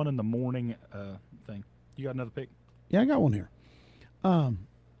the morning thing. You got another pick? Yeah, I got one here.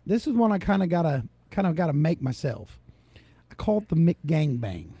 This is one I kind of gotta make myself. I call it the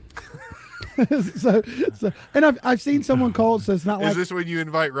McGangbang. so, and I've seen someone call it. So it's not Is like this when you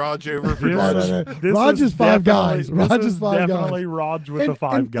invite Raj over for This No, lunch? no, no. This Raj is Five definitely- Guys. Raj this is Five Guys. definitely Raj with the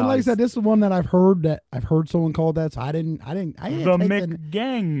Five and Guys. like I said, this is one that I've heard someone call that. So I didn't the take the-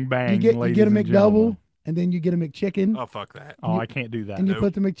 McGangbang. you get a ladies and McDouble gentlemen. and then you get a McChicken Oh fuck that. Oh, I can't do that. and you Nope.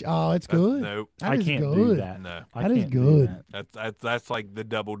 put the Oh, it's good. Nope. That I is can't good. do that. No. I That is can't do good. that. That's like the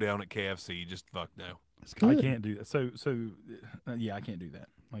double down at KFC. Just fuck no. It's good. I can't do that. So yeah, I can't do that.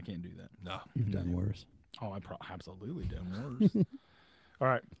 I can't do that. No. You've done worse. Oh, I absolutely done worse. All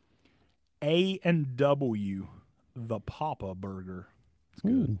right, A&W, the Papa Burger. It's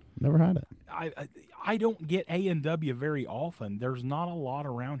good. Ooh, never had it. I don't get A&W very often. There's not a lot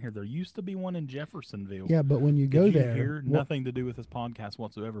around here. There used to be one in Jeffersonville. Yeah, but when you Did go you there, hear? what- Nothing to do with this podcast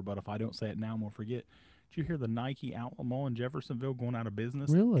whatsoever. But if I don't say it now, I'm gonna forget. Did you hear the Nike outlet mall in Jeffersonville going out of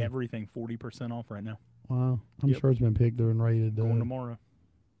business? Really? Everything 40% off right now. wow, I'm Yep. sure it's been picked there and rated. Going tomorrow.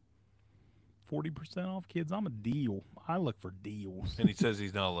 40% off, kids. I'm a deal. I look for deals. And he says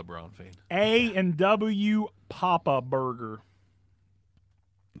he's not a LeBron fan. A&W Papa Burger.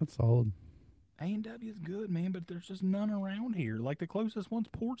 That's solid. A&W is good, man, but there's just none around here. Like the closest one's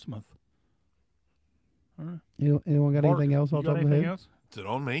Portsmouth. All right. Anyone got Mark, anything else you off got top of the anything head? else? Is it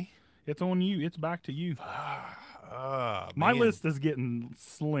on me? It's on you. It's back to you. My Man. list is getting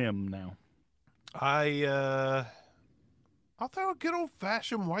slim now. I'll throw a good old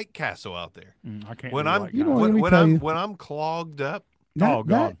fashioned White Castle out there. I can't. When do I'm White You know Castle. what? Let me when tell I'm you. when I'm clogged up, Oh,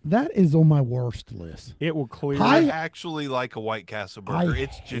 God. That is on my worst list. It will clear. I I- actually like a White Castle I burger.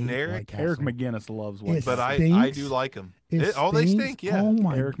 It's hate generic, White Eric Castle. McGinnis loves White It Castle. but I stinks. do like them. It Oh, they stinks. stink. Yeah, Oh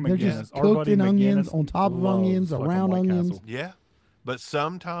my! Eric They're McGinnis, just our cooked buddy in onions McGinnis on top of loves onions, fucking around White onions. Castle. yeah. But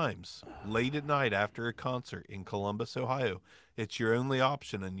sometimes late at night after a concert in Columbus, Ohio, it's your only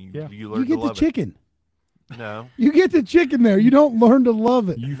option, and you Yeah. you learn You get to the love chicken. it. No, You get the chicken there. You don't learn to love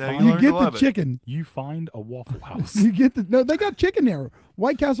it. You No, find, you You learn get to the love it. chicken. you find a Waffle House. You get the no. They got chicken there.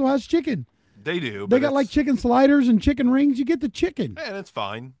 White Castle has chicken. They do. They but got like it's- chicken sliders and chicken rings. You get the chicken. And it's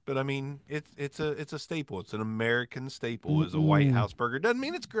fine, but I mean, it's a staple. It's an American staple. Is a White House burger. Doesn't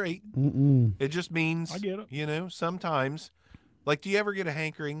mean it's great. It just means I get it. You know, sometimes, like, do you ever get a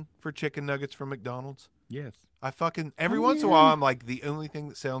hankering for chicken nuggets from McDonald's? Yes. I fucking every once in a while I'm like, the only thing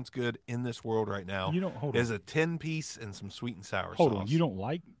that sounds good in this world right now You don't hold is on. a 10-piece and some sweet and sour Hold sauce. on. You don't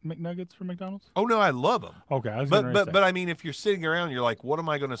like McNuggets from McDonald's? Oh no, I love them. Okay, I was But gonna but say. but I mean, if you're sitting around, you're like, what am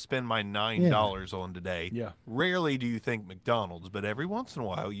I going to spend my $9 on today? Yeah. Rarely do you think McDonald's, but every once in a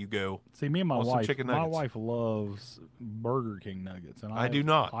while you go. See, me and my want some wife. chicken My nuggets. wife loves Burger King nuggets, and I do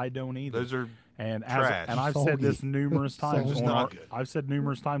not. I don't either. Those are and trash. I've Soggy. said this numerous times Soggy. on Not our. good. I've said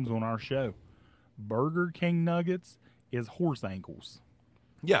numerous times on our show. Burger King nuggets is horse ankles.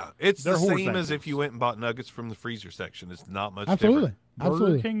 yeah. It's They're the horse same as if ankles. you went and bought nuggets from the freezer section. It's not much Absolutely. different. Burger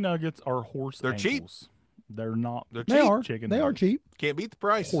Absolutely. King nuggets are horse. They're cheap. ankles. They're not. They're They cheap. are. Chicken They are nuggets. cheap, Can't beat the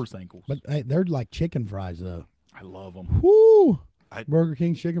price. horse ankles. but hey, they're like chicken fries though. I love them. Woo! I- Burger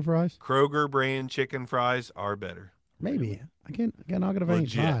King chicken fries. Kroger brand chicken fries are better. Maybe I can't knock it if I ain't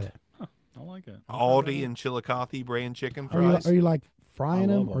Legit. tried it. I like it. Aldi and Chillicothe brand chicken Are you, fries. are you like frying I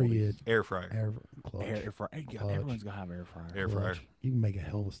them love or all you these. Air fryer. air clutch? Air fryer. Hey, Clutch. everyone's gonna have air fryer. Air fryer. Clutch. You can make a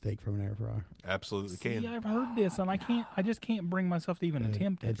hell of a steak from an air fryer. Absolutely See, can. I've heard this, and I just can't bring myself to even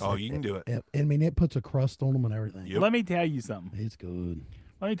attempt it. Oh, you can do it. I mean, it puts a crust on them and everything. Yep. Let me tell you something. It's good.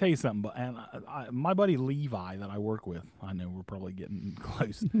 Let me tell you something. And my buddy Levi that I work with, I know we're probably getting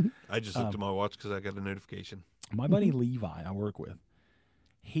close. I just looked at my watch because I got a notification. My buddy Levi I work with,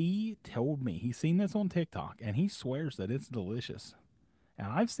 he told me he's seen this on TikTok, and he swears that it's delicious. And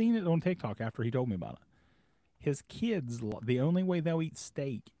I've seen it on TikTok after he told me about it. His kids, the only way they'll eat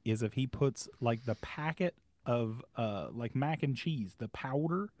steak is if he puts like the packet of like mac and cheese, the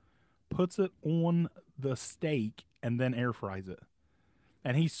powder, puts it on the steak and then air fries it.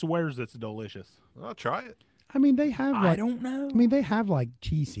 And he swears it's delicious. I'll try it. I mean, they have like. I don't know. I mean, they have like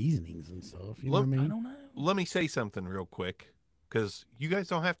cheese seasonings and stuff. You know Look, what I I mean? don't know. Let me say something real quick because you guys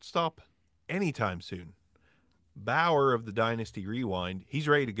don't have to stop anytime soon. Bauer of the Dynasty Rewind, he's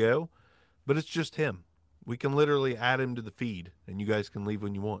ready to go, but it's just him. We can literally add him to the feed, and you guys can leave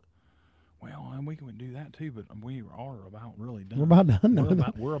when you want. Well, and we can do that too, but we are about really done. We're about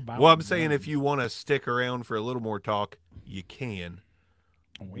done. We're about Well, I'm saying done. if you want to stick around for a little more talk, you can.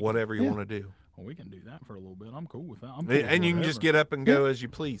 Whatever you Yeah. want to do. Well, we can do that for a little bit. I'm cool with that. I'm cool And with you can just whatever. get up and go as you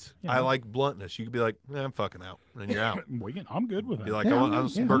please. Yeah. I like bluntness. You could be like, I'm fucking out. And you're out. I'm good with that. Be like, Yeah, I want I'm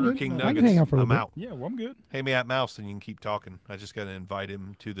some good. Burger I'm King good. I can nuggets. hang out for a I'm little out. Yeah, well, I'm good. Hey me at Mouse and you can keep talking. I just got to invite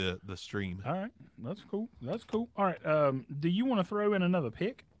him to the stream. All right, that's cool. That's cool. All right. Do you want to throw in another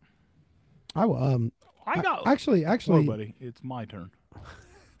pick? I will. I got. Actually, Whoa, buddy, it's my turn.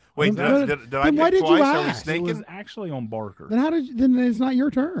 Wait, Then- did I then why pick did you twice? Are we ask? It was sneaking? actually on Barker. then how did? Then it's not your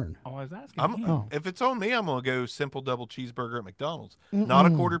turn. Oh, I was asking him. Oh. If it's on me, I'm gonna go simple double cheeseburger at McDonald's. Not a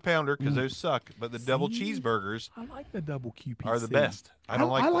quarter pounder because those suck. But the double See? cheeseburgers I like the double QPC. are the best. I don't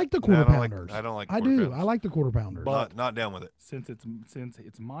I like the no, quarter I don't like- pounders. I don't like. I quarter do. pounders. I like the quarter pounders. Not down with it. Since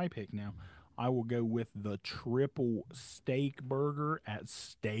it's my pick now, I will go with the triple steak burger at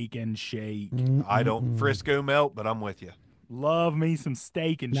Steak and Shake. I don't Frisco melt, but I'm with you. Love me some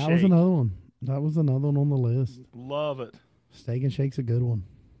Steak and that Shake. was another one. That was another one on the list. Love it. Steak and Shake's a good one.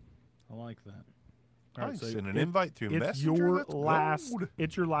 I like that. All right, I so sent an it- invite through It's Messenger. your Let's last. go.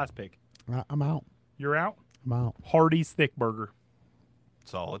 It's your last pick. I'm out. You're out. I'm out. Hardee's thick burger.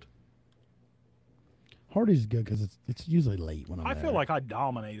 Solid. Hardee's is good because it's usually late when I'm I there. feel like I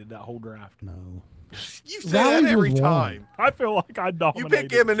dominated that whole draft. No. You say Rallies that every was one. time. I feel like I You dominated.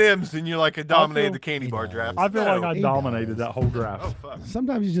 pick M&Ms and you're like, I dominated feel- the candy bar He draft. I feel No. like I He dominated does. that whole draft. Oh, fuck.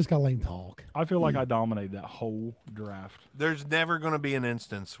 Sometimes you just gotta let him talk. I feel like I dominated that whole draft. There's never going to be an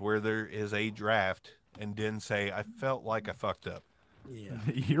instance where there is a draft and didn't say, I felt like I fucked up. Yeah.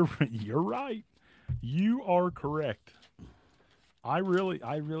 You're right. You are correct. I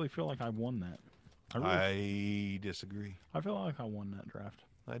really feel like I won that. I disagree. I feel like I won that draft.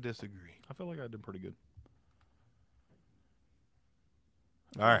 I disagree. I feel like I did pretty good.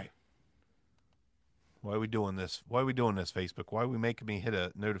 All right. Why are we doing this? Why are we doing this, Facebook? Why are we making me hit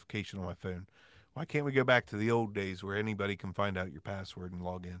a notification on my phone? Why can't we go back to the old days where anybody can find out your password and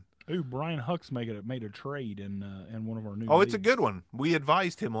log in? Ooh, Brian Huck's made a trade in one of our new. Oh, it's a leagues. good one. We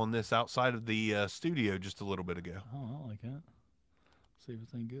advised him on this outside of the studio just a little bit ago. Oh, I like that. See if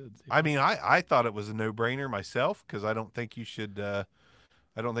it's any good. See if I mean, I thought it was a no-brainer myself because I don't think you should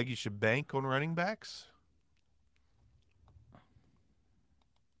bank on running backs.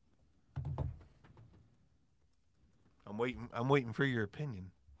 I'm waiting for your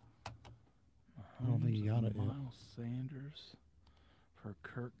opinion. I don't think you got it yet. Miles Sanders for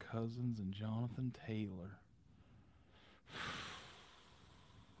Kirk Cousins and Jonathan Taylor.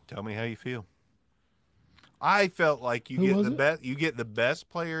 Tell me how you feel. I felt like you Who get was the it? best. You get the best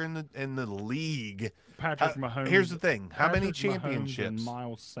player in the league. Patrick Mahomes. Here's the thing: how many Patrick Mahomes championships? and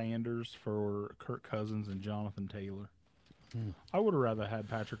Miles Sanders for Kirk Cousins and Jonathan Taylor. I would have rather had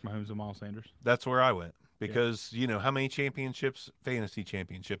Patrick Mahomes and Miles Sanders. That's where I went because you know how many championships, fantasy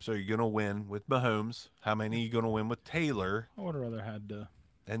championships, are you going to win with Mahomes? How many are you going to win with Taylor? I would have rather had.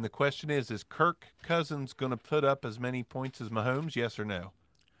 And the question is Kirk Cousins going to put up as many points as Mahomes? Yes or no?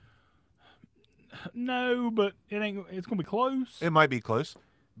 No, but it ain't. It's gonna be close. It might be close,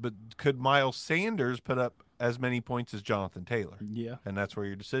 but could Miles Sanders put up as many points as Jonathan Taylor? Yeah, And that's where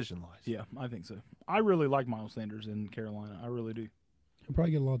your decision lies. yeah, I think so. I really like Miles Sanders in Carolina. I really do. He'll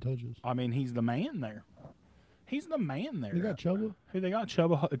probably get a lot of touches. I mean, he's the man there. He's the man there. They got Chuba. Who they got?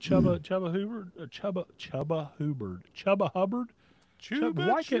 Chuba Hubbard. Chuba Hubbard.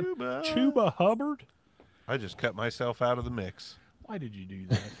 Chuba Hubbard. I just cut myself out of the mix. Why did you do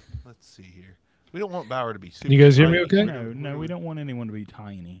that? Let's see here. We don't want Bauer to be super. You guys hear me tiny. okay? No, we don't want anyone to be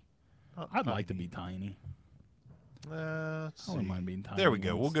tiny. Not I'd like to tiny. be tiny. Let's I wouldn't see. mind being tiny. There we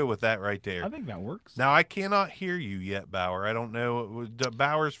go. once. We'll go with that right there. I think that works. Now I cannot hear you yet, Bauer. I don't know.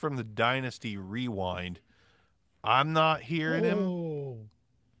 Bauer's from the Dynasty Rewind. I'm not hearing him. Oh.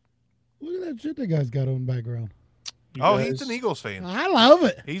 Look at that shit that guy's got on the background. You Oh, guys- he's an Eagles fan. I love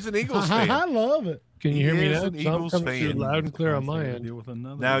it. He's an Eagles I fan. love it. Can He you hear me is now? an Eagles Something fan. through loud and clear on my Constantly end. deal with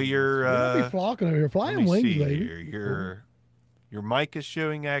another Now Eagles you're. We'll be flocking over here. Let Flying me wings, see baby. here. Your mic is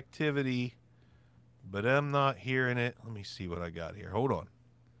showing activity, but I'm not hearing it. Let me see what I got here. Hold on.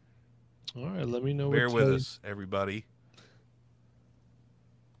 All right, let me know. Bear what with to- us, everybody.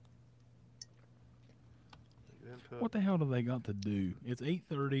 What the hell do they got to do? It's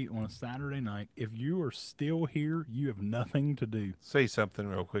 8:30 on a Saturday night. If you are still here, you have nothing to do. Say something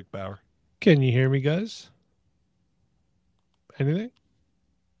real quick, Bauer. Can you hear me, guys? Anything?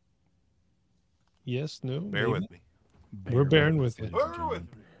 Yes, no. Bear maybe? with me. We're bearing with you. ladies and gentlemen.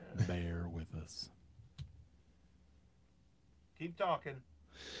 Bear with us. Keep talking.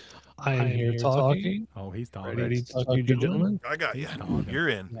 I am here talking. Oh, he's talking. Ready to talk to you, gentlemen? I got you. He's talking. You're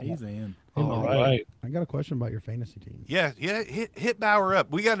in. He's in. All right. I got a question about your fantasy team. Yeah. Hit Bauer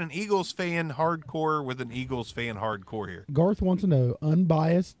up. We got an Eagles fan hardcore with an Eagles fan hardcore here. Garth wants to know,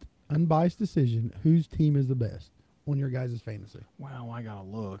 unbiased decision, whose team is the best on your guys' fantasy? Wow, I gotta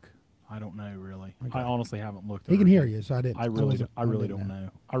look. I don't know really. Okay. I honestly haven't looked. He at can it. hear you, so I didn't. I really didn't don't know.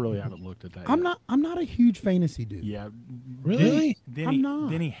 I really haven't looked at that. I'm yet. not a huge fantasy dude. Yeah. Really? I'm not.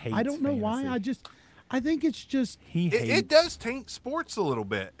 Then he hates. I don't know why. fantasy. I think it's just He hates. It does taint sports a little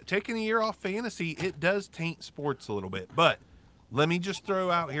bit. Taking a year off fantasy, it does taint sports a little bit. But let me just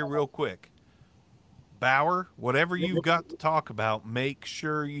throw out here real quick. Bauer, whatever you've got to talk about, make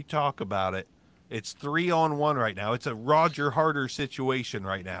sure you talk about it. It's 3-on-1 right now. It's a Roger Harder situation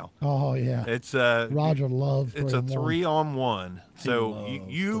right now. oh yeah. It's Roger loves. It's a 3-on-1. 3-on-1. So loves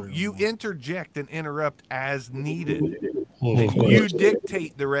you 3-on-1. interject and interrupt as needed. Of You course.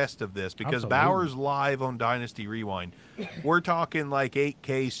 dictate the rest of this because Absolutely. Bauer's live on Dynasty Rewind. We're talking like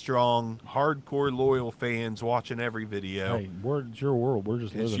 8K strong, hardcore loyal fans watching every video. Hey, it's your world. We're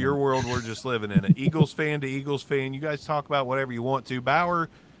just It's living. your in it. world. We're just living in it. Eagles fan to Eagles fan. You guys talk about whatever you want to. Bauer,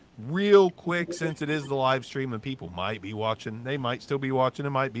 real quick, since it is the live stream and people might be watching. They might still be watching. It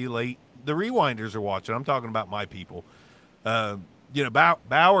might be late. The Rewinders are watching. I'm talking about my people.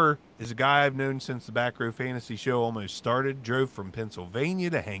 Bauer is a guy I've known since the Back Row Fantasy Show almost started. Drove from Pennsylvania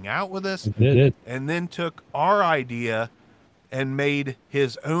to hang out with us, Did. and then took our idea and made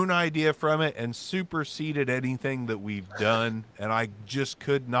his own idea from it and superseded anything that we've done. And I just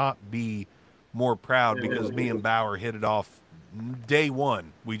could not be more proud because me and Bauer hit it off day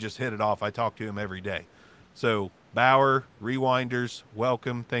one. We just hit it off. I talk to him every day. So Bauer, Rewinders,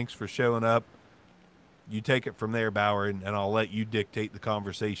 welcome. Thanks for showing up. You take it from there, Bauer, and I'll let you dictate the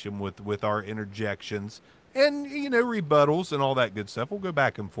conversation with our interjections and, rebuttals and all that good stuff. We'll go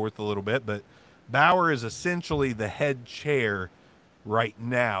back and forth a little bit, but Bauer is essentially the head chair right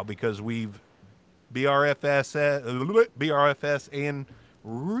now because we've BRFS and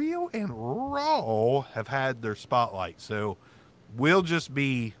Real and Raw have had their spotlight. So we'll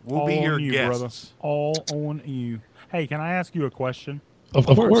be All your on you, guests. brother. All on you. Hey, can I ask you a question? Of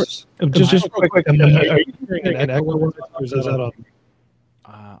course. Just real quick. Are you hearing an echo or is that on?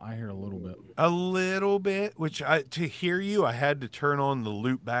 I hear a little bit. A little bit, which to hear you, I had to turn on the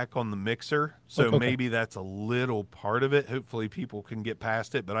loop back on the mixer. So Okay. maybe that's a little part of it. Hopefully people can get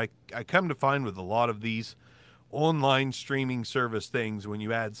past it. But I come to find with a lot of these online streaming service things, when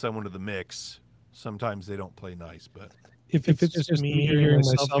you add someone to the mix, sometimes they don't play nice. But If it's just me hearing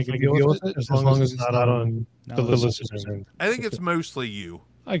myself, I can deal with it as long as it's not on the listeners. I think it's mostly you.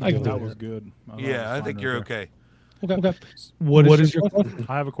 I can deal That with was it. good. Yeah, I think you're okay. Okay. What is your question?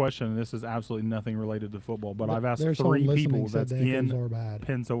 I have a question, and this is absolutely nothing related to football, but I've asked There's someone 3 listening people said that's the echoes in are bad.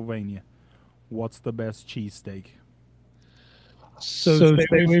 Pennsylvania. What's the best cheesesteak? So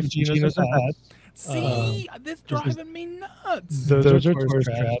stay away from Geno's and Pat's. See, this driving me nuts. Those are tourist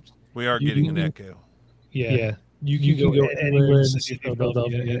traps. We are getting an echo. Yeah. You can go anywhere in the city of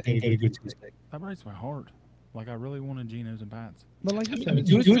Philadelphia and get a good cheesesteak. That breaks my heart. Like, I really wanted Geno's and Pat's. But like you said,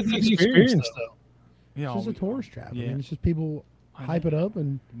 Do it's it for the experience, though. Yeah, just a tourist trap. yeah. I mean, it's just people hype it up,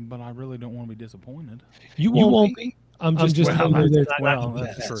 and But I really don't want to be disappointed. You won't be. I'm just telling you that it's Well, not the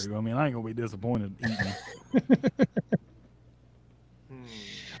that's best. true. I mean, I ain't going to be disappointed eating.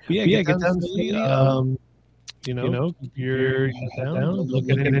 Yeah, get down to the, you're down, look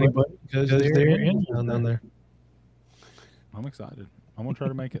at anybody because they're in down there. I'm excited. I'm gonna try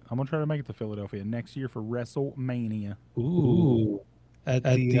to make it. I'm gonna try to make it to Philadelphia next year for WrestleMania. Ooh. At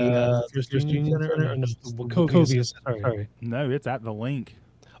the First Union Center? No, Wachovia. Sorry. No, it's at the Link.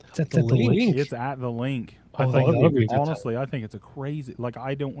 It's at the link. It's at the Link. Oh, I that'll be a think good time. honestly, I think it's a crazy. Like,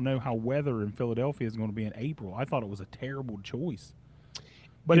 I don't know how weather in Philadelphia is going to be in April. I thought it was a terrible choice,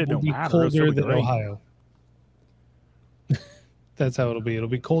 but it will don't be matter. It'll still colder be than great. Ohio. That's how it'll be. It'll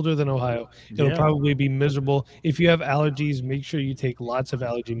be colder than Ohio. It'll Yeah. probably be miserable. If you have allergies, make sure you take lots of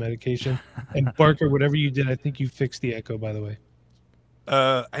allergy medication. And Barker, whatever you did, I think you fixed the echo, by the way.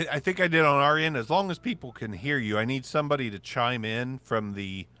 I think I did on our end. As long as people can hear you, I need somebody to chime in from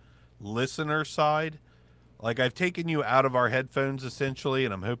the listener side. Like, I've taken you out of our headphones essentially,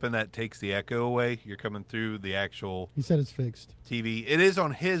 and I'm hoping that takes the echo away. You're coming through the actual he said it's fixed. TV. It is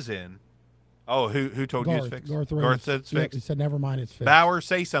on his end. Oh, who told you it's fixed? Garth Garth said it's Yep, fixed. he said never mind, it's fixed. Bauer,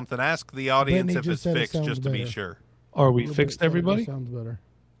 say something. Ask the audience Brittany if just it's said it fixed, sounds just to be better. sure. Are we A little fixed, bit, everybody? sounds better.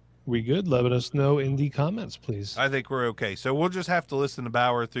 We good? Let us know in the comments, please. I think we're okay. So we'll just have to listen to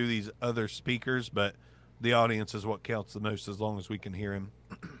Bauer through these other speakers, but the audience is what counts the most as long as we can hear him.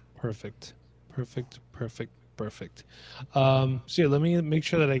 Perfect. So yeah, let me make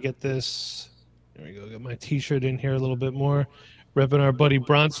sure that I get this. There we go. Get my T-shirt in here a little bit more. Repping our buddy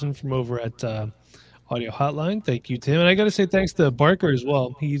Bronson from over at Audio Hotline. Thank you to him. And I got to say thanks to Barker as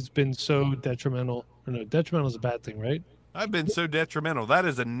well. He's been so detrimental. Or no, detrimental is a bad thing, right? I've been so detrimental. That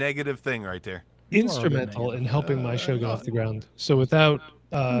is a negative thing right there. Instrumental in helping my show get off the ground. So without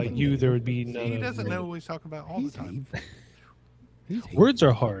you, there would be none He of doesn't me. know what he's talking about all the time. Words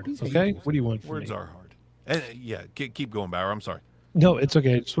are hard, He's okay? hateful. What do you want from Words me? are hard. And, yeah, keep going, Bauer. I'm sorry. No, it's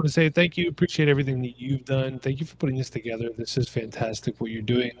okay. I just want to say thank you. Appreciate everything that you've done. Thank you for putting this together. This is fantastic what you're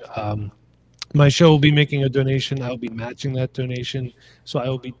doing. My show will be making a donation. I'll be matching that donation. So I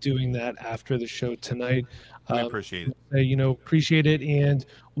will be doing that after the show tonight. We appreciate it. Appreciate it, and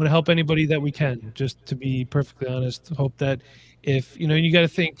want to help anybody that we can. Just to be perfectly honest, hope that if you got to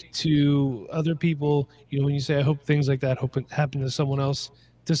think to other people. When you say I hope things like that happen to someone else.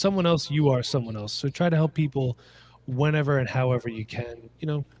 To someone else, you are someone else. So try to help people whenever and however you can.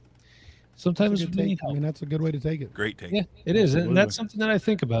 Sometimes That's a we good need take. I help. mean, that's a good way to take it. Great take. Yeah, it is, and that's something that I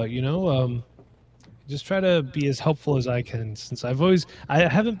think about. Just try to be as helpful as I can. Since I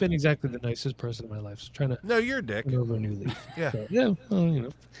haven't been exactly the nicest person in my life, so trying to No, you're a dick. turn over a new leaf. Yeah. So, yeah, well,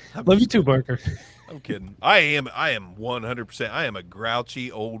 love you too, Barker. I'm kidding. I am 100%. I am a grouchy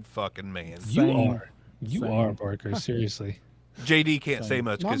old fucking man. You Same. are Barker. Seriously. JD can't say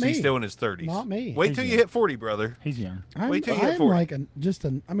much Not because he's me. still in his 30s. Not me. Wait till you hit 40, brother. He's young. Wait till you hit I'm 40. like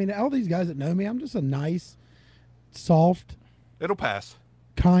all these guys that know me, I'm just a nice, soft, It'll pass.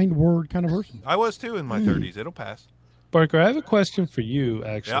 kind word kind of person. I was too in my 30s. It'll pass. Barker, I have a question for you,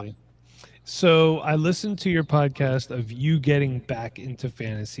 actually. So I listened to your podcast of you getting back into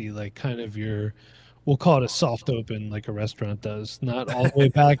fantasy, like kind of we'll call it a soft open, like a restaurant does, not all the way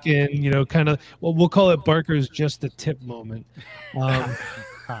back in, kind of, well, we'll call it Barker's just the tip moment.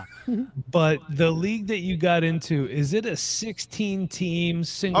 But the league that you got into, is it a 16-team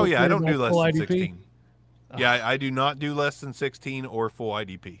single? Oh, yeah. I don't do player less full than IDP? 16. Yeah, I do not do less than 16 or full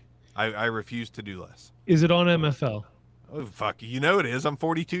IDP. I refuse to do less. Is it on MFL? Oh, fuck. You know it is. I'm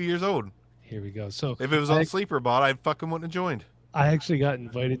 42 years old. Here we go. So If it was on Sleeper Bot, I fucking wouldn't have joined. I actually got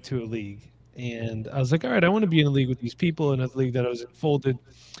invited to a league, and I was like, all right, I want to be in a league with these people. And a league that I was in folded,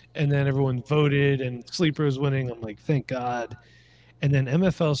 and then everyone voted, and Sleeper was winning. I'm like, thank God. And then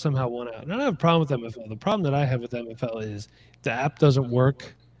MFL somehow won out. And I don't have a problem with MFL. The problem that I have with MFL is the app doesn't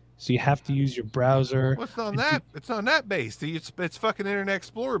work, so you have to use your browser. Well, it's not that. It's not that based. It's fucking Internet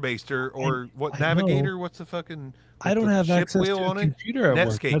Explorer based or what I Navigator? know. What's the fucking? I don't the have ship access wheel to a on it? computer at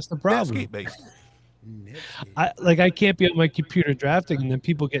work. Netscape. That's the problem. Netscape based. I can't be on my computer drafting, and then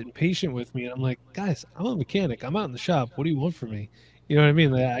people get impatient with me, and I'm like, guys, I'm a mechanic. I'm out in the shop. What do you want from me? You know what I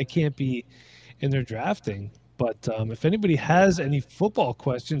mean? Like, I can't be in there drafting. But if anybody has any football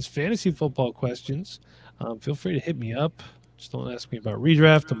questions, fantasy football questions, feel free to hit me up. Just don't ask me about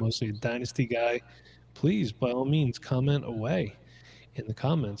redraft. I'm mostly a dynasty guy. Please, by all means, comment away in the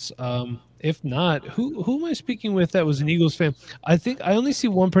comments. If not, who am I speaking with that was an Eagles fan? I think I only see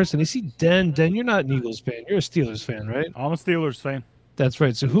one person. I see Den. Den, you're not an Eagles fan. You're a Steelers fan, right? I'm a Steelers fan. That's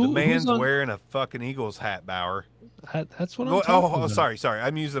right. So The who's man's on? wearing a fucking Eagles hat, Bauer. That's what I'm talking about. Sorry.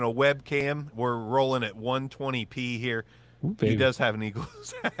 I'm using a webcam. We're rolling at 120p here. Ooh, He baby. does have an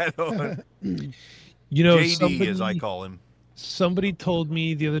Eagles hat on. You know, JD, as I call him. somebody told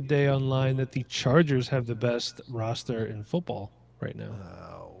me the other day online that the Chargers have the best roster in football right now.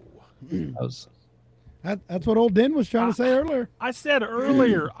 Oh. I was, That's what old Den was trying to say earlier. I said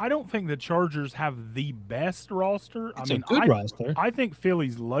earlier, I don't think the Chargers have the best roster. It's I mean, a good roster. I think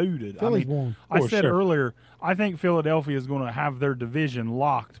Philly's loaded. Philly's I mean, won. I For said sure. earlier, I think Philadelphia is going to have their division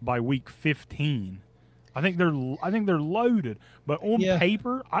locked by week 15. I think they're loaded. But on Yeah.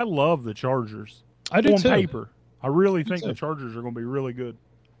 paper, I love the Chargers. I do on too. paper, I really think too. the Chargers are going to be really good.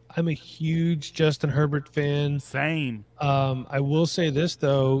 I'm a huge Justin Herbert fan. Same. I will say this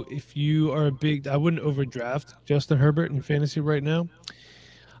though, if you are a big, I wouldn't overdraft Justin Herbert in fantasy right now.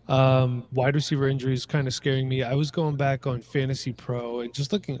 Wide receiver injuries kind of scaring me. I was going back on Fantasy Pro and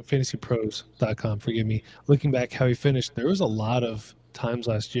just looking at fantasypros.com, forgive me, looking back how he finished. There was a lot of times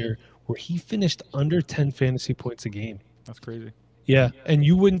last year where he finished under 10 fantasy points a game. That's crazy. Yeah, and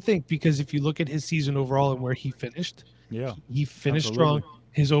you wouldn't think, because if you look at his season overall and where he finished, Yeah. he finished Absolutely. strong.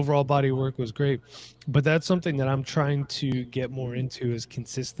 His overall body of work was great. But that's something that I'm trying to get more into, is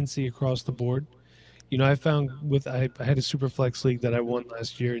consistency across the board. You know, I found I had a super flex league that I won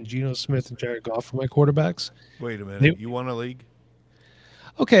last year, and Geno Smith and Jared Goff were my quarterbacks. Wait a minute. They- You won a league?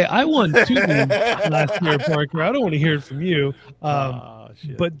 Okay, I won 2 leagues last year, Parker. I don't want to hear it from you.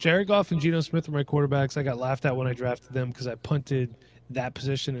 Shit. But Jared Goff and Geno Smith were my quarterbacks. I got laughed at when I drafted them because I punted that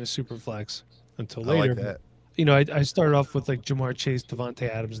position in a super flex until I later. like that. You know, I started off with like Jamar Chase, Devontae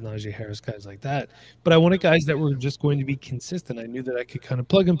Adams, Najee Harris, guys like that. But I wanted guys that were just going to be consistent. I knew that I could kind of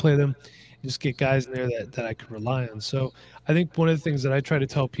plug and play them and just get guys in there that I could rely on. So I think one of the things that I try to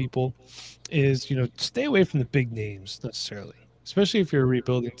tell people is, you know, stay away from the big names necessarily, especially if you're a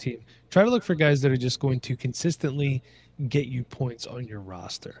rebuilding team. Try to look for guys that are just going to consistently get you points on your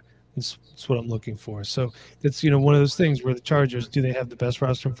roster. That's what I'm looking for. So that's, you know, one of those things where the Chargers, do they have the best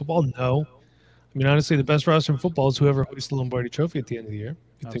roster in football? No. I mean, honestly, the best roster in football is whoever hoists the Lombardi Trophy at the end of the year.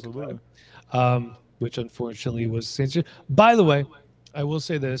 If you think about it. Which unfortunately was Saints. By the way, I will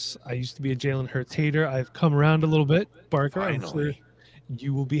say this: I used to be a Jalen Hurts hater. I've come around a little bit, Barker. I'm sure Finally.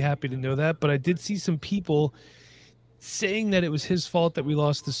 you will be happy to know that. But I did see some people saying that it was his fault that we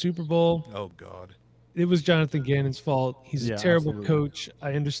lost the Super Bowl. Oh, God. It was Jonathan Gannon's fault. He's a Yeah, terrible absolutely. coach.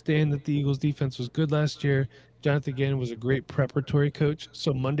 I understand that the Eagles defense was good last year. Jonathan Gannon was a great preparatory coach.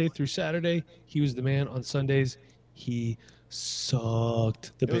 So Monday through Saturday, he was the man. On Sundays, he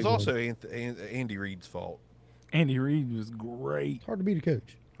sucked. The It was big one. also Andy Reid's fault. Andy Reid was great. It's hard to beat a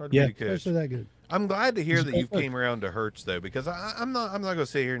coach, Hard to Yeah. be a coach. especially that good. I'm glad to hear He's that a you've good came around to Hurts though, because I'm not going to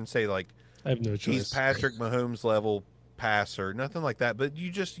sit here and say like I have no he's choice. Patrick Mahomes level passer, nothing like that. But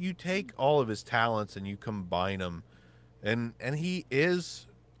you take all of his talents and you combine them, and he is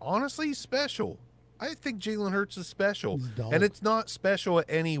honestly special. I think Jalen Hurts is special, He's dog. and it's not special at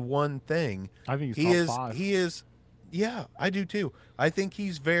any one thing. I think He he's is. top 5. He is. Yeah, I do too. I think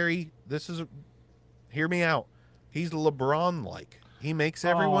he's very. Hear me out. He's LeBron like. He makes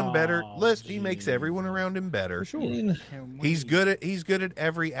everyone better. Oh, He makes everyone around him better. For sure. I mean, He's good at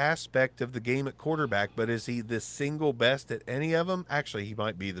every aspect of the game at quarterback, but is he the single best at any of them? Actually, he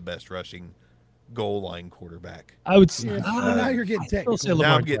might be the best rushing goal line quarterback. I would say. Yeah, now you're getting I'll say technical. Now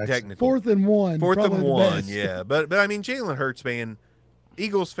Lamar I'm getting Jackson. technical. 4th and 1. Fourth probably and the 1, best. yeah. But I mean, Jalen Hurts, man,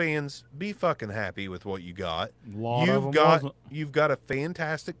 Eagles fans, be fucking happy with what you got. A lot of them wasn't. You've got a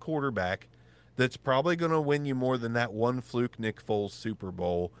fantastic quarterback that's probably going to win you more than that one fluke Nick Foles Super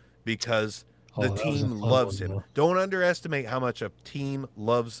Bowl, because Oh, the that was a team fun loves one, him. though. Don't underestimate how much a team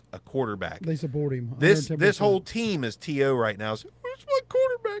loves a quarterback. They support him. This 110%. whole team is TO right now. So, where's my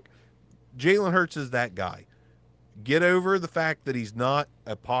quarterback? Jalen Hurts is that guy. Get over the fact that he's not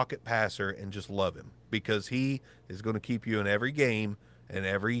a pocket passer and just love him, because he is going to keep you in every game and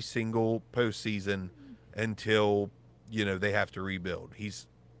every single postseason until they have to rebuild. He's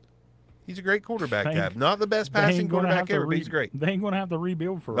a great quarterback to have. Not the best They ain't passing gonna have quarterback to ever, but he's great. They ain't going to have to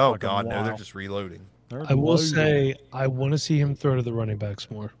rebuild for a Oh fucking God, while. no, they're just reloading. They're I will loaded. say I want to see him throw to the running backs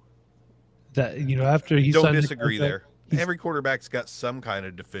more. that after he Don't signed the disagree contract, there. Every quarterback's got some kind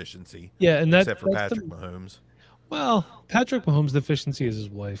of deficiency. Yeah, and except for that's Patrick Mahomes. Well, Patrick Mahomes' deficiency is his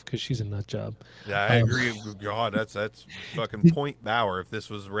wife because she's a nut job. Yeah, I agree. God, that's fucking Point Bauer. If this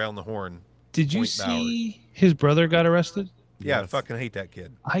was around the horn. Did you Point Bauer. see his brother got arrested? Yeah, I Yes. fucking hate that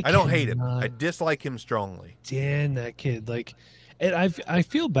kid. I I don't hate him. cannot I dislike him strongly. stand that kid. Like, and I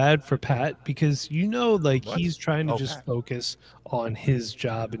feel bad for Pat because What? he's trying to Oh, just Pat. focus on his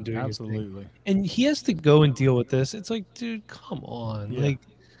job and doing his thing. Absolutely. And he has to go and deal with this. It's like, dude, come on. Yeah. Like,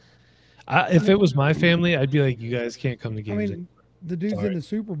 if it was my family, I'd be like, you guys can't come to I games. mean, the dude's Sorry. in the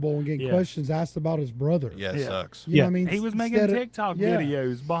Super Bowl and getting Yeah. questions asked about his brother. Yeah, it Yeah. sucks. You know what I mean? He was making Instead of- TikTok yeah.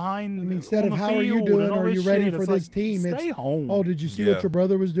 videos behind. I mean, instead on of the how are you field doing? and all Are you this ready shit, for it's this like, team? Stay home. Oh, did you see Yeah. what your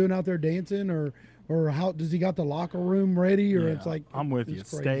brother was doing out there dancing, or how does he got the locker room ready? Or Yeah, it's like I'm with you. it's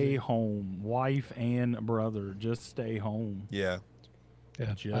crazy. Stay home, wife and brother. Just stay home. Yeah,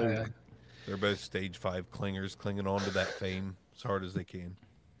 Yeah, Joke. they're both stage 5 clingers, clinging on to that fame as hard as they can.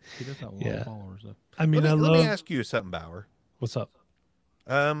 He does have a lot Yeah. of followers though. I mean, let I me love. ask you something, Bauer. What's up?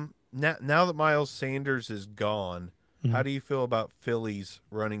 Now that Miles Sanders is gone, Mm-hmm. how do you feel about Philly's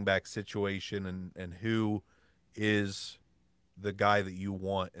running back situation and who is the guy that you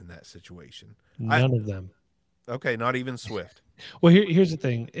want in that situation? None of them. Okay, not even Swift. Well, here's the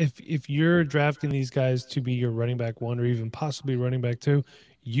thing: if you're drafting these guys to be your running back 1 or even possibly running back 2,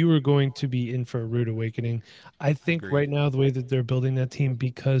 you are going to be in for a rude awakening. I think Agreed. right now the way that they're building that team,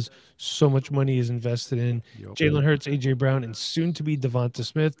 because so much money is invested in Yep. Jalen Hurts, AJ Brown, and soon to be Devonta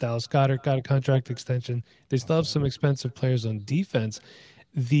Smith, Dallas Goedert got a contract extension. They still have some expensive players on defense.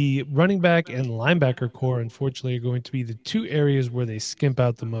 The running back and linebacker core, unfortunately, are going to be the 2 areas where they skimp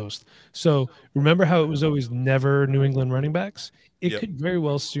out the most. So remember how it was always never New England running backs? It Yep. could very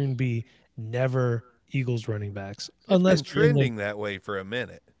well soon be never Eagles running backs, It's been unless you're in, like, trending that way for a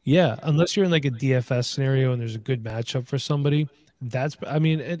minute. unless you're in like a DFS scenario and there's a good matchup for somebody. I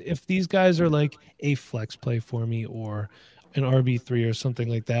mean, if these guys are like a flex play for me or an RB3 or something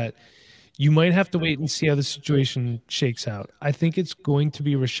like that, you might have to wait and see how the situation shakes out. I think it's going to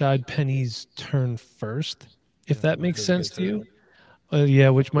be Rashad Penny's turn first, if that makes sense to you. Yeah,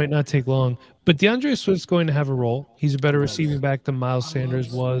 which might not take long. But DeAndre Swift's going to have a role. He's a better receiving back than Miles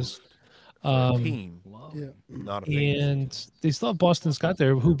Sanders was. For a team, Yeah. not a fantasy. And they still have Boston Scott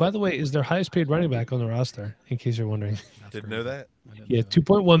there, who, by the way, is their highest paid running back on the roster, in case you're wondering. Didn't know that. Yeah,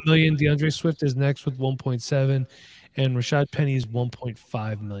 2.1 million. DeAndre Swift is next with 1.7, and Rashad Penny is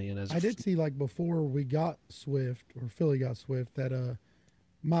 1.5 million. As I did see like before we got Swift or Philly got Swift that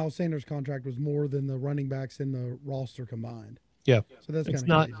Miles Sanders' contract was more than the running backs in the roster combined. Yeah, So that's it's kind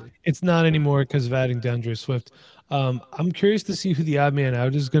not. of crazy. It's not anymore because of adding DeAndre Swift. I'm curious to see who the odd man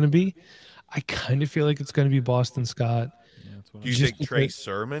out is going to be. I kind of feel like it's going to be Boston Scott. Yeah, that's what Do you Just think Trey because-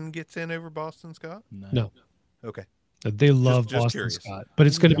 Sermon gets in over Boston Scott? No. Okay. They love just Boston curious. Scott, but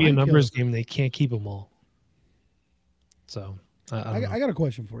it's going to be a Giant numbers game. They can't keep them all. So I don't know. I got a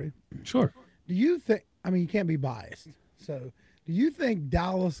question for you. Sure. Do you think? I mean, you can't be biased. So, do you think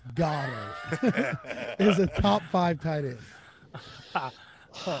Dallas Goedert is a top 5 tight end?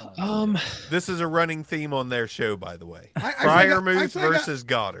 This is a running theme on their show, by the way. Actually, I got- Fryermuth actually, I got- versus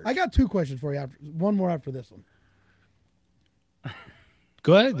Goddard. I got 2 questions for you. One more after this one.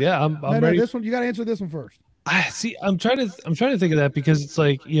 Go ahead. Yeah, I'm No, ready. this one you got to answer this one first. I see. I'm trying to think of that because it's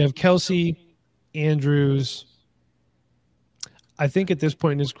like you have Kelsey, Andrews. I think at this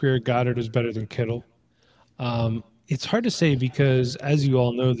point in his career, Goddard is better than Kittle. It's hard to say because, as you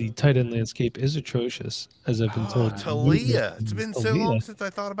all know, the tight end landscape is atrocious, as I've been told. Talia. It's been so Talia. long since I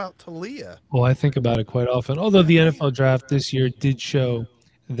thought about Talia. Well, I think about it quite often. Although the NFL draft this year did show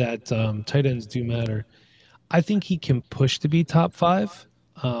that tight ends do matter. I think he can push to be top 5.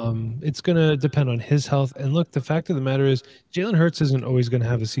 It's going to depend on his health. And look, the fact of the matter is Jalen Hurts isn't always going to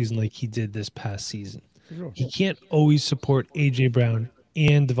have a season like he did this past season. Sure. He can't always support A.J. Brown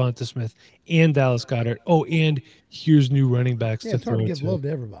and Devonta Smith and Dallas Goedert. Oh, and here's new running backs Yeah, to it's hard throw to give to. love to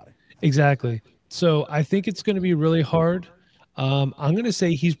everybody. Exactly. So I think it's going to be really hard. I'm going to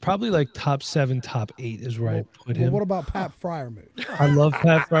say he's probably like top 7, top 8 is where I put Well, him. what about Pat Fryermuth? I love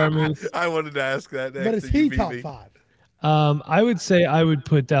Pat Fryermuth. I wanted to ask that next. But is and you he beat top me. 5? I would say I would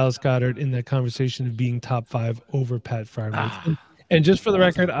put Dallas Goedert in that conversation of being top 5 over Pat Fryermuth. And just for the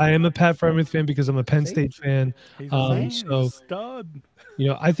record, I am a Pat Fryermuth fan because I'm a Penn State fan. He's a So stud.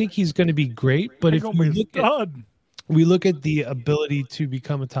 I think he's going to be great. But He's if gonna you be a look at stud. we look at the ability to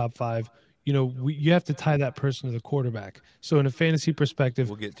become a top 5, you have to tie that person to the quarterback. So in a fantasy perspective,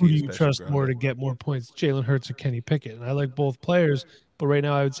 We'll get to who do you, you Special trust Ground. more to get more points, Jalen Hurts or Kenny Pickett? And I like both players, But right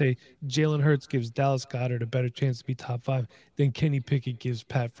now, I would say Jalen Hurts gives Dallas Goedert a better chance to be top 5 than Kenny Pickett gives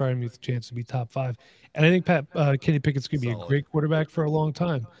Pat Freiermuth a chance to be top 5. And I think Kenny Pickett's going to be a Solid. great quarterback for a long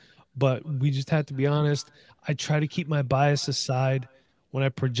time. But we just have to be honest. I try to keep my bias aside when I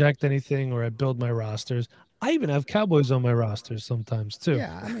project anything or I build my rosters. I even have Cowboys on my rosters sometimes too.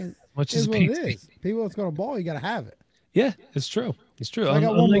 Yeah, I mean, Much it is as what it it pains me. is. People that's going to ball, you got to have it. Yeah, it's true. It's true. So I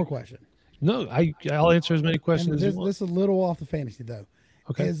got one more question. No, I'll answer as many questions And as this, you want. this is a little off the fantasy though.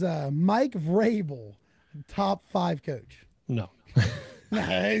 Okay. Is Mike Vrabel top 5 coach? No. No,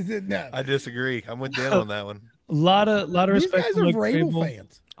 is it no? I disagree. I'm with Dan on that one. A lot of These respect guys for are Mike Vrabel Vrabel.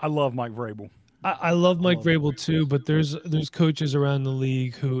 fans. I love Mike Vrabel. I love Mike Vrabel too, but there's coaches around the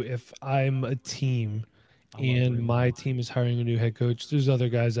league who, if I'm a team and my team is hiring a new head coach, there's other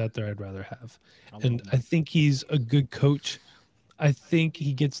guys out there I'd rather have. And I think he's a good coach. I think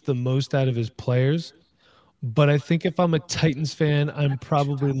he gets the most out of his players. But I think if I'm a Titans fan, I'm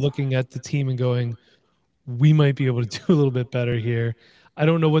probably looking at the team and going, we might be able to do a little bit better here. I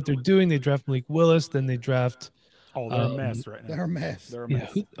don't know what they're doing. They draft Malik Willis, then they draft Oh, they're a mess right now. They're a mess. They're a yeah.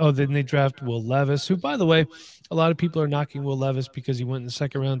 mess. Then they draft Will Levis, who, by the way, a lot of people are knocking Will Levis because he went in the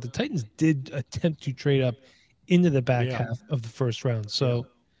second round. The Titans did attempt to trade up into the back Yeah. half of the first round. So,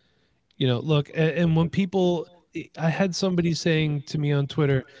 look, and when people, I had somebody saying to me on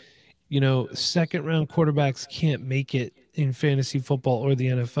Twitter, second round quarterbacks can't make it in fantasy football or the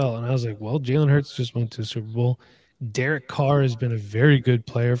NFL. And I was like, well, Jalen Hurts just went to a Super Bowl. Derek Carr has been a very good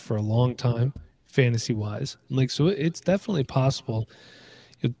player for a long time, fantasy wise. So it's definitely possible.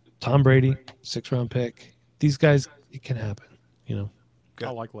 Tom Brady, 6th round pick. These guys, it can happen. I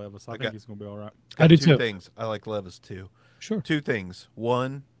like Levis. I think got- he's going to be all right. I do two too. things. I like Levis too. Sure. 2 things.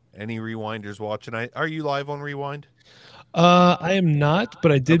 One, any rewinders watching? Are you live on Rewind? I am not,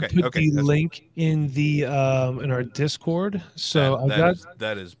 but I did Okay, put okay, the that's- link in the in our Discord. So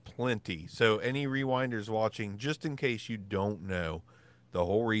that is plenty. So any rewinders watching, just in case you don't know, the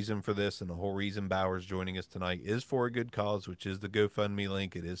whole reason for this and the whole reason Bauer's joining us tonight is for a good cause, which is the GoFundMe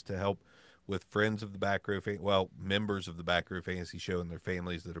link. It is to help with friends of the Back Row, members of the Back Row Fantasy Show and their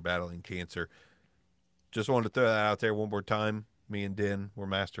families that are battling cancer. Just wanted to throw that out there one more time. Me and Den, we're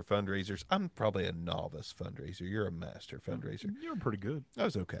master fundraisers. I'm probably a novice fundraiser. You're a master fundraiser. You're pretty good. I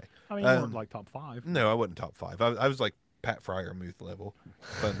was okay. I mean, you weren't like top 5. No, I wasn't top 5. I was like Pat Freiermuth level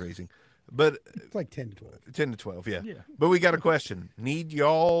fundraising. But It's like 10 to 12. 10 to 12, yeah. Yeah. But we got a question. Need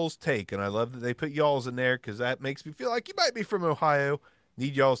y'all's take, and I love that they put y'all's in there because that makes me feel like you might be from Ohio.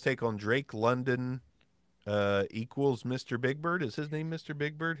 Need y'all's take on Drake London equals Mr. Big Bird. Is his name Mr.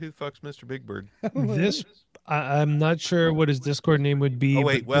 Big Bird? Who fucks Mr. Big Bird? I'm not sure what his Discord name would be. Oh,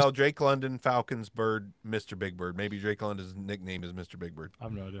 wait. but Well, Drake London, Falcons, Bird, Mr. Big Bird. Maybe Drake London's nickname is Mr. Big Bird. I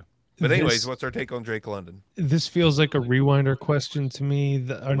have no idea. But anyways, this, what's our take on Drake London? this feels like a rewinder question to me.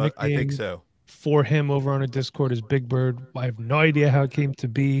 Our nickname I think so. for him over on a Discord is Big Bird. I have no idea how it came to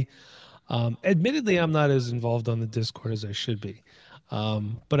be. Admittedly, I'm not as involved on the Discord as I should be.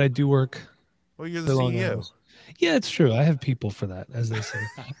 But I do work Well, you're the for long CEO. hours. Yeah, it's true. I have people for that, as they say.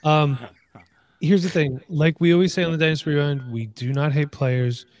 Here's the thing. Like we always say on the Dynasty Rewind, we do not hate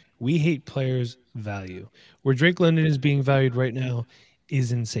players. We hate players' value. Where Drake London is being valued right now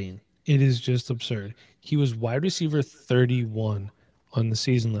is insane. It is just absurd. He was wide receiver 31 on the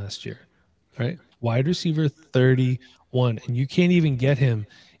season last year, right? Wide receiver 31. And you can't even get him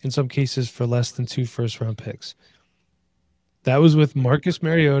in some cases for less than 2 first-round picks. That was with Marcus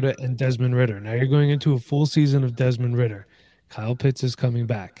Mariota and Desmond Ridder. Now you're going into a full season of Desmond Ridder. Kyle Pitts is coming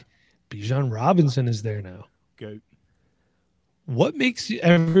back. Bijan Robinson is there now. Goat. What makes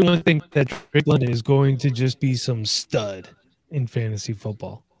everyone think that Drake London is going to just be some stud in fantasy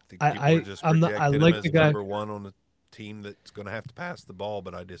football? I think people are just I'm not- I projecting him like as the guy- number 1 on a team that's going to have to pass the ball,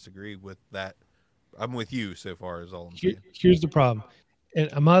 but I disagree with that. I'm with you so far is all I'm saying. Here's the problem.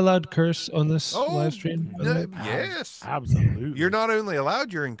 And am I allowed to curse on this Oh, live stream? by the no, way? yes. Absolutely. You're not only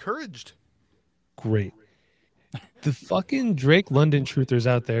allowed, you're encouraged. Great. The fucking Drake London truthers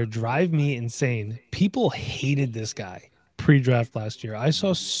out there drive me insane. People hated this guy pre-draft last year. I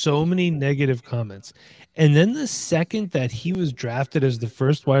saw so many negative comments. And then the second that he was drafted as the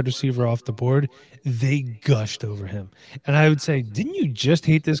first wide receiver off the board, they gushed over him. And I would say, didn't you just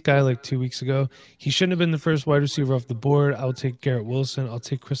hate this guy like 2 weeks ago? He shouldn't have been the first wide receiver off the board. I'll take Garrett Wilson. I'll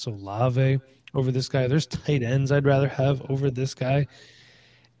take Chris Olave over this guy. There's tight ends I'd rather have over this guy.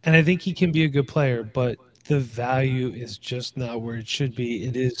 And I think he can be a good player, but the value is just not where it should be.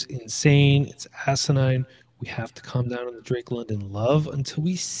 It is insane. It's asinine. We have to calm down on the Drake London love until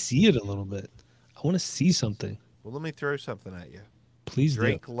we see it a little bit. I want to see something. Well, let me throw something at you. Please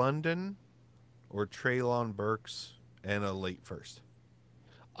Drake London or Traylon Burks and a late first?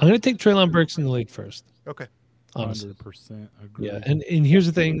 I'm going to take Treylon Burks in the league first, Okay. honestly. 100% agree. Yeah, and here's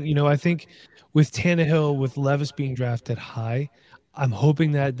the thing, I think with Tannehill, with Levis being drafted high, I'm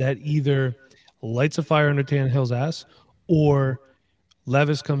hoping that either lights a fire under Tannehill's ass, or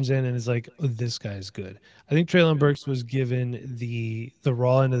Levis comes in and is like, oh, this guy's good. I think Treylon Burks was given the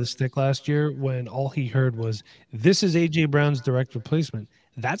raw end of the stick last year when all he heard was, this is A.J. Brown's direct replacement.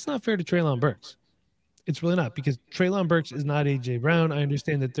 That's not fair to Treylon Burks. It's really not, because Treylon Burks is not A.J. Brown. I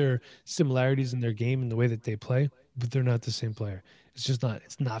understand that there are similarities in their game and the way that they play, but they're not the same player. It's just not.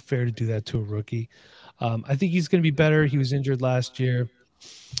 It's not fair to do that to a rookie. I think he's going to be better. He was injured last year.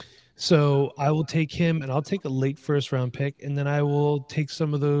 So I will take him, and I'll take a late first round pick, and then I will take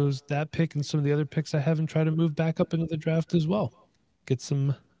some of that pick and some of the other picks I have and try to move back up into the draft as well. Get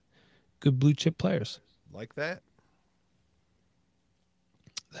some good blue chip players. Like that.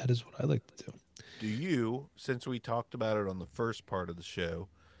 That is what I like to do. Do you, since we talked about it on the first part of the show,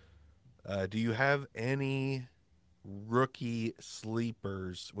 do you have any rookie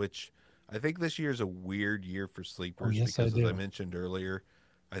sleepers? Which I think this year is a weird year for sleepers yes, I because, do. as I mentioned earlier,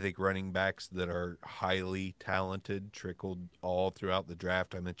 I think running backs that are highly talented trickled all throughout the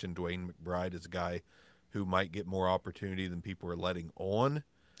draft. I mentioned Dwayne McBride as a guy who might get more opportunity than people are letting on.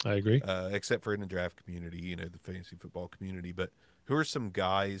 I agree. Except for in the draft community, the fantasy football community. But who are some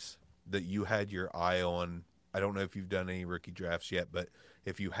guys that you had your eye on? I don't know if you've done any rookie drafts yet, but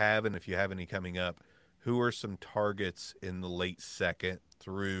if you have, and if you have any coming up, who are some targets in the late second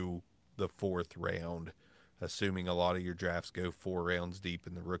through the fourth round, assuming a lot of your drafts go 4 rounds deep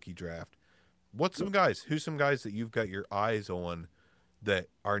in the rookie draft? Who's some guys that you've got your eyes on that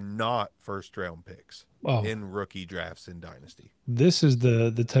are not first round picks in rookie drafts in Dynasty? This is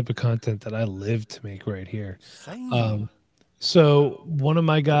the type of content that I live to make right here. Same. So one of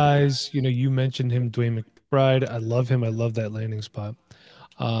my guys, you mentioned him, Dwayne McBride. I love him. I love that landing spot.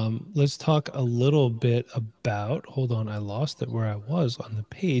 Let's talk a little bit about, hold on, I lost it where I was on the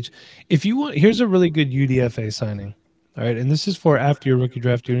page. If you want, here's a really good UDFA signing. All right. And this is for after your rookie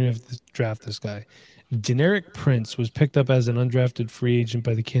draft. You don't have to draft this guy. Deneric Prince was picked up as an undrafted free agent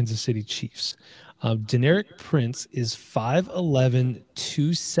by the Kansas City Chiefs. Deneric Prince is 5'11",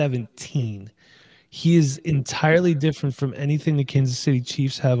 217. He is entirely different from anything the Kansas City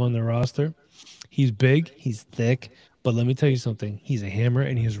Chiefs have on their roster. He's big, he's thick, but let me tell you something. He's a hammer,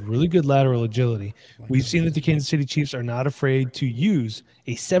 and he has really good lateral agility. We've seen that the Kansas City Chiefs are not afraid to use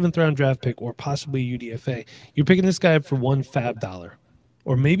a 7th-round draft pick or possibly a UDFA. You're picking this guy up for $1 fab dollar,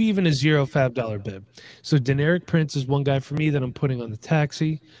 or maybe even a $0 fab dollar bid. So Deneric Prince is one guy for me that I'm putting on the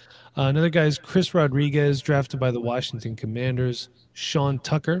taxi. Another guy is Chris Rodriguez, drafted by the Washington Commanders. Sean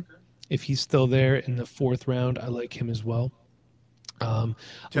Tucker, if he's still there in the 4th round, I like him as well. Tell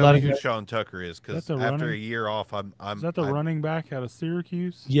me who Sean Tucker is, because That's a after running- a year off, I'm. Is that the running back out of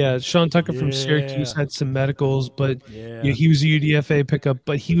Syracuse? Yeah, Sean Tucker from Yeah. Syracuse had some medicals, but Yeah. he was a UDFA pickup.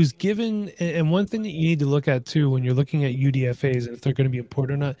 But he was given, and one thing that you need to look at too when you're looking at UDFAs and if they're going to be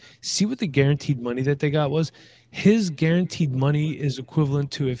important or not, see what the guaranteed money that they got was. His guaranteed money is equivalent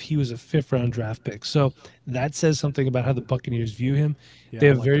to if he was a 5th-round draft pick. So that says something about how the Buccaneers view him. Yeah, They I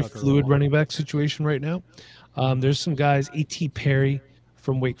have a like very Tucker a fluid lot. running back situation right now. There's some guys. A.T. Perry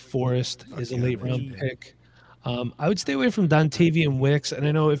from Wake Forest is a yeah, late-round pick. I would stay away from Dontavian Wicks. And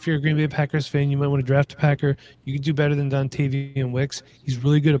I know if you're a Green Bay Packers fan, you might want to draft a Packer. You can do better than Dontavian Wicks. He's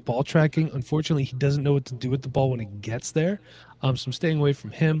really good at ball tracking. Unfortunately, he doesn't know what to do with the ball when it gets there. So I'm staying away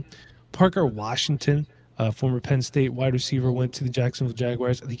from him. Parker Washington, former Penn State wide receiver, went to the Jacksonville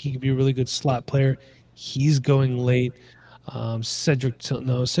Jaguars. I think he could be a really good slot player. He's going late. Cedric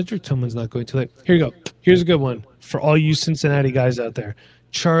Tillman's not going too late. Here you go. Here's a good one for all you Cincinnati guys out there.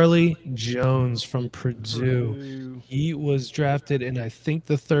 Charlie Jones from Purdue. He was drafted in, I think,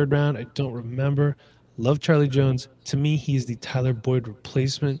 the 3rd round. I don't remember. Love Charlie Jones. To me, he's the Tyler Boyd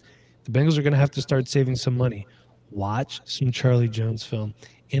replacement. The Bengals are going to have to start saving some money. Watch some Charlie Jones film.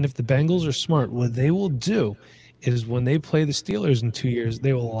 And if the Bengals are smart, what they will do is when they play the Steelers in 2 years,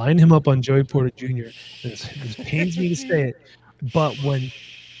 they will line him up on Joey Porter Jr. It pains me to say it, but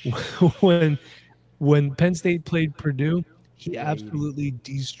when Penn State played Purdue, he absolutely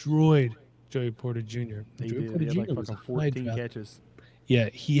destroyed Joey Porter Jr. He Joey did. Porter He had Jr. like was a fucking high 14 draft. catches. Yeah,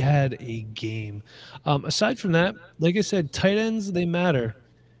 he had a game. Aside from that, like I said, tight ends, they matter.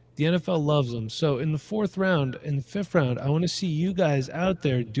 The NFL loves them. So in the 4th round and the 5th round, I want to see you guys out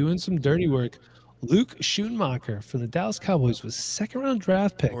there doing some dirty work. Luke Schoonmaker from the Dallas Cowboys was 2nd-round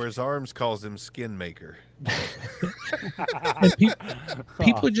draft pick. Or his arms calls him Skin Maker. And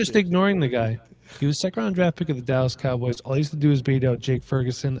people are just ignoring the guy. He was 2nd-round draft pick of the Dallas Cowboys. All he used to do is bait out Jake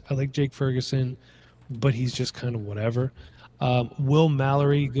Ferguson. I like Jake Ferguson, but he's just kind of whatever. Will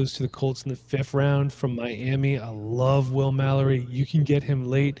Mallory goes to the Colts in the 5th round from Miami. I love Will Mallory. You can get him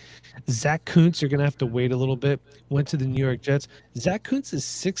late. Zach Kuntz, you're going to have to wait a little bit. Went to the New York Jets. Zach Kuntz is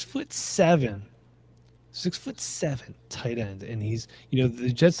 6'7". 6'7" tight end, and he's,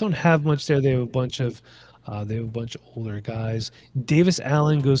 the Jets don't have much there. They have a bunch of older guys. Davis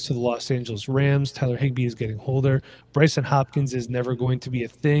Allen goes to the Los Angeles Rams. Tyler Higbee is getting older. Bryson Hopkins is never going to be a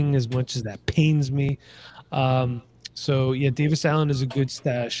thing, as much as that pains me. So yeah, Davis Allen is a good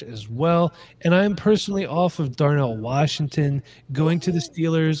stash as well. And I'm personally off of Darnell Washington going to the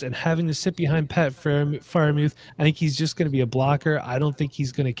Steelers and having to sit behind Pat Freiermuth. I think he's just going to be a blocker. I don't think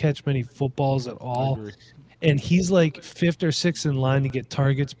he's going to catch many footballs at all. And he's like 5th or 6th in line to get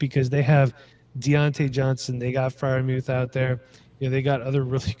targets because they have Deontay Johnson. They got Freiermuth out there. They got other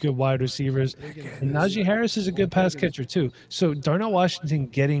really good wide receivers. And Najee Harris is a good pass catcher too. So Darnell Washington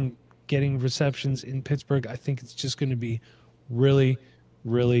getting receptions in Pittsburgh, I think it's just going to be really,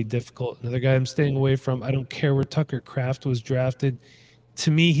 really difficult. Another guy I'm staying away from, I don't care where Tucker Kraft was drafted.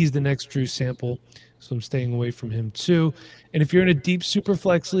 To me, he's the next Drew Sample, so I'm staying away from him too. And if you're in a deep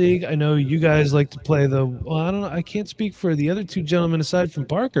Superflex league, I know you guys like to play I don't know, I can't speak for the other two gentlemen aside from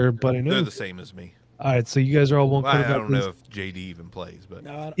Parker, but I know They're the same as me. All right, so you guys are all one quarterback. I don't know if JD even plays, but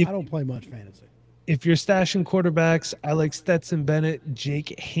No, I don't play much fantasy. If you're stashing quarterbacks, I like Stetson Bennett,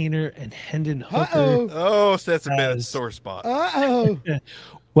 Jake Haener, and Hendon Hooker. Oh, Stetson Bennett's sore spot.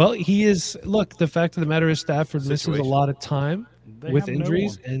 Well, he is. Look, the fact of the matter is Stafford misses a lot of time with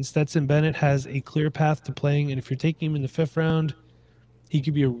injuries, and Stetson Bennett has a clear path to playing. And if you're taking him in the 5th round, he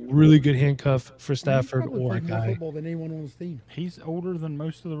could be a really good handcuff for Stafford or a guy. Football than anyone on his team. He's older than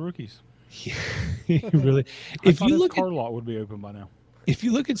most of the rookies. Really. If you look, car lot would be open by now. If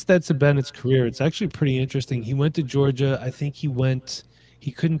you look at Stetson Bennett's career, it's actually pretty interesting. He went to Georgia. I think he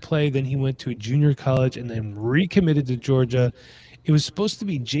couldn't play. Then he went to a junior college and then recommitted to Georgia. It was supposed to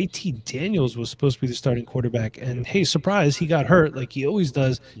be JT Daniels was supposed to be the starting quarterback. And hey, surprise, he got hurt like he always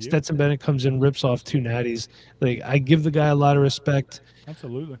does. Yep. Stetson Bennett comes in, rips off 2 natties. Like, I give the guy a lot of respect.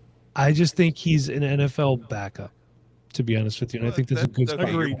 Absolutely. I just think he's an NFL backup, to be honest with you. And I think that's a good spot.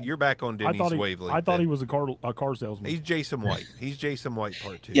 You're back on Denny's wavelength. I thought he was a car salesman. He's Jason White. He's Jason White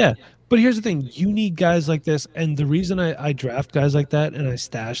part 2. Yeah, but here's the thing. You need guys like this. And the reason I draft guys like that and I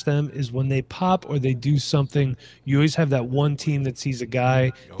stash them is when they pop or they do something, you always have that one team that sees a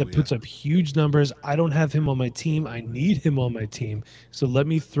guy that puts up huge numbers. I don't have him on my team. I need him on my team. So let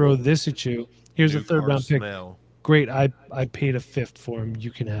me throw this at you. Here's a 3rd round pick. Great. I paid a 5th for him.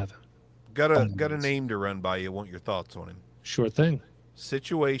 You can have him. Got a name to run by you. Want your thoughts on him? Sure thing.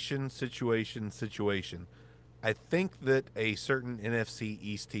 Situation. I think that a certain NFC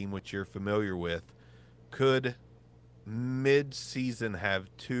East team, which you're familiar with, could mid-season have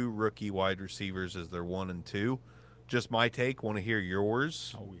 2 rookie wide receivers as their 1 and 2. Just my take. Want to hear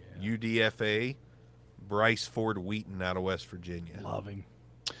yours? Oh yeah. UDFA, Bryce Ford Wheaton out of West Virginia. Love him.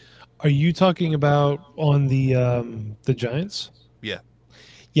 Are you talking about on the Giants? Yeah.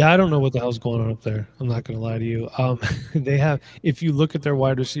 Yeah, I don't know what the hell's going on up there. I'm not going to lie to you. They have, if you look at their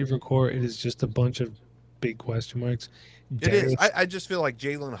wide receiver core, it is just a bunch of big question marks. It is. I just feel like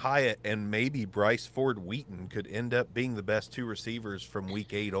Jalen Hyatt and maybe Bryce Ford Wheaton could end up being the best 2 receivers from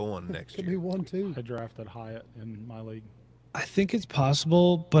week 8 on next year. Could be 1-2. I drafted Hyatt in my league. I think it's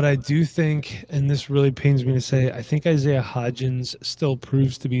possible, but I do think, and this really pains me to say, I think Isaiah Hodgins still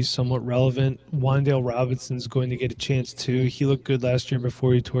proves to be somewhat relevant. Wan'Dale Robinson's going to get a chance too. He looked good last year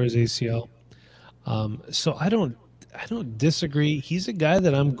before he tore his ACL. So I don't disagree. He's a guy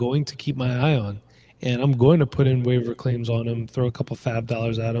that I'm going to keep my eye on, and I'm going to put in waiver claims on him, throw a couple fab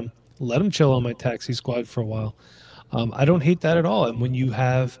dollars at him, let him chill on my taxi squad for a while. I don't hate that at all. And when you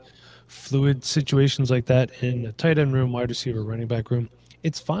have fluid situations like that in a tight end room, wide receiver, running back room,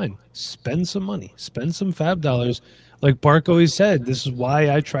 it's fine. Spend some money, spend some fab dollars. Like Bark always said, this is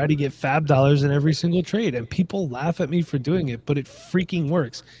why I try to get fab dollars in every single trade. And people laugh at me for doing it, but it freaking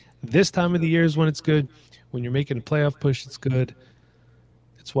works. This time of the year is when it's good. When you're making a playoff push, it's good.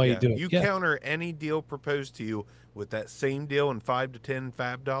 That's why you do it. You counter any deal proposed to you with that same deal and 5 to 10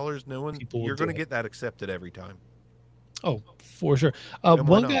 fab dollars, knowing you're going to get that accepted every time. Oh, for sure.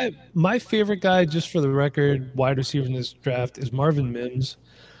 One guy, my favorite guy, just for the record, wide receiver in this draft is Marvin Mims.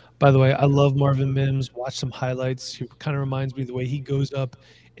 By the way, I love Marvin Mims. Watch some highlights. He kind of reminds me of the way he goes up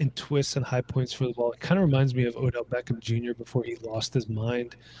and twists and high points for the ball. It kind of reminds me of Odell Beckham Jr. before he lost his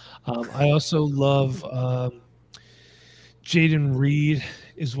mind. I also love Jaden Reed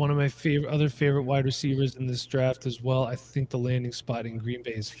is one of my other favorite wide receivers in this draft as well. I think the landing spot in Green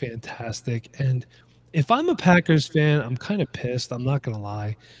Bay is fantastic. And if I'm a Packers fan, I'm kind of pissed. I'm not gonna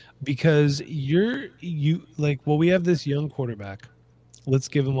lie, because you like, well, we have this young quarterback. Let's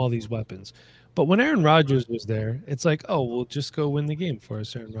give him all these weapons. But when Aaron Rodgers was there, it's like, oh, we'll just go win the game for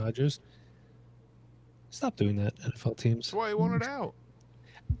us, Aaron Rodgers. Stop doing that, NFL That's teams. why he wanted out.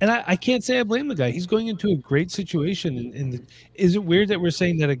 And I can't say I blame the guy. He's going into a great situation. Is it weird that we're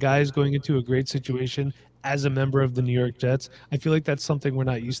saying that a guy is going into a great situation as a member of the New York Jets? I feel like that's something we're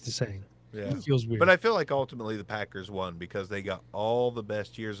not used to saying. Yeah. It feels weird. But I feel like ultimately the Packers won because they got all the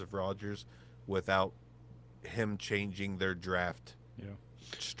best years of Rodgers without him changing their draft Yeah.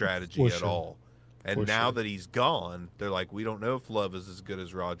 strategy For at sure. all. And For now sure. that he's gone, they're like, we don't know if Love is as good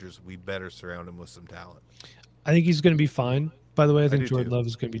as Rodgers. We better surround him with some talent. I think he's going to be fine. By the way, I think do Jordan too. Love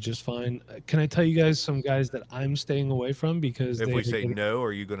is going to be just fine. Can I tell you guys some guys that I'm staying away from because If they we are say getting- no,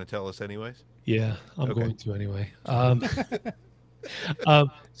 are you going to tell us anyways? Yeah, I'm Okay. going to anyway.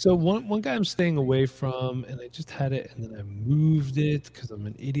 So one guy I'm staying away from, and I just had it, and then I moved it because I'm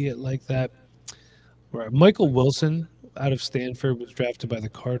an idiot like that. Where Michael Wilson out of Stanford was drafted by the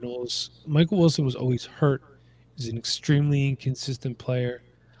Cardinals. Michael Wilson was always hurt. He's an extremely inconsistent player.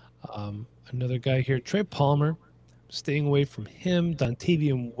 Another guy here, Trey Palmer, staying away from him.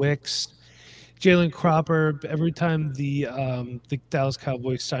 Dontavian Wicks, Jalen Cropper. Every time the Dallas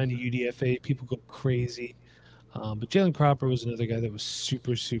Cowboys signed a UDFA, people go crazy. But Jalen Cropper was another guy that was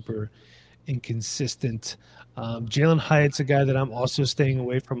super, super inconsistent. Jalen Hyatt's a guy that I'm also staying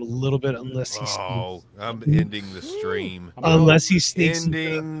away from a little bit unless he's Oh, I'm ending the stream. unless he sneaks into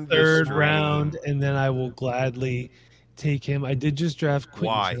Ending the the third stream. round, and then I will gladly take him. I did just draft Quentin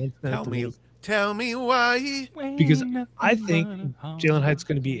Why? Johnson at Tell the me, one- tell me why. because I think Jalen Hyatt's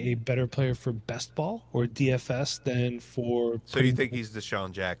going to be a better player for best ball or DFS than for. So you putting- think he's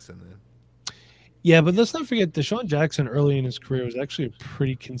Deshaun Jackson then? Yeah, but let's not forget Deshaun Jackson early in his career was actually a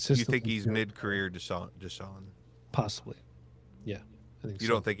pretty consistent. You think he's mid-career Deshaun? Possibly. Yeah, I think You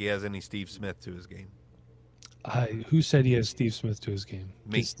so. don't think he has any Steve Smith to his game? Who said he has Steve Smith to his game?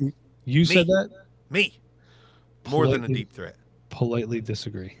 Me. You said that? Me. More than a Politely- deep threat. Politely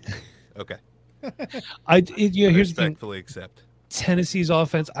disagree. Okay. Here's the thing. Respectfully accept. Tennessee's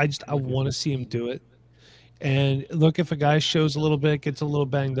offense, I want to see him do it. And look, if a guy shows a little bit, gets a little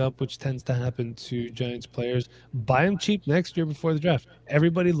banged up, which tends to happen to Giants players, buy him cheap next year before the draft.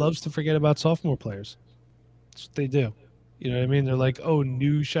 Everybody loves to forget about sophomore players. That's what they do. You know what I mean? They're like, oh,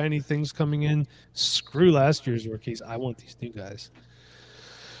 new shiny things coming in. Screw last year's rookies. I want these new guys.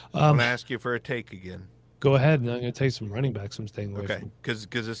 I'm gonna ask you for a take again. Go ahead, and I'm going to take some running backs I'm staying away Okay, from. because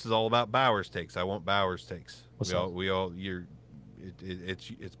this is all about Bowers takes. I want Bowers takes. What's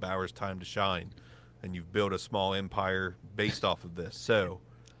It's Bowers' time to shine, and you've built a small empire based off of this. So,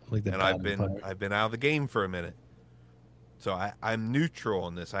 Like the and bad I've empire. been out of the game for a minute. So I'm neutral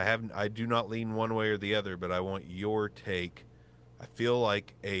on this. I do not lean one way or the other, but I want your take. I feel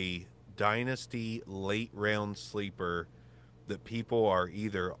like a dynasty late round sleeper that people are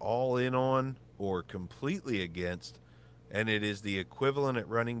either all in on or completely against, and it is the equivalent at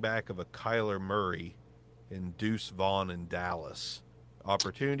running back of a Kyler Murray in Deuce Vaughn in Dallas.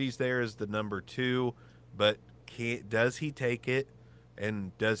 Opportunities there is the number 2, but does he take it,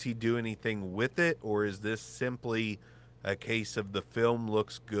 and does he do anything with it, or is this simply a case of the film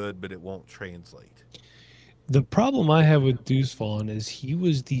looks good but it won't translate? The problem I have with Deuce Vaughn is he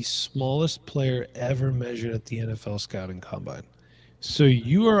was the smallest player ever measured at the NFL scouting combine. So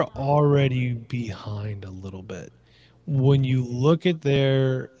you are already behind a little bit. When you look at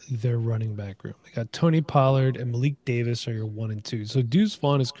their running back room, they got Tony Pollard and Malik Davis are your 1 and 2. So Deuce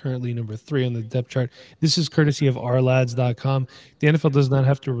Vaughn is currently number 3 on the depth chart. This is courtesy of ourlads.com. The NFL does not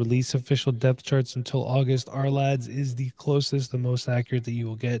have to release official depth charts until August. Ourlads is the closest, the most accurate that you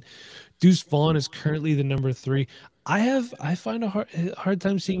will get. Deuce Vaughn is currently the number 3. I find a hard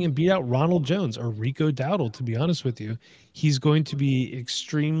time seeing him beat out Ronald Jones or Rico Dowdle, to be honest with you. He's going to be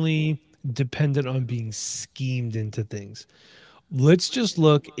extremely dependent on being schemed into things. Let's just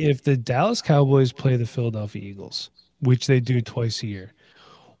look, if the Dallas Cowboys play the Philadelphia Eagles, which they do twice a year,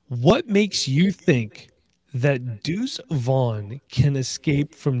 what makes you think that Deuce Vaughn can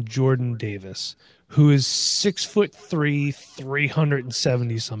escape from Jordan Davis, who is 6'3",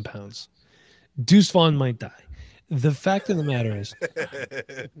 370 some pounds? Deuce Vaughn might die. The fact of the matter is,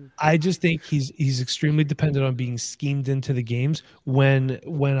 I just think he's extremely dependent on being schemed into the games. When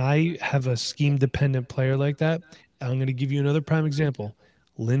I have a scheme dependent player like that, I'm going to give you another prime example.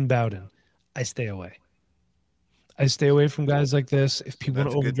 Lynn Bowden. I stay away. I stay away from guys like this. If people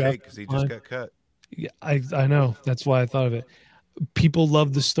That's a want to good overdraft, take because he just got cut. yeah, I know. That's why I thought of it. People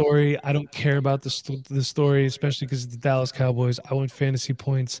love the story. I don't care about the story, especially because it's the Dallas Cowboys. I want fantasy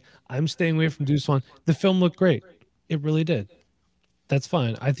points. I'm staying away from Deuce One. The film looked great. It really did. That's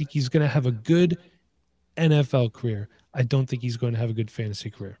fine. I think he's going to have a good NFL career. I don't think he's going to have a good fantasy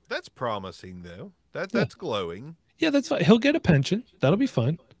career. That's promising though. Yeah. That's glowing. Yeah, that's fine. He'll get a pension. That'll be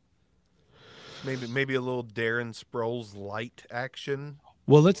fine. Maybe a little Darren Sproles light action.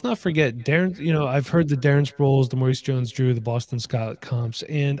 Well, let's not forget Darren. I've heard the Darren Sproles, the Maurice Jones-Drew, the Boston Scott comps,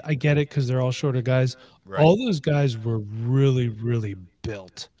 and I get it because they're all shorter guys. Right. All those guys were really, really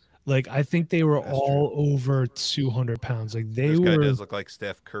built. Like I think they were That's all over 200 pounds. Like they This guy were. does look like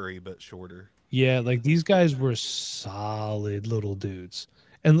Steph Curry, but shorter. Yeah, like these guys were solid little dudes.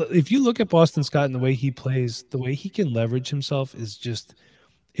 And if you look at Boston Scott and the way he plays, the way he can leverage himself is just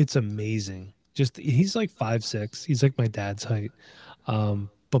it's amazing. Just he's like 5'6". He's like my dad's height.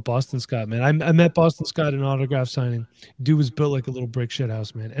 But Boston Scott, man, I met Boston Scott in an autograph signing. Dude was built like a little brick shit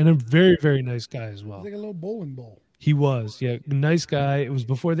house, man, and a very, very nice guy as well. It's like a little bowling ball. He was, yeah, nice guy. It was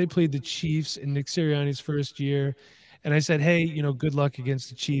before they played the Chiefs in Nick Sirianni's first year. And I said, hey, good luck against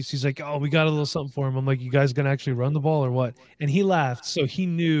the Chiefs. He's like, oh, we got a little something for him. I'm like, you guys going to actually run the ball or what? And he laughed. So he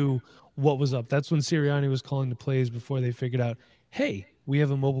knew what was up. That's when Sirianni was calling the plays before they figured out, hey, we have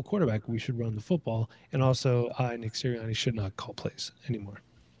a mobile quarterback. We should run the football. And also, Nick Sirianni should not call plays anymore.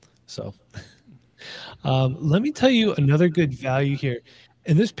 So let me tell you another good value here.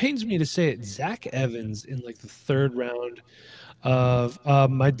 And this pains me to say it. Zach Evans in like the third round of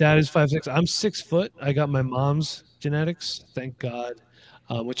my dad is 5'6". I'm 6 foot. I got my mom's genetics, thank God,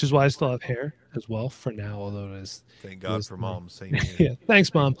 which is why I still have hair as well for now, although it is. Thank God for mom. Same here. Yeah,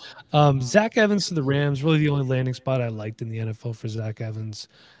 thanks, Mom. Zach Evans to the Rams, really the only landing spot I liked in the NFL for Zach Evans,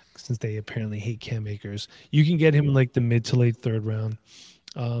 since they apparently hate Cam Akers. You can get him in like the mid to late third round.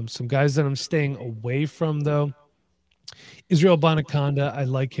 Some guys that I'm staying away from, though, Israel Bonaconda, I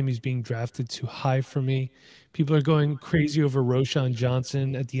like him. He's being drafted too high for me. People are going crazy over Roshan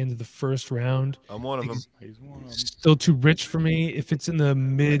Johnson at the end of the first round. I'm one of them. He's one of them. Still too rich for me. If it's in the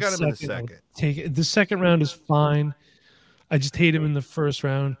mid got him in the second, I'll second. take it. The second round is fine. I just hate him in the first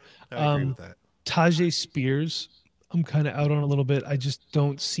round. I agree with that. Tajay Spears, I'm kind of out on a little bit. I just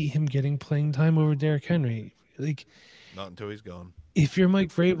don't see him getting playing time over Derrick Henry. Like, Not until he's gone. if you're Mike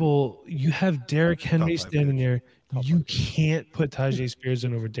Vrabel, you have Derrick Henry five standing picks. there. Top You five picks. can't put Tajay Spears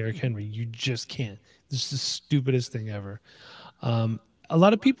in over Derrick Henry. You just can't. This is the stupidest thing ever. A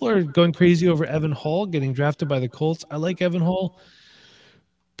lot of people are going crazy over Evan Hall getting drafted by the Colts. I like Evan Hall,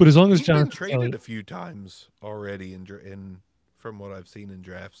 but as long as He's been Jonathan traded Taylor, a few times already in from what I've seen in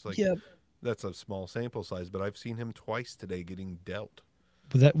drafts. Like yeah, that's a small sample size, but I've seen him twice today getting dealt.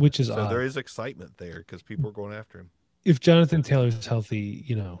 but that which is So odd. there is excitement there because people are going after him. If Jonathan Taylor's healthy,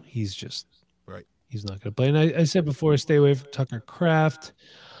 he's just Right. he's not going to play. And I said before, stay away from Tucker Kraft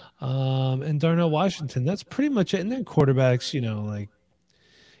and Darnell Washington. That's pretty much it. And then quarterbacks, who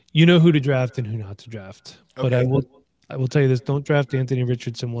to draft and who not to draft. But Okay. I will tell you this: don't draft Anthony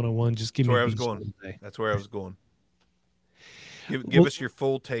Richardson 101. Just give That's me where I was Bijan going. today. That's where I was going. Give Well- us your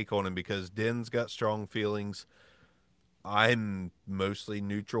full take on him because Den's got strong feelings. I'm mostly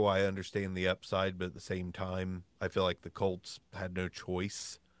neutral. I understand the upside, but at the same time, I feel like the Colts had no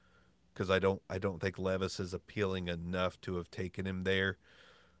choice because I don't think Levis is appealing enough to have taken him there.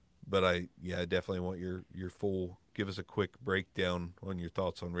 But I definitely want your full. Give us a quick breakdown on your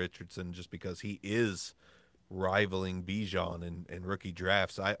thoughts on Richardson, just because he is rivaling Bijan in rookie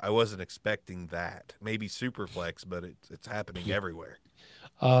drafts. I wasn't expecting that. Maybe super flex, but it's happening everywhere.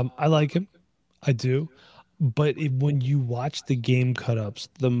 I like him. I do. But when you watch the game cut-ups,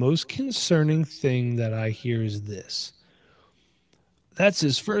 the most concerning thing that I hear is this. That's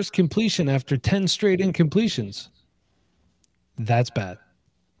his first completion after 10 straight incompletions. That's bad.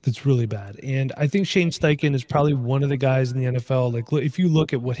 That's really bad. And I think Shane Steichen is probably one of the guys in the NFL. Like, if you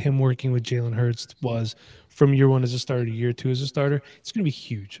look at what him working with Jalen Hurts was from year one as a starter to year two as a starter, it's going to be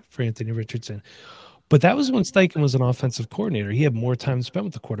huge for Anthony Richardson. But that was when Steichen was an offensive coordinator. He had more time to spend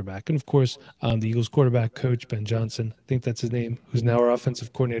with the quarterback. And, of course, the Eagles quarterback coach, Ben Johnson, I think that's his name, who's now our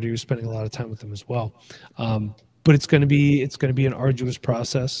offensive coordinator, he was spending a lot of time with him as well. But it's going to be an arduous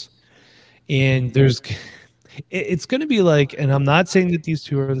process. And it's going to be like, and I'm not saying that these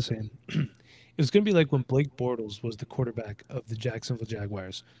two are the same. It's going to be like when Blake Bortles was the quarterback of the Jacksonville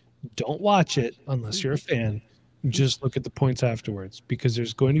Jaguars. Don't watch it unless you're a fan. Just look at the points afterwards, because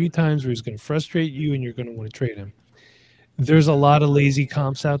there's going to be times where he's going to frustrate you and you're going to want to trade him. There's a lot of lazy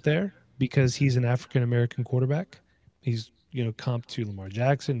comps out there because he's an African-American quarterback. He's, comped to Lamar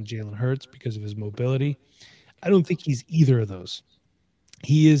Jackson and Jalen Hurts because of his mobility. I don't think he's either of those.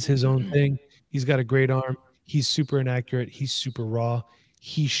 He is his own thing. He's got a great arm. He's super inaccurate. He's super raw.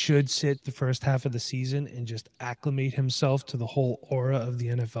 He should sit the first half of the season and just acclimate himself to the whole aura of the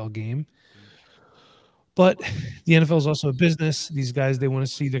NFL game. But the NFL is also a business. These guys, they want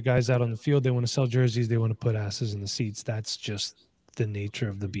to see their guys out on the field. They want to sell jerseys. They want to put asses in the seats. That's just the nature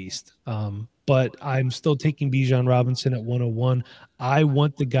of the beast. But I'm still taking Bijan Robinson at 101. I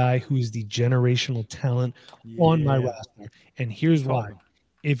want the guy who is the generational talent on my Yeah. roster. And here's why. Talking.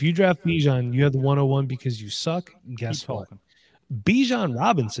 If you draft Bijan, you have the 101 because you suck. Guess Keep what? talking. Bijan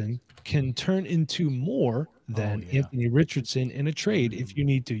Robinson can turn into more than yeah. Anthony Richardson in a trade if you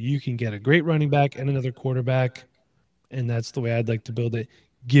need to. You can get a great running back and another quarterback, and that's the way I'd like to build it.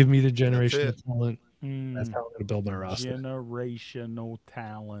 Give me the generational it. talent. Mm, That's how I'm going to build my roster. generational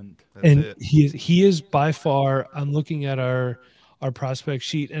talent. That's And it. he is by far. I'm looking at our prospect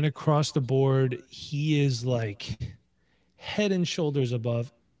sheet, and across the board, he is like head and shoulders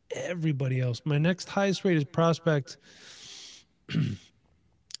above everybody else. My next highest rated prospect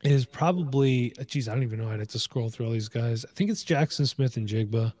is probably, geez, I don't even know. I'd have to scroll through all these guys. I think it's Jackson Smith and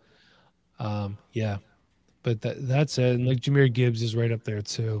Jigba. Yeah, but that's it. And like Jahmyr Gibbs is right up there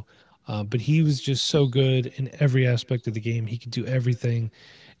too. But he was just so good in every aspect of the game. He could do everything.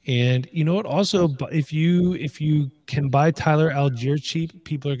 And you know what? Also, if you can buy Tyler Algier cheap,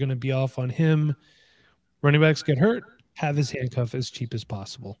 people are going to be off on him. Running backs get hurt. Have his handcuff as cheap as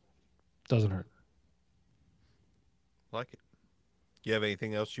possible. Doesn't hurt. Like it. You have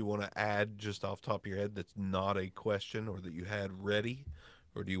anything else you want to add just off the top of your head that's not a question or that you had ready?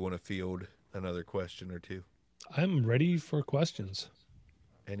 Or do you want to field another question or two? I'm ready for questions.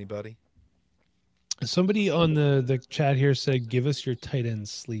 Anybody? Somebody on the chat here said, give us your tight end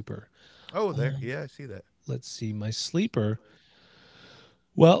sleeper. Oh, there. Yeah, I see that. Let's see. My sleeper.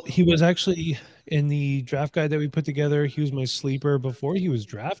 Well, he was actually in the draft guide that we put together. He was my sleeper before he was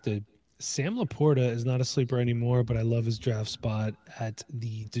drafted. Sam Laporta is not a sleeper anymore, but I love his draft spot at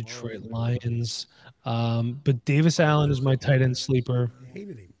the Detroit Lions. But Davis Allen is my tight end sleeper.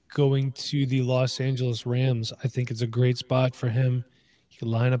 Hated him. Going to the Los Angeles Rams, I think it's a great spot for him. He could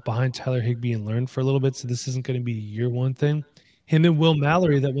line up behind Tyler Higbee and learn for a little bit, so this isn't going to be a year one thing. Him and Will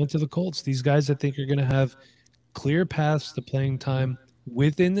Mallory that went to the Colts, these guys I think are going to have clear paths to playing time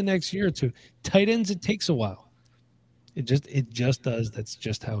within the next year or two. Tight ends, it takes a while. It just does. That's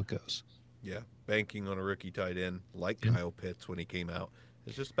just how it goes. Yeah. Banking on a rookie tight end like Kyle Pitts when he came out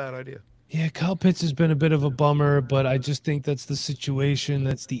is just a bad idea. Yeah, Kyle Pitts has been a bit of a bummer, but I just think that's the situation.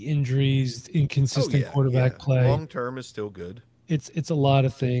 That's the injuries, inconsistent quarterback play. Long term is still good. It's a lot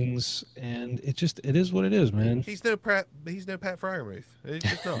of things, and it is what it is, man. He's no Pat Fryermuth. It's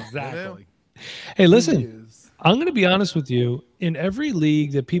just not. Exactly. Hey, He listen, is. I'm going to be honest with you. In every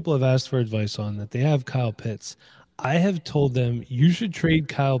league that people have asked for advice on that they have Kyle Pitts, I have told them you should trade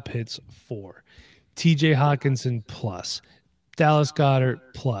Kyle Pitts for TJ Hawkinson plus, Dallas Goedert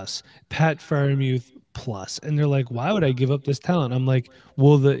plus, Pat Fryermuth plus. And they're like, why would I give up this talent? I'm like,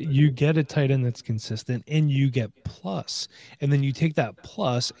 well, you get a tight end that's consistent and you get plus. And then you take that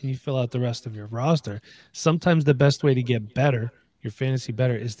plus and you fill out the rest of your roster. Sometimes the best way to get better, your fantasy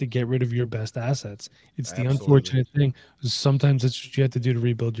better, is to get rid of your best assets. It's the Absolutely. unfortunate thing. Sometimes that's what you have to do to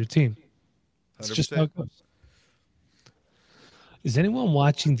rebuild your team. It's just how it goes. Is anyone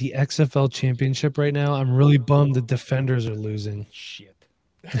watching the XFL championship right now? I'm really bummed the Defenders are losing. Shit.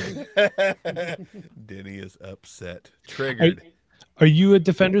 Denny is upset. Triggered. Are you a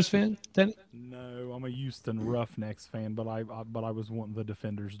Defenders fan, Denny? No, I'm a Houston Roughnecks fan, but I was wanting the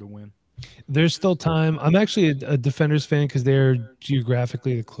Defenders to win. There's still time. I'm actually a Defenders fan because they're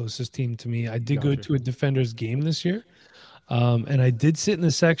geographically the closest team to me. I did go Gotcha. to a Defenders game this year, and I did sit in the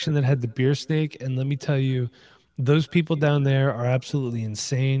section that had the beer snake. And let me tell you, those people down there are absolutely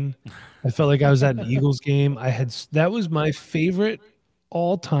insane. I felt like I was at an Eagles game. That was my favorite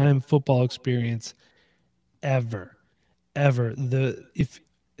all-time football experience ever.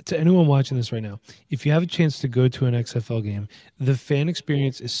 To anyone watching this right now, if you have a chance to go to an XFL game, the fan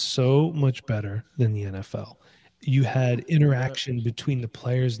experience is so much better than the NFL. You had interaction between the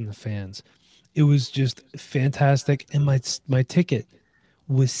players and the fans. It was just fantastic, and my ticket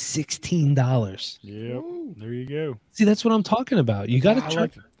was $16. Yep. There you go. See, that's what I'm talking about. You got to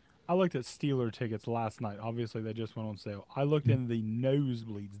check. I looked at Steeler tickets last night. Obviously, they just went on sale. I looked in the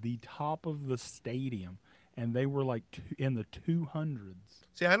nosebleeds, the top of the stadium, and they were like in the 200s.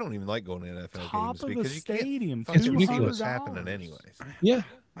 See, I don't even like going to NFL Top games of the because you stadium, can't It's fucking see ridiculous. what's happening anyways. Yeah.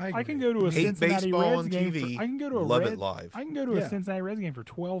 I can go to a Hate Cincinnati baseball Reds on game. TV. I can go to a Love it Red- live. I can go to Yeah. a Cincinnati Reds game for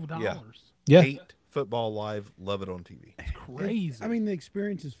 $12. Yeah. Yeah. Hate football live. Love it on TV. It's crazy. I mean, the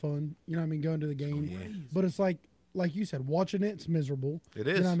experience is fun. You know what I mean? Going to the game. But it's like, like you said, watching it's miserable. It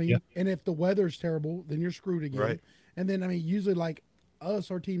You is. know what I mean? Yeah. And if the weather's terrible, then you're screwed again. Right. And then I mean, usually like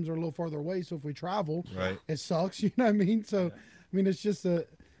us, our teams are a little farther away, so if we travel, Right. it sucks. You know what I mean? So, I mean, it's just a.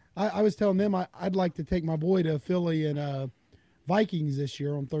 I was telling them I'd like to take my boy to Philly and Vikings this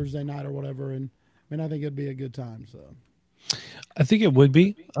year on Thursday night or whatever, and I mean, I think it'd be a good time. So. I think it would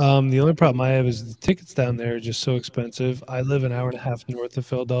be. The only problem I have is the tickets down there are just so expensive. I live an hour and a half north of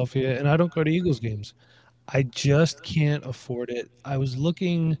Philadelphia, and I don't go to Eagles games. I just can't afford it. I was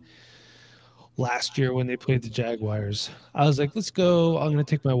looking last year when they played the Jaguars. I was like, let's go. I'm going to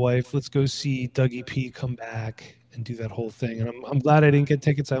take my wife. Let's go see Dougie P come back and do that whole thing. And I'm glad I didn't get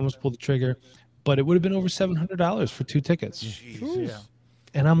tickets. I almost pulled the trigger, but it would have been over $700 for 2 tickets. Jeez. Yeah.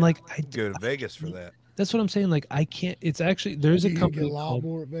 And I'm like, Go to Vegas for that. that's what I'm saying. Like, I can't. It's actually there's a You can get company a lot called.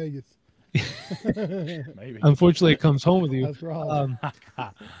 more at Vegas. Maybe. Unfortunately, it comes home with you. That's right.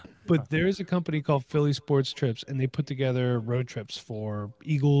 But there is a company called Philly Sports Trips, and they put together road trips for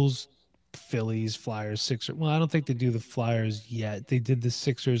Eagles, Phillies, Flyers, Sixers. Well, I don't think they do the Flyers yet. They did the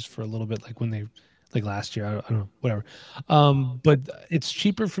Sixers for a little bit, like when they, like last year. I don't know, whatever. But it's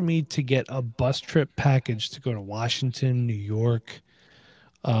cheaper for me to get a bus trip package to go to Washington, New York.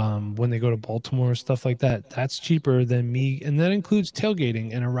 When they go to Baltimore, stuff like that, that's cheaper than me, and that includes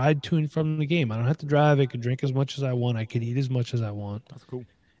tailgating and a ride to and from the game. I don't have to drive. I could drink as much as I want. I could eat as much as I want, That's cool.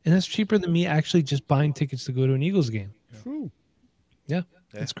 and that's cheaper than me actually just buying tickets to go to an Eagles game. True. Yeah,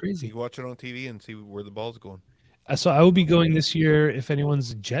 Yeah. it's crazy. You watch it on TV and see where the ball's going. So I will be going this year. If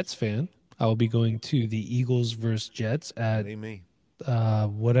anyone's a Jets fan, I will be going to the Eagles versus Jets at That ain't me.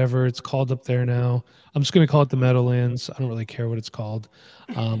 whatever it's called up there now. I'm just going to call it the Meadowlands. I don't really care what it's called,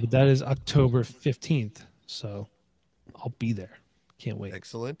 but that is October 15th. So I'll be there. Can't wait.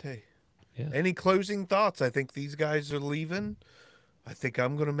 Excellent. Hey. Yeah. Any closing thoughts? I think these guys are leaving. I think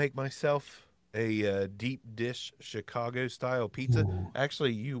I'm going to make myself a deep dish Chicago style pizza.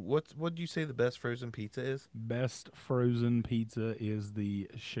 Actually, what do you say the best frozen pizza is? Best frozen pizza is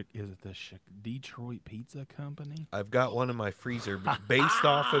Detroit Pizza Company? I've got one in my freezer based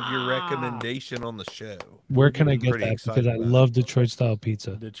off of your recommendation on the show. Where can I get Pretty that? excited Because I about it. love Detroit style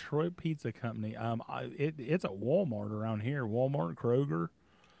pizza. Detroit Pizza Company. It's at Walmart around here. Walmart, Kroger.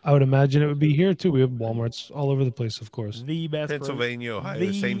 I would imagine it would be here too. We have Walmarts all over the place, of course. The best Pennsylvania, Ohio,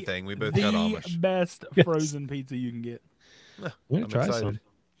 the- same thing. We both the got Amish. best Yes. frozen pizza you can get. We're gonna I'm try excited.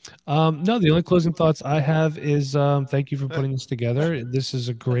 some. No, the only closing thoughts I have is thank you for putting this together. This is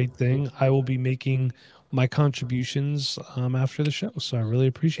a great thing. I will be making my contributions after the show, so I really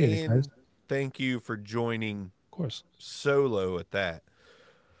appreciate it, guys. And thank you for joining Of course. solo at that.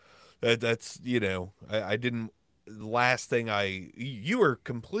 That's I didn't. The last thing you were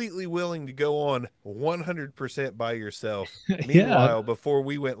completely willing to go on 100% by yourself. Meanwhile, before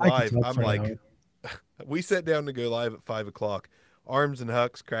we went I could live, talk I'm for an like, we sat down to go live at 5:00. Arms and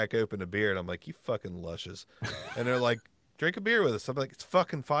Hucks crack open a beer, and I'm like, you fucking lushes. And they're like, drink a beer with us. I'm like, it's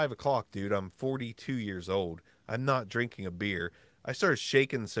fucking 5:00, dude. I'm 42 years old. I'm not drinking a beer. I started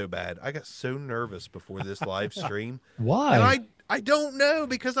shaking so bad. I got so nervous before this live stream. Why? And I don't know,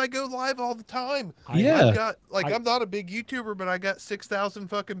 because I go live all the time. Yeah. I've got I'm not a big YouTuber, but I got 6,000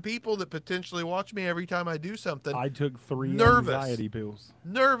 fucking people that potentially watch me every time I do something. I took 3 Nervous. anxiety pills.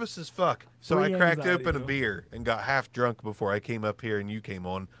 Nervous as fuck. So I 3 cracked anxiety open a pills. beer and got half drunk before I came up here and you came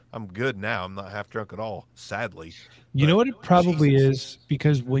on. I'm good now. I'm not half drunk at all, sadly. You know But what it probably Jesus. is?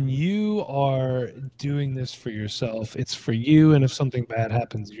 Because when you are doing this for yourself, it's for you, and if something bad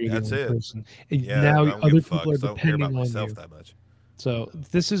happens, you're That's the only it. person. And Yeah, now I don't other give a fuck, people are so I don't care about depending on myself you. that much. So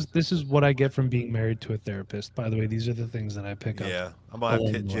this is what I get from being married to a therapist. By the way, these are the things that I pick up. Yeah, I'm gonna have to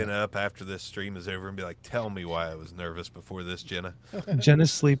along hit the way. Jenna up after this stream is over and be like, "Tell me why I was nervous before this, Jenna."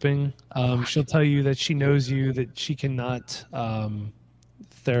 Jenna's sleeping. She'll tell you that she knows you, that she cannot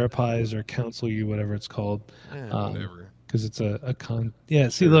therapize or counsel you, whatever it's called. Whatever. Because it's a con. Yeah,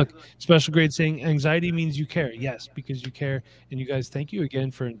 see, look, special grade saying anxiety means you care. Yes, because you care. And you guys, thank you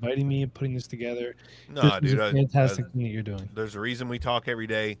again for inviting me and putting this together. Nah, This is dude, a fantastic thing that you're doing. There's a reason we talk every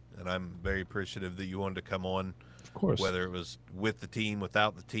day, and I'm very appreciative that you wanted to come on. Of course. Whether it was with the team,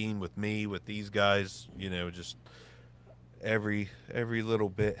 without the team, with me, with these guys, just every little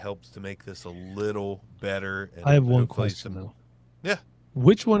bit helps to make this a little better. And I have one hopefully question though. Yeah.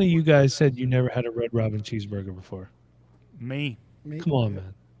 Which one of you guys said you never had a Red Robin cheeseburger before? Me. Come on,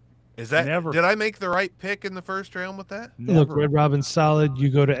 man. Is that Never. Did I make the right pick in the first round with that? Look, Never. Red Robin's solid. You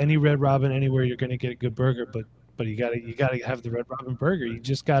go to any Red Robin anywhere, you're going to get a good burger. But you gotta have the Red Robin burger. You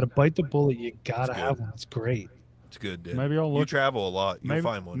just gotta bite the bullet. You gotta It's have good. one. It's great. It's good, dude. Maybe I'll You look. travel a lot. You'll Maybe,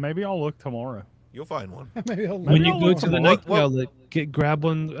 find one. maybe I'll look tomorrow. You'll find one. Maybe I'll When Maybe you I'll go look to the tomorrow. Nike outlet, grab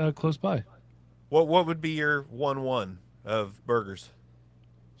one close by. What would be your 1-1 of burgers?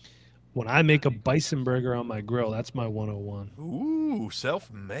 When I make a bison burger on my grill, that's my 101. Ooh,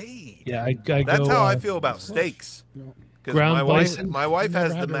 self-made. Yeah, I That's go, how I feel about steaks. You know, Because Ground my wife, bison? my wife never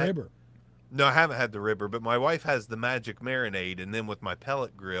has had the ribber. No, I haven't had the ribber, but my wife has the magic marinade, and then with my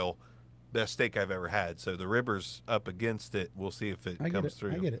pellet grill, best steak I've ever had. So the ribber's up against it. We'll see if it I get comes it.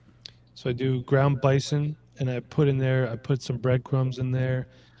 through. I get it. so I do ground bison, and I put some breadcrumbs in there.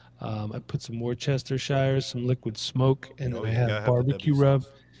 I put some Worcestershire, some liquid smoke, and then Oh, I you gotta have have the barbecue W rub.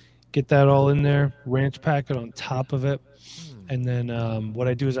 sauce. Get that all in there, ranch packet on top of it. Hmm. And then what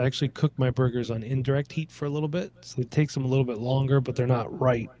I do is I actually cook my burgers on indirect heat for a little bit. So it takes them a little bit longer, but they're not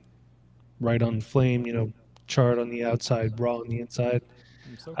right on flame, charred on the outside, raw on the inside.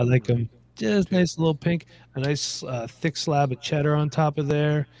 I'm so I like hungry. them just nice, little pink. A nice thick slab of cheddar on top of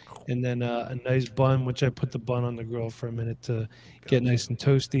there, and then a nice bun, which I put the bun on the grill for a minute to get nice and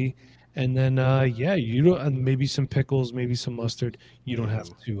toasty. And then yeah, you don't maybe some pickles, maybe some mustard. You don't have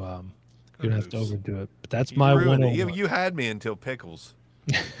to Gross. overdo it. But that's You my ruined it. 101. You had me until pickles.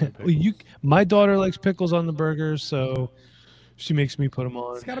 Well, my daughter likes pickles on the burgers, so she makes me put them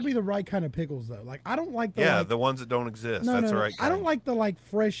on. It's got to be the right kind of pickles though. Like I don't like the Yeah, like, the ones that don't exist. no, That's no, the no. right I don't kind. like the like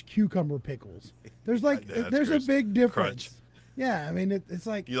fresh cucumber pickles. There's like I know, that's there's gross. a big difference. Crunch. Yeah, I mean it's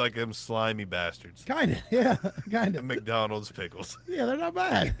like You like them slimy bastards. kind of yeah, kind The of McDonald's pickles. yeah. They're not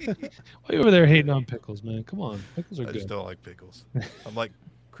bad. Why are you over there hating on pickles, man? Come on, pickles are I just good. don't like pickles. I'm like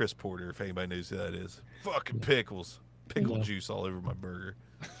Chris Porter, if anybody knows who that is. Fucking pickles. Pickle know. juice all over my burger.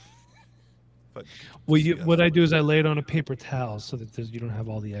 Fucking Well, disgusting. what I do is I lay it on a paper towel so that you don't have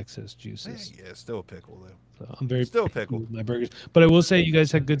all the excess Yeah, juices. yeah, still a pickle though. So I'm very Still a picky pickle. with my burgers. But I will say you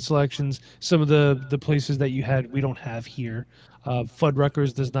guys had good selections. Some of the places that you had, we don't have here.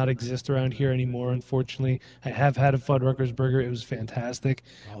 Fuddruckers does not exist around here anymore, unfortunately. I have had a Fuddruckers burger. It was fantastic.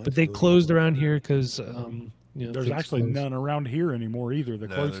 But they closed around here because, There's things actually closed. none around here anymore either. The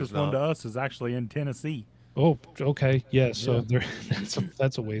No, closest there's one to not. us is actually in Tennessee. Oh, okay. Yeah, so Yeah. there,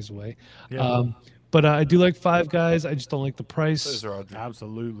 that's a ways away. Yeah. But I do like Five Guys. I just don't like the price. Those are all good.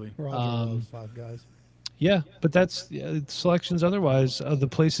 Absolutely. Roger loves Five Guys. Yeah, but that's selections otherwise. The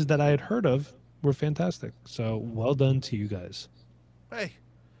places that I had heard of were fantastic. So well done to you guys. Hey,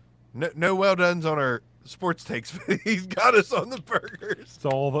 no well done's on our sports takes. He's got us on the burgers. It's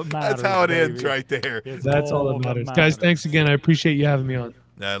all that matters. That's how it baby. ends right there. It's That's all that matters. Guys, thanks again. I appreciate you having me on.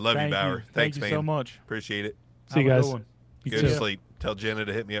 I love you, Bauer. Thanks, Thank man. you so much. Appreciate it. See you Have a guys. good one. You Go too. to sleep. Tell Jenna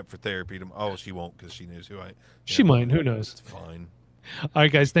to hit me up for therapy. Oh, she won't because she knows who I am. She might. Who knows? It's fine. All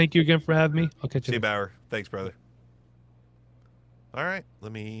right, guys. Thank you again for having me. I'll catch See you. you, Bauer. Thanks, brother. All right.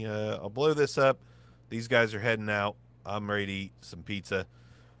 Let me, I'll blow this up. These guys are heading out. I'm ready to eat some pizza.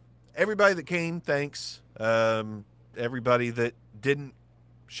 Everybody that came, thanks. Everybody that didn't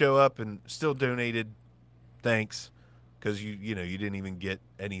show up and still donated, thanks. Because you didn't even get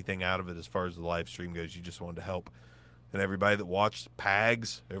anything out of it as far as the live stream goes. You just wanted to help. And everybody that watched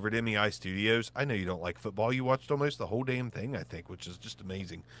Pags over at MEI Studios. I know you don't like football. You watched almost the whole damn thing, I think, which is just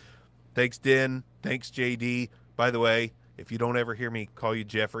amazing. Thanks, Den. Thanks, JD. By the way, if you don't ever hear me call you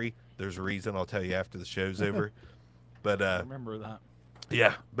Jeffrey, there's a reason. I'll tell you after the show's over. But Remember that.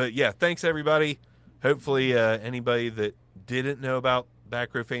 yeah, thanks everybody. Hopefully anybody that didn't know about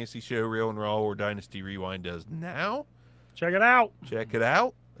Back Row Fantasy Show, Real and Raw, or Dynasty Rewind does now. Check it out. Check it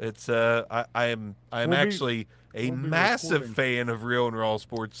out. It's I'm We'll be- actually a we'll be massive recording. fan of Real and Raw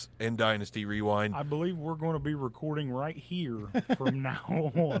Sports and Dynasty Rewind. I believe we're going to be recording right here from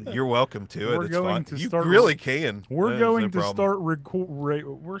now on. You're welcome to it. We're It's going fine. to You start- really can. We're There's going no to problem. we're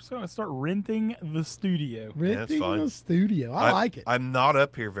going to start renting the studio. Renting fine. the studio. I like it. I'm not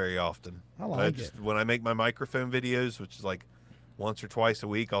up here very often. I like it. When I make my microphone videos, which is like once or twice a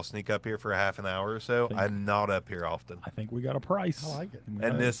week, I'll sneak up here for a half an hour or so. Think- I'm not up here often. I think we got a price. I like it.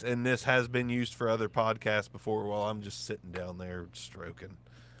 And this has been used for other podcasts before while I'm just sitting down there stroking.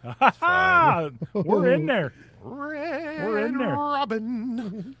 We're in there. We're in there.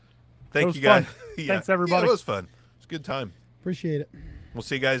 Robin. It Thank was you guys. fun. Yeah. Thanks, everybody. Yeah, it was fun. It's a good time. Appreciate it. We'll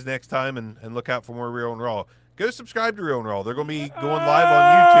see you guys next time and look out for more Real and Raw. Go subscribe to Real and Raw. They're going to be going live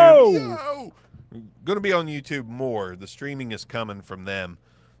on YouTube. Yo! Going to be on YouTube more. The streaming is coming from them.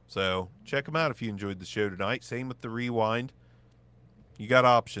 So check them out if you enjoyed the show tonight. Same with the Rewind. You got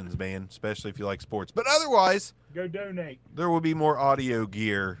options, man, especially if you like sports. But otherwise, Go donate. there will be more audio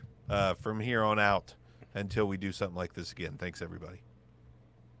gear from here on out until we do something like this again. Thanks, everybody.